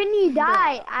No, when you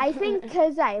die, I think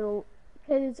because I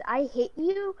hit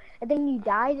you, and then you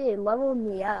died, it leveled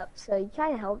me up. So you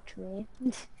kind of helped me.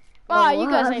 Oh, you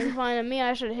guys ain't finding me.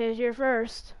 I should have hit here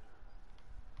first.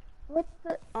 What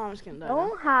the? Oh, I'm just gonna die.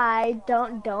 Don't hide.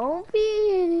 Don't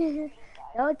be.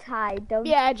 Don't hide. Don't.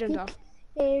 Yeah, I jumped off.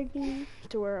 Scaredy.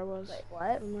 To where I was. Wait,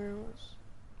 what? From where I was.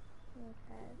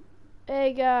 Okay.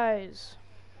 Hey, guys.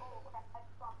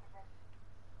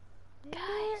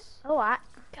 Oh,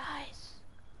 Guys.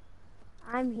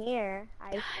 I'm here.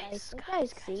 I think I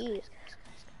see you. Guys.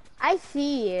 I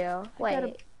see you. I got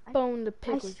Wait. a bone to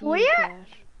pick I with swear? you,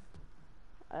 Cash.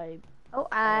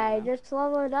 I just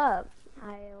leveled up.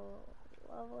 I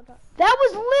leveled up. That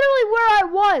was literally where I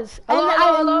was. Hello, and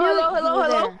hello, I hello, knew hello, you hello, were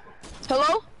hello. there.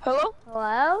 Hello?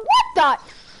 Hello? What the?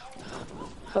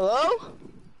 Hello?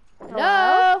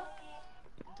 Hello?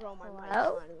 Bro, my mic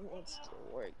Hello? finally wants to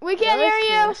work. We can't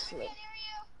hear you.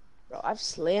 Bro, I've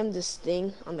slammed this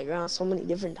thing on the ground so many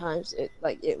different times. It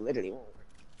literally won't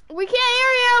work. We can't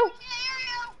hear you.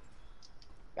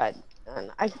 God,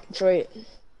 man, I control it.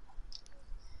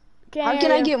 Can't How hear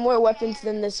can I you. get more weapons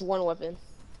than this one weapon?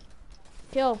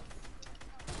 Kill.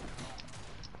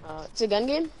 It's a gun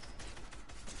game?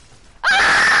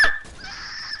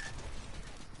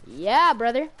 Yeah,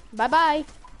 brother. Bye-bye.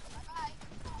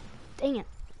 Dang it.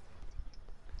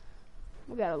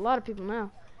 We got a lot of people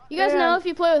now. You guys know if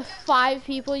you play with 5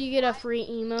 people, you get a free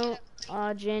emote,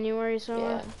 January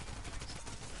somewhere. Yeah.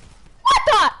 What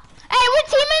the? Hey, we're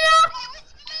teaming up?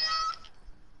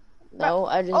 No,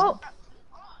 I just... Oh.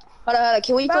 Hold on.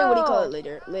 Can we play, what do you call Bro.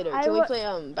 it later? I Can we wa-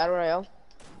 play, Battle Royale?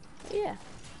 Yeah.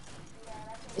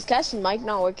 Is Cash's mic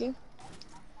not working?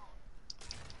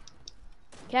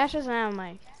 Cash doesn't have a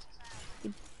mic.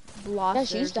 He lost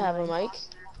Cash used to have a mic.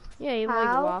 Yeah, he like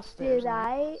How lost it. or did something.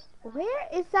 I? Where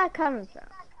is that coming from?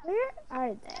 Where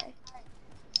are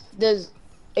they?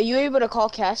 Are you able to call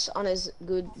Cash on his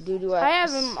doo-doo I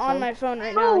have him on my phone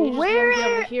right now. He Oh, just where won't be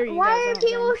able are? to hear you Why guys, I are don't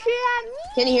people think. shooting at me?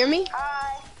 Can you hear me?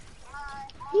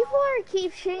 People are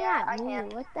keep shooting Yeah, I at me. can.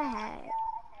 What the heck?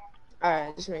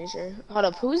 Alright, just making sure. Hold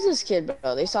up, who's this kid,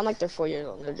 bro? They sound like they're 4 years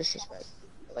old. No disrespect.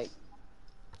 Like,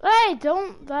 Hey,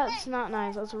 don't. That's not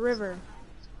nice. That's a river.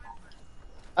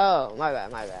 oh, my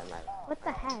bad. What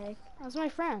the heck? That's my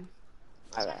friend.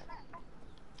 My bad.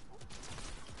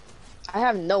 I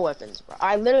have no weapons, bro.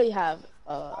 I literally have,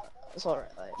 it's alright.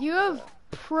 Like, You have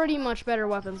pretty much better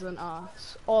weapons than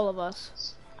us. All of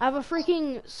us. I have a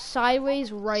freaking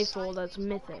sideways rifle that's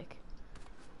mythic.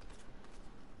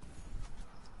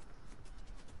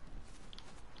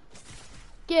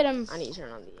 Get him. I need to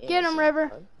turn on the Get him, aim, River.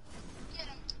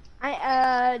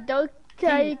 bro. Don't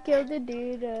try to kill the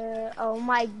dude. Oh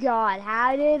my god,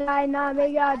 how did I not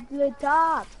make it up to the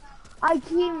top? I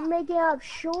keep making it up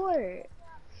short.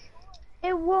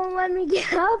 It won't let me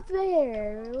get up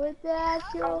there. What the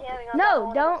actual?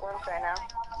 No, don't. Right now.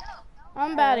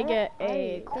 I'm about to get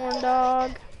a corn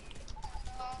dog.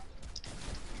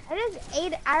 I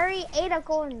already ate a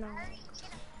corn dog.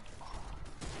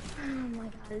 Oh my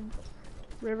god.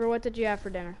 River, what did you have for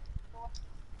dinner?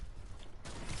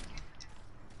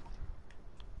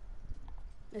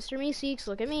 Mr. Meeseeks,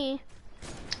 look at me.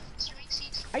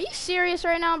 Are you serious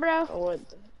right now, bro? Oh, what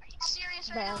the...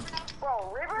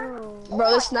 Bro, River? Oh.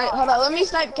 Bro, this snipe, hold on, let me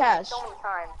snipe Cash. So many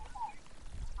times.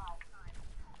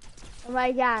 Oh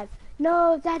my god.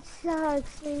 No, that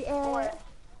sucks.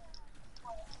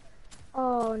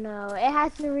 Oh no, it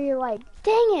has to be like.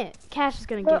 Dang it! Cash is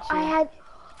gonna Bro, get you. I had.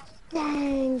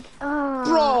 Dang. Oh,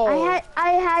 Bro.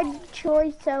 I had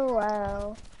choice so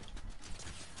low.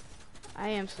 I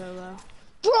am so low.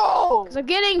 Bro! Cause I'm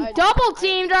getting double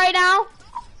teamed right now.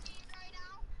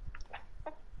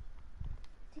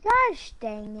 Gosh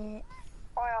dang it.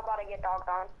 Oh, I'm about to get dogged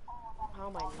on. How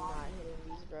am I not hitting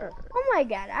these, bro? Oh my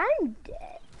god, I'm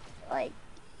dead. Like,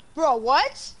 Bro,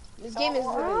 what? This game is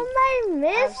how literally... am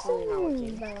I absolutely not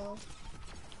missing, working. bro?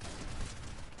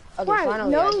 Okay, Why,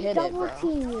 finally no I hit it, double bro.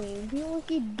 teaming. People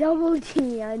keep double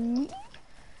teaming on me.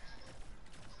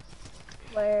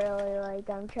 Literally, like,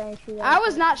 I'm trying to shoot I at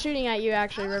was them. not shooting at you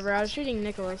actually, River. I was shooting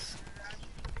Nicholas.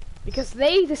 Because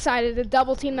they decided to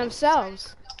double team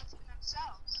themselves.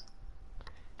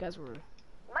 Guys were.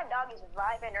 My dog is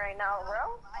vibing right now,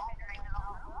 bro.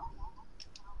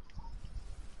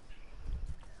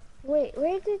 Wait,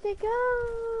 where did they go?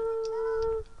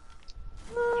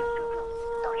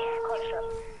 Oh, yeah, close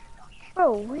up.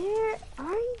 Bro, where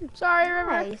are you Sorry, River.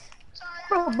 guys?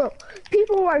 Bro,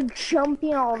 people are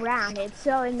jumping all around. It's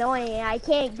so annoying. I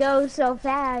can't go so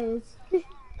fast.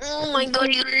 Oh my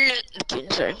god, you... Okay,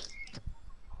 sorry.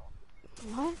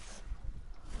 What?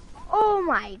 Oh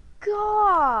my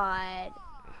god.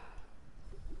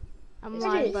 I'm Is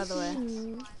live, it? by the way.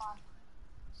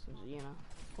 So, you know,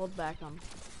 hold back on.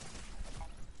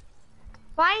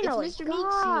 Finally, It's Mr.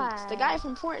 God. Meeseeks, the guy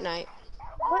from Fortnite.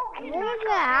 What the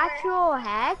actual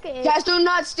heck is... Guys, do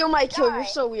not steal my kill. You're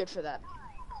so weird for that.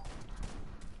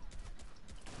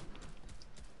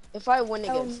 If I win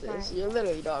against my. this, you're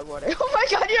literally dog water. Oh my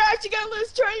god, you're actually gonna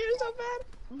lose, Troy. You're so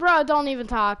bad. Bro, don't even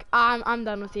talk. I'm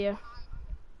done with you.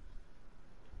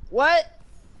 What?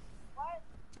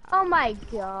 Oh my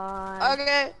god.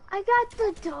 Okay. I got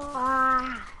the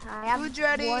dog. I have Who's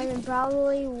ready?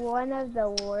 probably one of the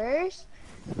worst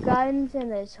guns in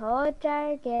this whole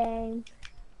entire game.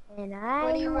 And I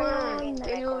What do you want? won.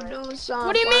 Can you do something?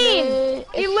 What do you mean?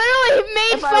 He literally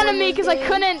made If I fun of win me this because I game-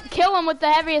 couldn't kill him with the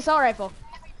heavy assault rifle.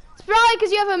 It's probably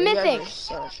because you have a mythic.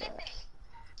 So trash.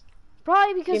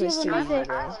 Probably because Game you is have a too easy, mythic.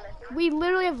 bro. We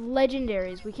literally have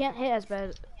legendaries. We can't hit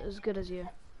as good as you.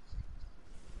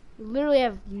 You literally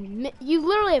have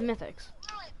mythics.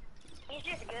 He's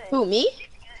just good. Who, me?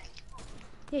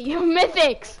 Yeah, you have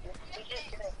mythics. He's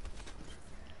just good.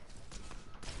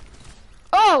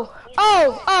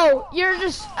 Oh, you're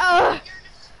just, What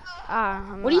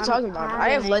are you talking about? I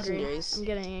have angry. legendaries. I'm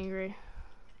getting angry.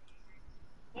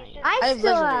 I have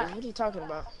still legendaries. What are you talking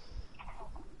about?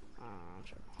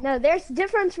 no, there's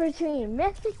difference between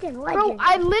mythic and Bro, legend.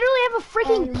 I literally have a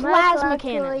freaking And plasma most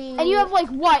cannon. likely- And you have like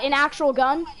what, an actual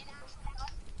gun?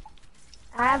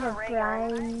 I have a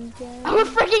grind. I have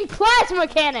a freaking plasma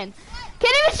cannon.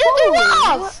 Can't even shoot through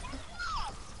walls.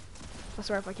 I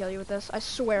swear if I kill you with this. I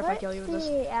swear if I kill you with this.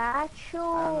 The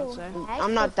actual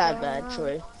I'm not that bad,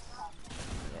 Troy.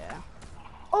 Yeah.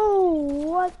 Oh,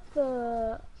 what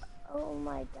the? Oh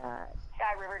my god.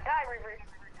 Die, River.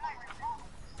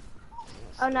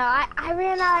 Oh no, I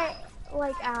ran out,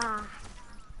 like,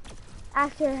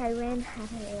 after I ran out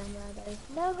of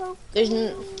ammo, there's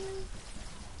no hope.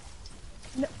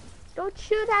 No, don't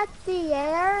shoot at the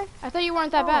air. I thought you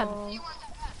weren't that bad. Oh. He's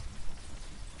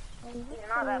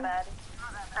not that bad.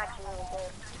 Actually, really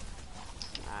good.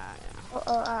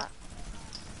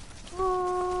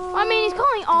 I mean, he's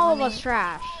calling all of us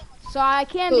trash. So I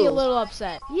can be a little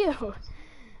upset. You.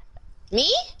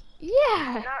 Me? Yeah.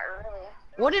 Not really.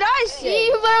 What did I say?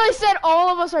 You literally said all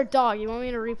of us are dog. You want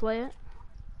me to replay it?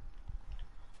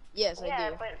 Yes, I Yeah,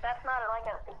 do. but that's not like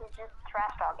a. It's just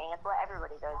trash talking. It's what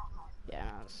everybody does. Yeah,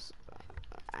 no,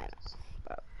 I know.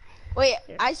 But, Wait,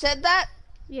 I said that?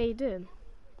 yeah, you did.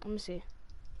 Let me see.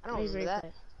 I don't Let me remember that. replay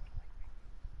it.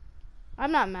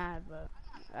 I'm not mad, but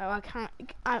I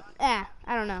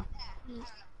don't know.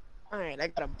 Alright, I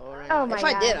got a bow right Oh now. my If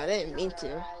I did, God. I didn't mean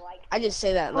to. I just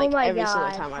say that like my every single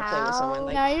God, time I play with someone.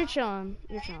 Like, No, you're chilling.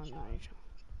 You're chilling. No, you're chilling.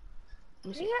 Let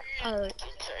me see. Oh,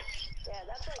 Yeah,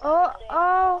 that's like. oh.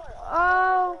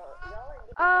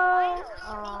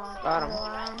 got him.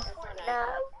 No.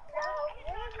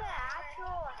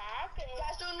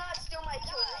 Guys, do not steal my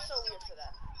kill. You're so weird for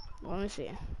that. Let me see.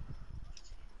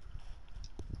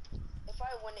 If I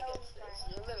win against this,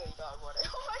 you're literally dog water.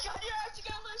 Oh my god, you're actually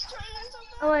gonna lose train or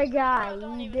something? Oh my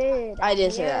god, you did. I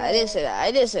didn't say that. I didn't say that.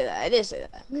 I didn't say that. I didn't say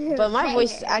that. But my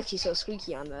voice is Yeah. actually so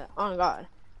squeaky on that. Oh god.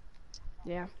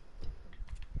 Yeah.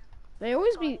 They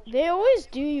always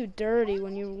do you dirty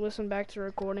when you listen back to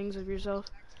recordings of yourself.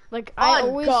 Like I Oh,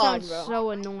 always God, sound bro. so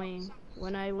annoying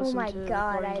when I Oh listen my to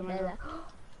god, I recordings of did myself.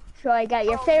 that. So I got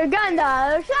your favorite gun though,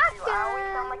 I always sound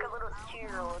shotgun. like a little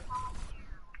 2-year-old.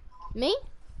 Me?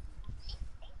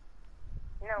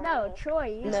 No, me. Troy,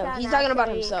 you No, sound he's talking about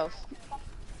actually- himself.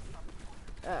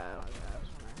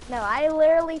 No, I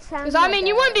literally sound. Because I mean,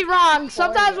 you wouldn't be wrong.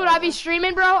 Sometimes when I be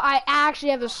streaming, bro, I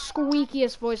actually have the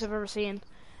squeakiest voice I've ever seen.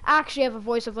 I actually have a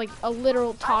voice of like a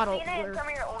literal toddler. I've seen it in some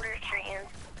of your older streams,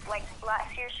 like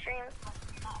last year's streams.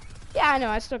 Yeah, I know.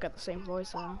 I still got the same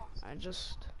voice though.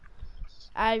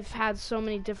 I've had so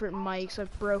many different mics.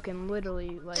 I've broken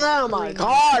literally like. Oh my 3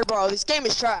 god, bro, this game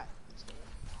is trash.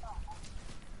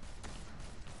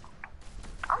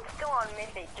 I'm still on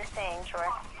Mythic, just saying, Troy.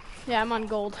 Yeah, I'm on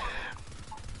gold.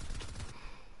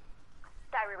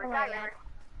 Die, River, Oh die, my God. River.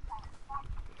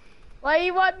 Why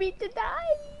you want me to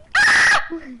die?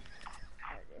 I'm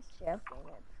just joking. It's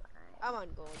fine. I'm on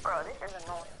gold. Bro, this is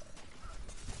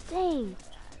Dang. annoying.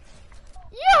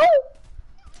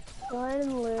 Yo!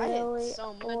 One literally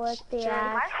so much what the joy.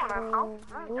 actual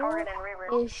I'm rule targeting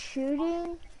River. is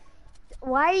shooting.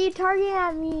 Why are you targeting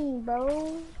at me,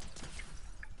 bro?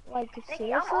 Like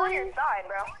Nikki, I'm on your seriously? side,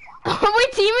 bro. Are we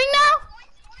teaming now?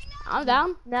 I'm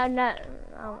down. No, no.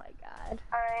 Oh my god.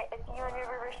 Alright, it's you and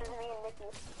River versus me and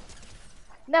Nikki.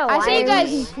 No, I see you why are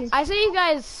guys. we- I see you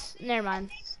guys. Never mind.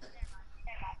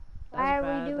 Why are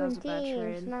That we was doing a bad teams?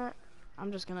 trade. Not.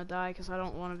 I'm just gonna die because I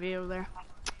don't want to be over there.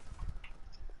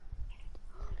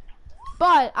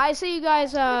 But I see you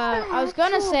guys. I was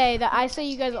gonna say that I say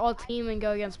you guys all team and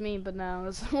go against me, but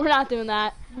no, we're not doing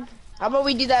that. How about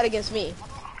we do that against me?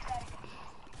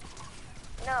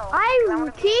 No. I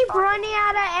keep running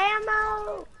out of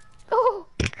ammo. Oh,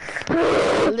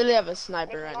 I literally have a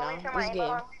sniper right now. This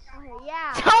game.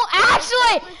 Yeah. don't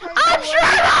actually. I'm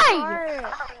trying. Alright.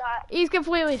 I'm not. He's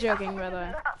completely joking, by the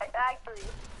way. Actually.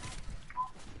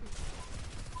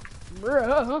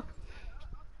 Bruh.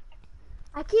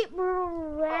 I keep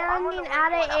running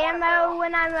out of ammo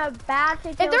when I'm about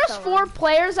to kill If there's someone. 4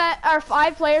 players that are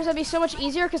 5 players, that'd be so much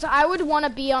easier because I would want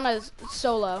to be on a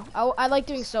solo. I like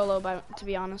doing solo, to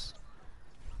be honest.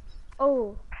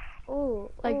 Oh.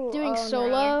 Oh. Like oh, doing oh,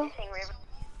 solo. nice. River.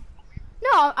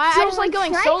 No, I just like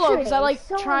going Someone solo because I sniper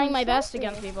like me. trying my Someone best sniper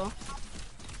against people.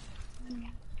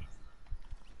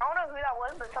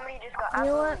 somebody just got You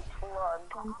know what? absolutely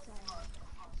slugged.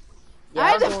 Yeah, I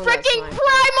have the was the one that freaking sniped.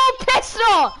 primal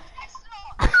pistol!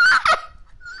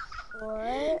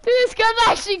 What? Dude, this gun's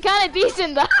actually kind of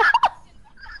decent though.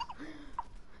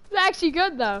 It's actually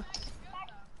good though.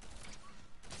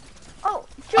 Oh,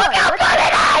 Joy, Look how what good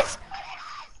it is!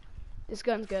 This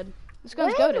gun's good. This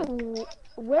gun's goated.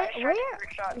 When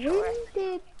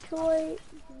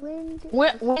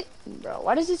Bro,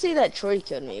 why does it say that Troy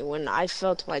killed me when I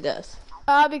fell to my death?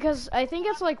 Because I think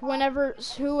it's like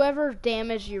whoever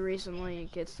damaged you recently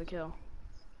gets the kill.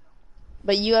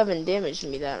 But you haven't damaged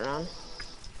me that round.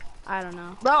 I don't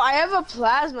know. Bro, I have a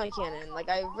plasma cannon. Like,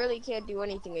 I really can't do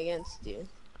anything against you.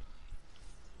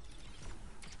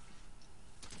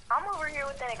 I'm over here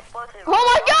with an explosive. Oh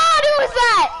my god, who was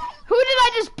that? Who did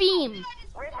I just beam?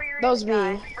 River, you're That was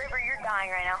gonna die. me. River, you're dying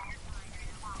right now.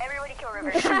 Everybody kill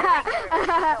River. Everybody kill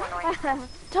River. It's so annoying.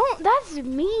 Don't, that's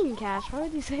mean, Cash. Why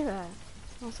would you say that?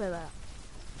 Don't say that.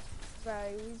 Bro,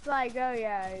 he's like, oh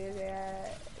yeah.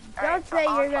 Don't Alright, say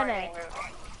so you're I'm gonna. targeting River.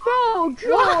 Bro, Joy,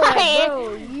 Why?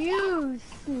 bro, you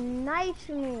sniped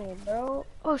me, bro.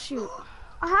 Oh shoot.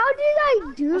 How did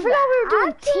I do I that? forgot we were doing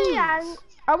Actually, teams.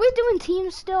 Are we doing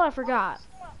teams still? I forgot.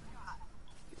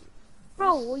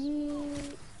 Bro, we.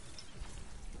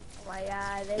 Oh my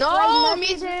god. there's No, like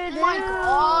me nothing too. to Oh my do.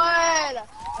 god.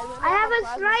 I have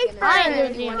a sniper. I ain't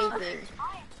doing do teams. anything.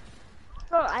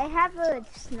 Bro, I have a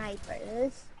sniper.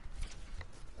 This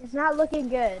is not looking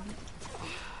good.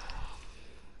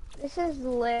 This is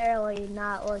literally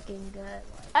not looking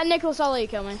good. Nicholas, I'll let you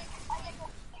kill me.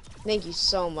 Thank you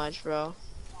so much, bro.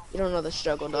 You don't know the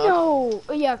struggle, dog. No.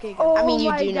 Yeah, okay, good. Oh I mean, you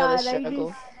my do know the God, I struggle.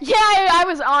 just- Yeah, I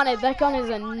was on it. That gun is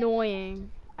annoying.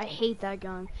 I hate that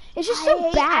gun. It's just so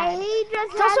I bad. hate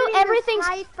just It's also having the everything's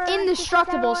sniper to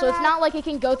indestructible, so it's control not like it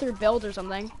can go through builds or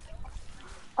something.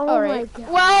 Oh All my right. God.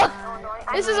 Well,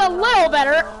 this is a little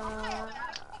better.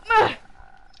 Ugh,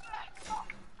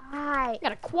 I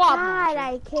got a quad God, launcher.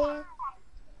 I can't.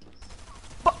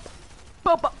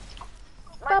 Ba- ba-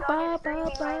 My ba- dog ba- is screaming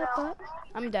ba- right now. ba-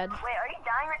 I'm dead. Wait, are you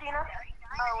dying, Regina?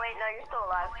 Oh, wait, no, you're still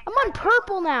alive. I'm on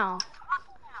purple now.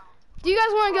 Do you guys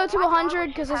want to go to 100?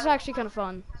 Because this is actually kind of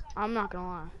fun. I'm not gonna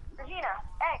lie. Regina,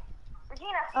 hey,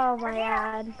 Regina. Oh my Regina,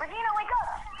 God. Regina, wake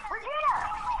up. Regina.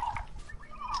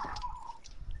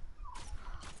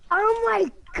 Oh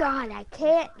my God, I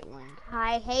can't.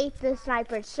 I hate the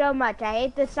sniper so much. I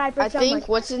hate the sniper I so think much.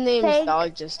 what's his name's Thank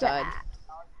dog just died.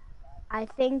 I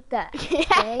think that. Yeah,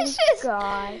 Thank it's just-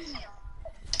 God.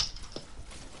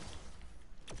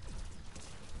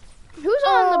 Who's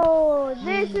on the? Oh,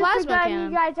 this is the Plasma gun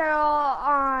cannon. you guys are all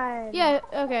on. Yeah.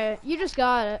 Okay. You just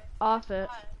got it off it.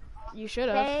 You should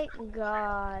have. Thank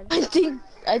God.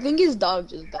 I think his dog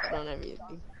just died on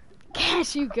everything.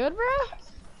 Cash, you good,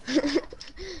 bro?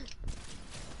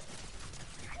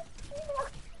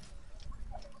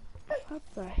 What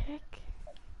the heck?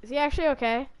 Is he actually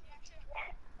okay?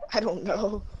 I don't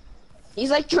know. He's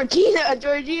like Georgina,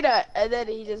 and then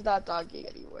he's just not talking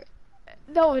anymore.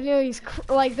 No, he's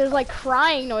like there's like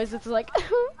crying noise. It's like.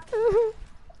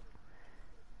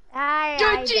 I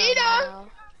Georgina! don't know.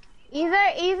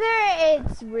 Either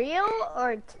it's real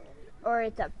or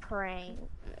it's a prank.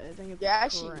 I think it's Yeah,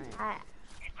 she- crying.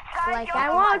 I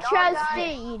won't trust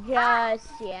it just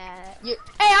yet. Hey,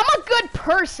 I'm a good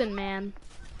person, man.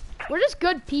 We're just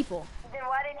good people. Then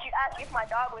why didn't you ask if my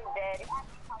dog was dead?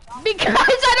 Because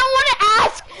I don't want to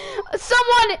ask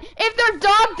someone if their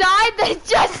dog died that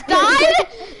just died.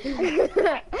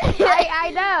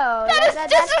 I know. That is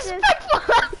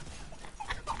disrespectful.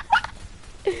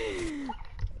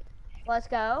 Let's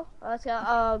go.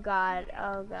 Oh God.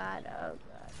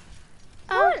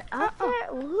 What up there?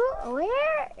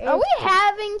 Where is Are we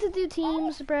having to do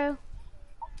teams, bro?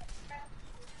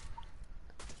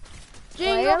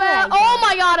 Jingle Where am bell! I Oh going?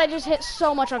 my God! I just hit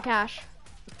so much on Cash.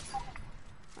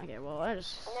 Okay, well I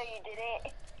just. No, you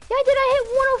didn't. Yeah, I did. I hit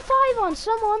 105 on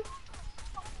someone.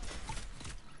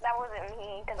 That wasn't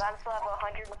me, because I still have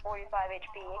 145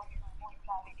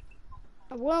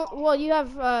 HP. Well, you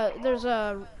have. There's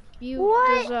a. What?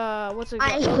 There's a. What's it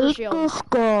called? I hate Overshield. this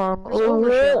gun. There's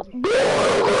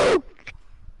overshield.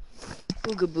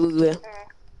 Booga booga.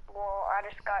 Well, I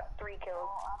just got 3 kills.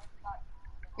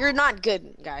 You're not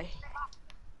good, guy.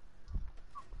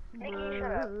 Nikki,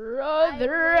 shut up.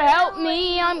 Brother, help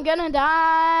me! I'm gonna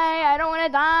die. I don't want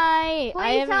to die. I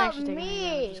Please haven't help actually taken any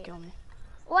damage. me. Just kill me.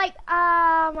 Like,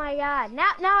 oh my God.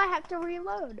 Now I have to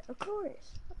reload. Of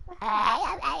course.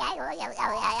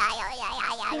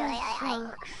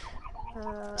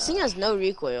 This thing has no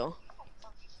recoil.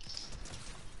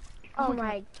 Oh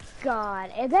my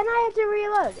God. And then I have to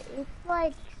reload. It's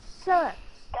like sucks.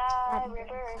 Die,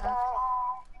 River, die.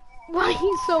 Why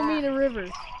he's so mean to River?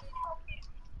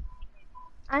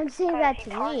 I'm saying that to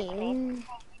me.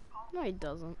 No, he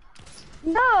doesn't.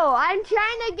 No, I'm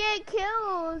trying to get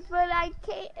kills, but I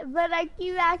can't. But I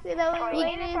keep accidentally You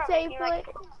waiting need to and start say making, play. like,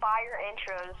 fire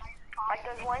intros. Like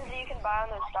those ones that you can buy on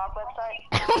those stock websites.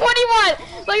 What do you want?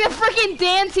 Like a freaking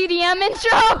dance EDM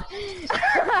intro?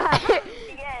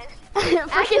 Yes. Freaking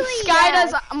Actually, Sky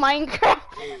yes. does Minecraft.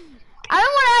 I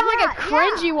don't want to have like a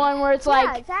cringy yeah. one where it's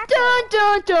like exactly. dun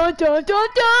dun dun dun dun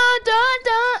dun dun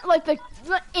dun, like the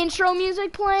intro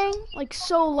music playing, like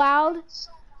so loud.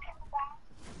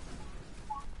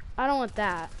 I don't want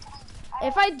that.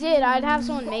 If I did, I'd have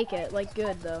someone make it like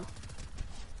good though,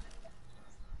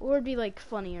 or it'd be like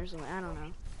funny or something. I don't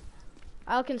know.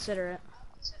 I'll consider it.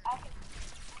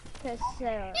 No!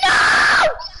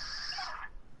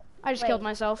 I just killed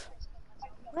myself.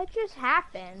 What just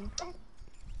happened?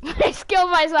 I just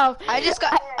killed myself. I just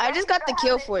got the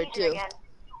kill for it too.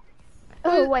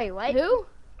 Oh wait, what? Who?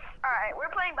 Alright, we're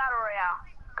playing Battle Royale.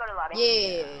 Go to lobby.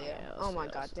 Yeah. Oh my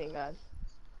god, thank God.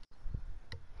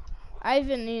 I've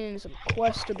been needing some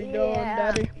quests to be done, Yeah.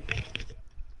 Daddy.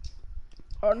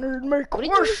 I need my did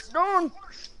you quest done.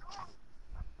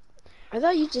 I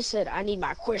thought you just said I need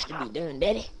my quest to be done,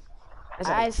 Daddy.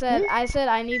 I said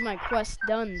I need my quest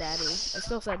done, Daddy. I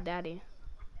still said Daddy.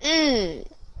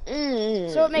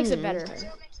 So it makes it better.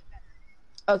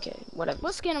 Okay, whatever.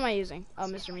 What skin am I using? Oh,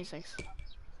 Mr. Me6.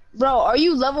 Bro, are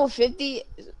you level 50?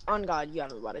 On God, you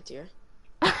haven't bought a tier.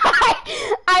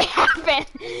 I haven't.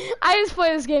 I just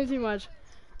play this game too much.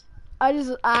 I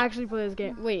actually play this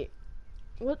game. Wait,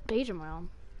 what page am I on?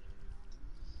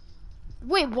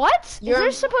 Wait, what? Is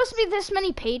there supposed to be this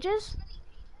many pages?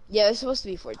 Yeah, it's supposed to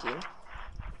be 14.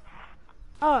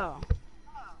 Oh,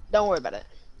 Don't worry about it.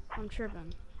 I'm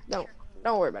tripping. Don't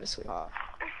worry about it, sweetheart.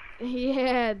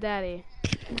 Yeah, Daddy.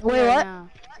 Wait, Right what? now.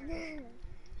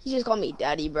 He just called me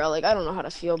daddy, bro. Like, I don't know how to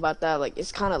feel about that. Like,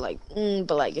 it's kind of like,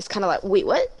 but like, it's kind of like, wait,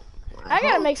 what? I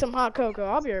gotta make some hot cocoa.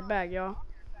 I'll be right back, y'all.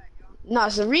 Nah,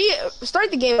 so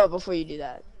start the game up before you do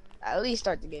that. At least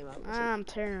start the game up. I'm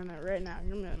tearing it right now.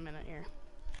 Give me a minute here.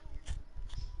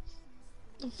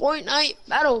 Fortnite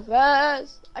Battle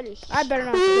Pass. I better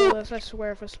not spill this. I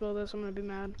swear if I spill this, I'm gonna be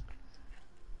mad.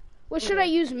 What should I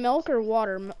use, milk or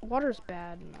water? Water's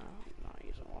bad. No, I'm not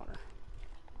using water.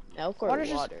 Milk or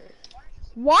Water's water?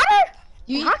 Water?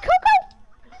 You Hot cocoa?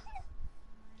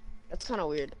 That's kind of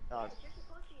weird, dog.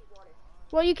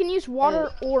 Well, you can use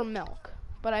water or milk,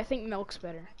 but I think milk's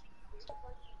better.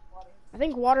 I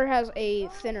think water has a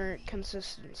thinner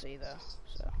consistency, though.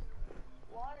 So.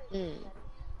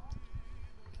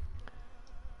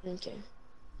 Okay.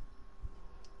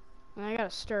 And I gotta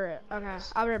stir it. Okay,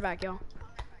 I'll be right back, y'all.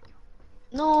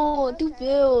 No, do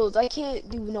builds. I can't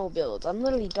do no builds. I'm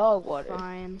literally dog water.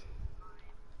 Fine.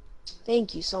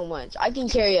 Thank you so much. I can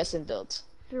carry us in builds.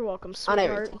 You're welcome, On sweetheart.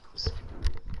 everything.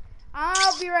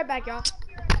 I'll be right back, y'all.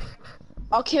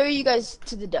 I'll carry you guys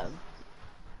to the dub.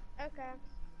 Okay.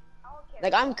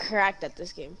 Like, I'm cracked at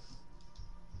this game.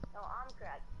 No, I'm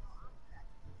correct.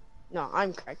 No,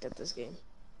 I'm cracked at this game.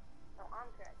 No, I'm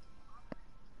correct.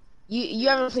 You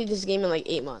haven't played this game in like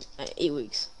 8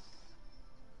 weeks.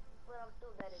 But I'm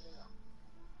still better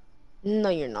than you. No,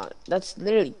 you're not. That's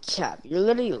literally cap. You're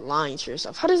literally lying to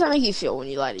yourself. How does that make you feel when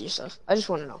you lie to yourself? I just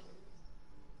want to know.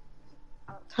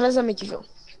 How does that make you feel?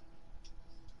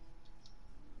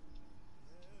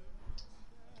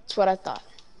 That's what I thought.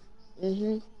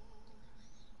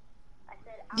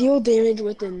 Deal damage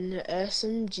with an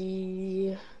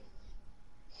SMG.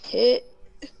 Hide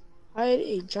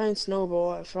a giant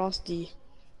snowball at Frosty.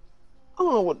 I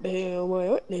don't know what the hell, boy.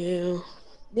 What the hell?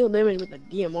 Deal damage with a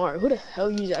DMR. Who the hell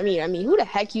uses? I mean, who the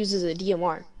heck uses a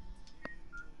DMR?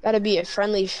 Gotta be a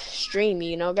friendly stream,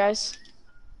 you know, guys.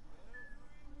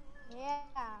 Yeah.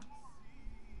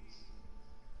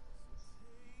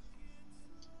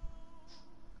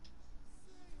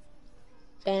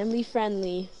 Family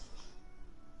friendly.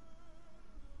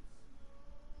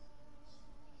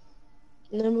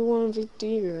 Number one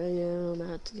victory right now. I'm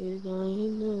about to get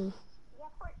going now.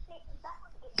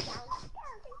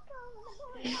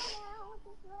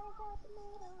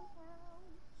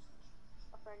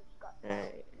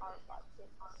 Alright.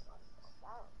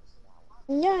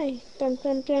 Yay! Dum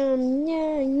dum dum!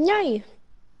 Yay! Yay!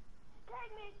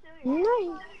 Yay!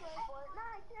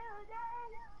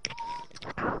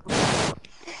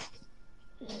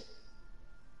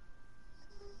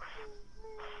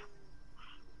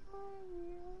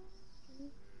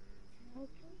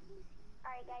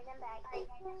 Alright, guys, I'm back.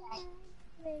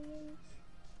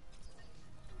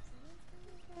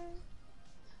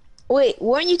 Wait,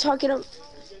 weren't you talking about?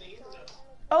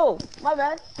 Oh, my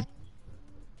bad.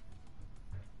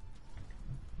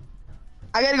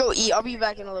 I gotta go eat. I'll be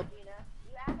back in a little. You know,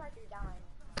 you act like you're dying.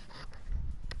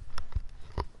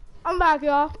 I'm back,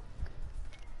 y'all.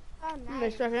 Oh, Give me a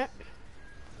nice. second.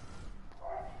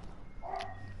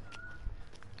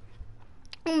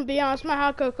 I'm gonna be honest, my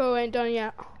hot cocoa ain't done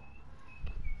yet.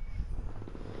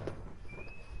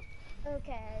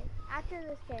 Okay. After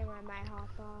this game, I might hop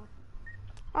off.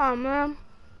 Oh man.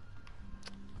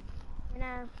 You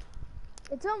know,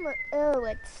 it's almost, oh,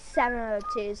 it's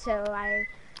 7:02, so I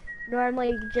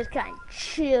normally just kind of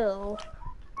chill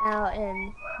out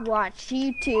and watch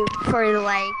YouTube for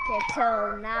like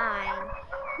until 9.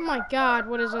 Oh my god,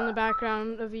 what is in the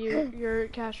background of your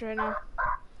cast right now?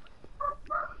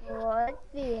 What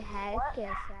the heck is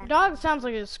that? Dog sounds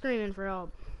like it's screaming for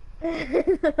help. Hello.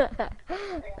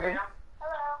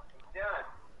 Done.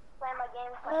 Playing my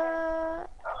game. uh, Oh.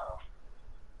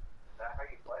 Is that how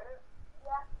you play it?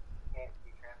 Yeah. Can't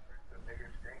be transferred to a bigger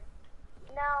screen?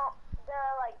 No, the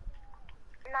like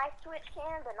nice Switch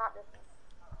can, but not this one.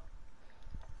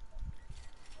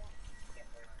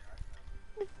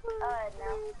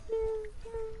 No.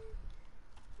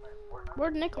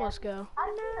 Where'd Nicholas go? I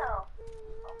don't know.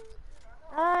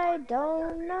 I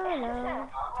don't know.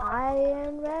 I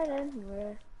am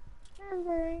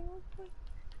remembering.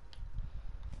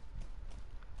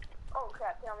 Oh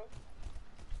crap, tell me.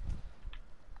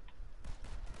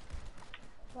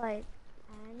 Like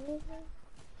anything?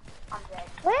 I'm dead.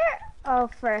 Where? Oh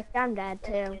frick, I'm dead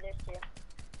too. There's two.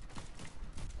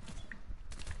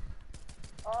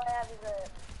 All I have is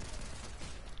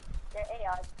their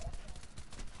AI.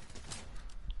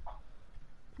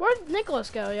 Where'd Nicholas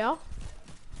go, y'all?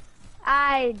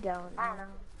 I don't know.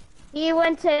 He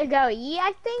went to go eat,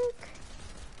 I think.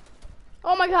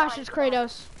 Oh my gosh, it's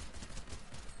Kratos.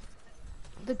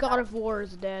 The god of war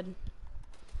is dead.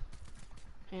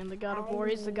 And the god of war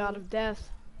is the god of death.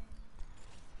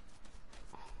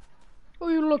 What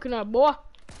are you looking at, boy?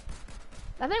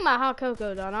 I think my hot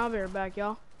cocoa done. I'll be right back,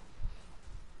 y'all.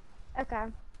 Okay.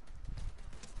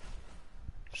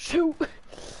 Shoot! Got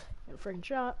a freaking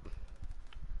shot.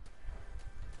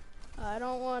 I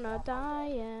don't wanna die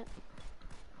yet.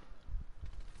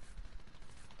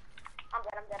 I'm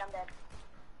dead.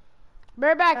 Be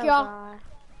right back, y'all. God.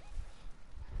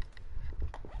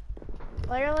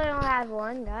 Literally don't have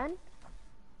one gun.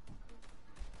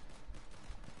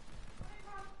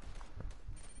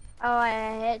 Oh,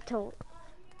 I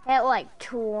hit like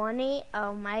 20.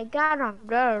 Oh my god, I'm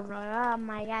good. Oh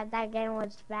my god, that game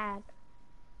was bad.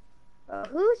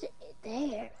 Who's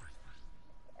there?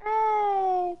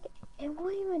 Hey, it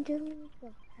won't even do me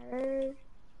the hurt.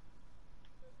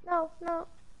 No.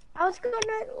 I was gonna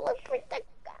look for the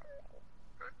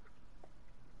gun.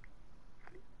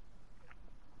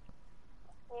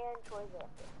 And toys up.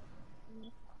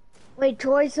 Wait,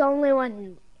 Troy's the only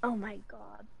one. Oh my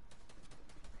god.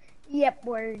 Yep,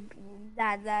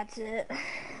 that's it.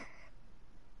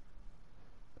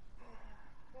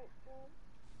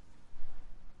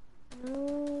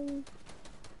 Um,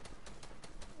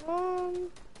 um,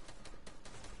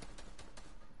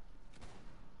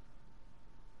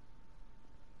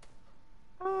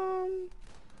 um,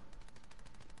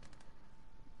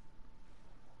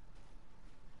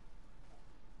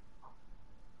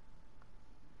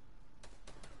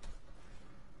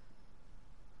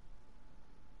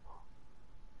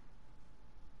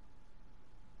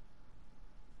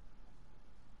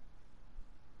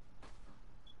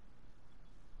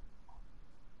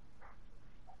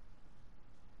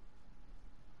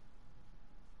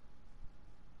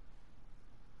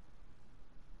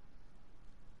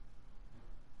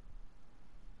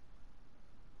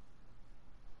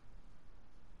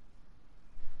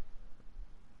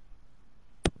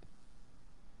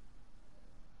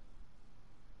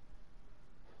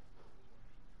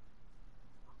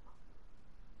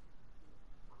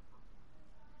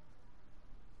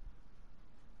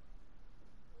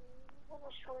 When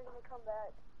is Troy gonna come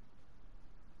back?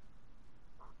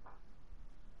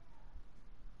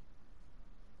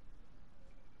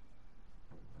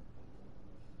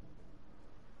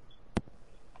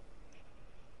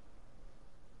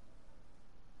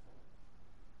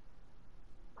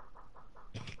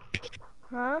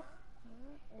 huh?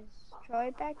 Is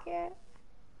Troy back yet?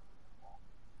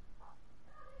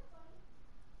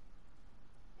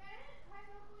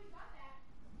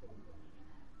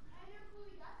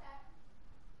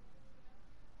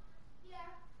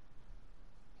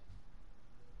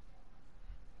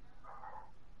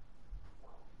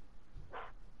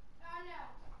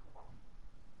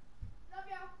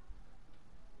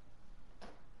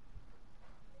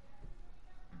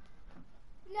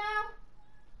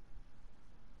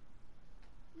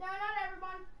 No, not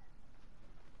everyone.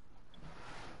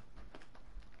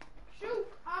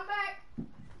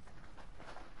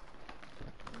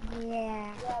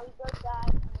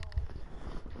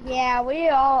 Yeah,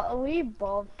 we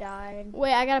both died.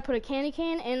 Wait, I gotta put a candy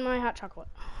cane in my hot chocolate.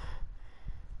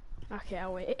 Okay,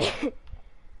 I'll wait.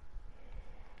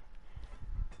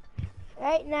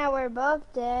 Right now we're both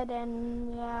dead,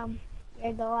 and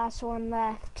you're the last one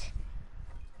left.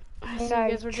 So you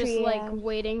guys were just like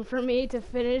waiting for me to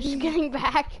finish getting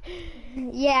back.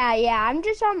 Yeah, I'm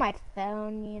just on my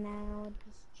phone,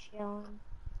 just chilling.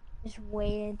 Just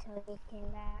waiting until he came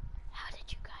back. How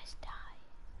did you guys die?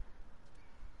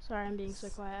 Sorry, I'm being so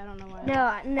quiet. I don't know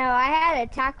why. No, I had a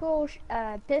tackle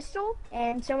pistol,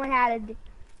 and someone had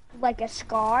like a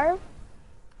scar,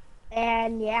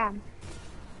 and yeah.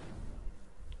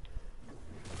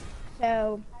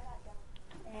 So,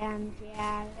 and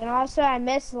yeah, and also I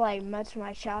missed like most of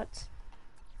my shots.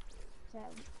 So.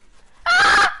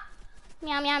 Ah!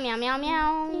 Meow meow meow meow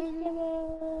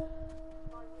meow.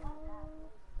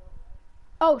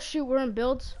 Oh shoot, we're in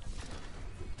builds.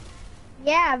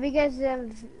 Yeah, because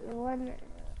of one,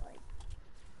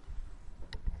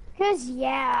 because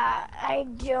yeah, I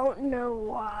don't know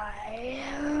why.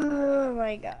 Oh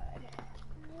my god.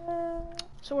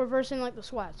 So we're versing like the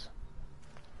sweats.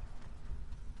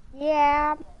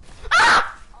 Yeah.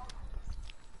 Ah!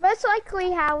 Most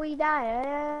likely how we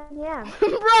die. Yeah. Bro,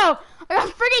 I got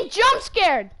freaking jump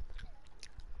scared.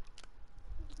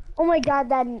 Oh my god,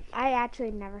 I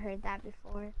actually never heard that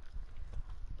before.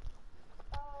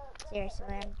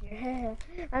 Seriously,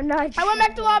 I'm not. I went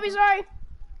back to lobby. Sorry.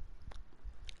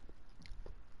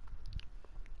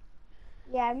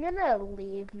 Yeah, I'm gonna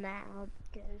leave now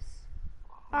because.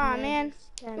 Aw, man.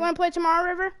 You wanna play tomorrow,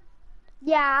 River?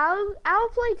 Yeah, I'll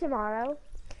play tomorrow.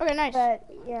 Okay, nice. But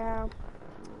yeah,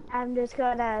 I'm just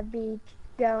gonna be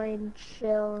going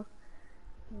chill.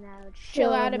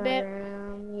 Chill out a in my bit.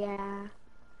 room. Yeah.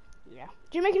 Yeah.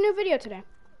 Did you make a new video today?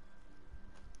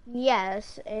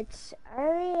 Yes, it's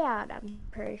already out. I'm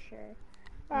pretty sure.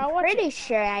 I'll I'm watch pretty it.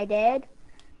 sure I did.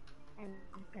 I'm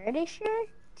pretty sure.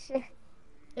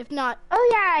 If not, Oh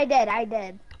yeah, I did. I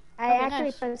Okay, actually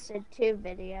nice. posted 2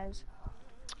 videos.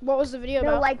 what was the video No,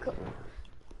 about? like,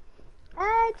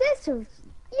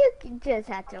 you can just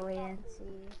have to wait and see.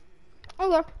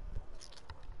 Okay.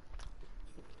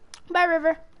 Bye,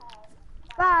 River.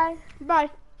 Bye. Bye,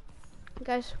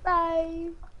 guys. Bye.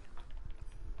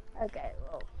 Okay,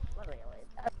 well, let me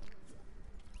wait.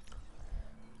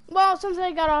 Well, since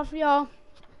I got off, y'all,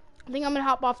 I think I'm gonna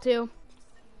hop off too.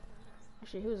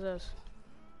 Actually, who's this?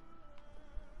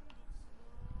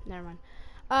 Never mind.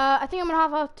 I think I'm gonna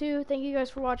hop off too. Thank you guys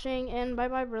for watching, and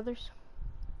bye-bye, brothers.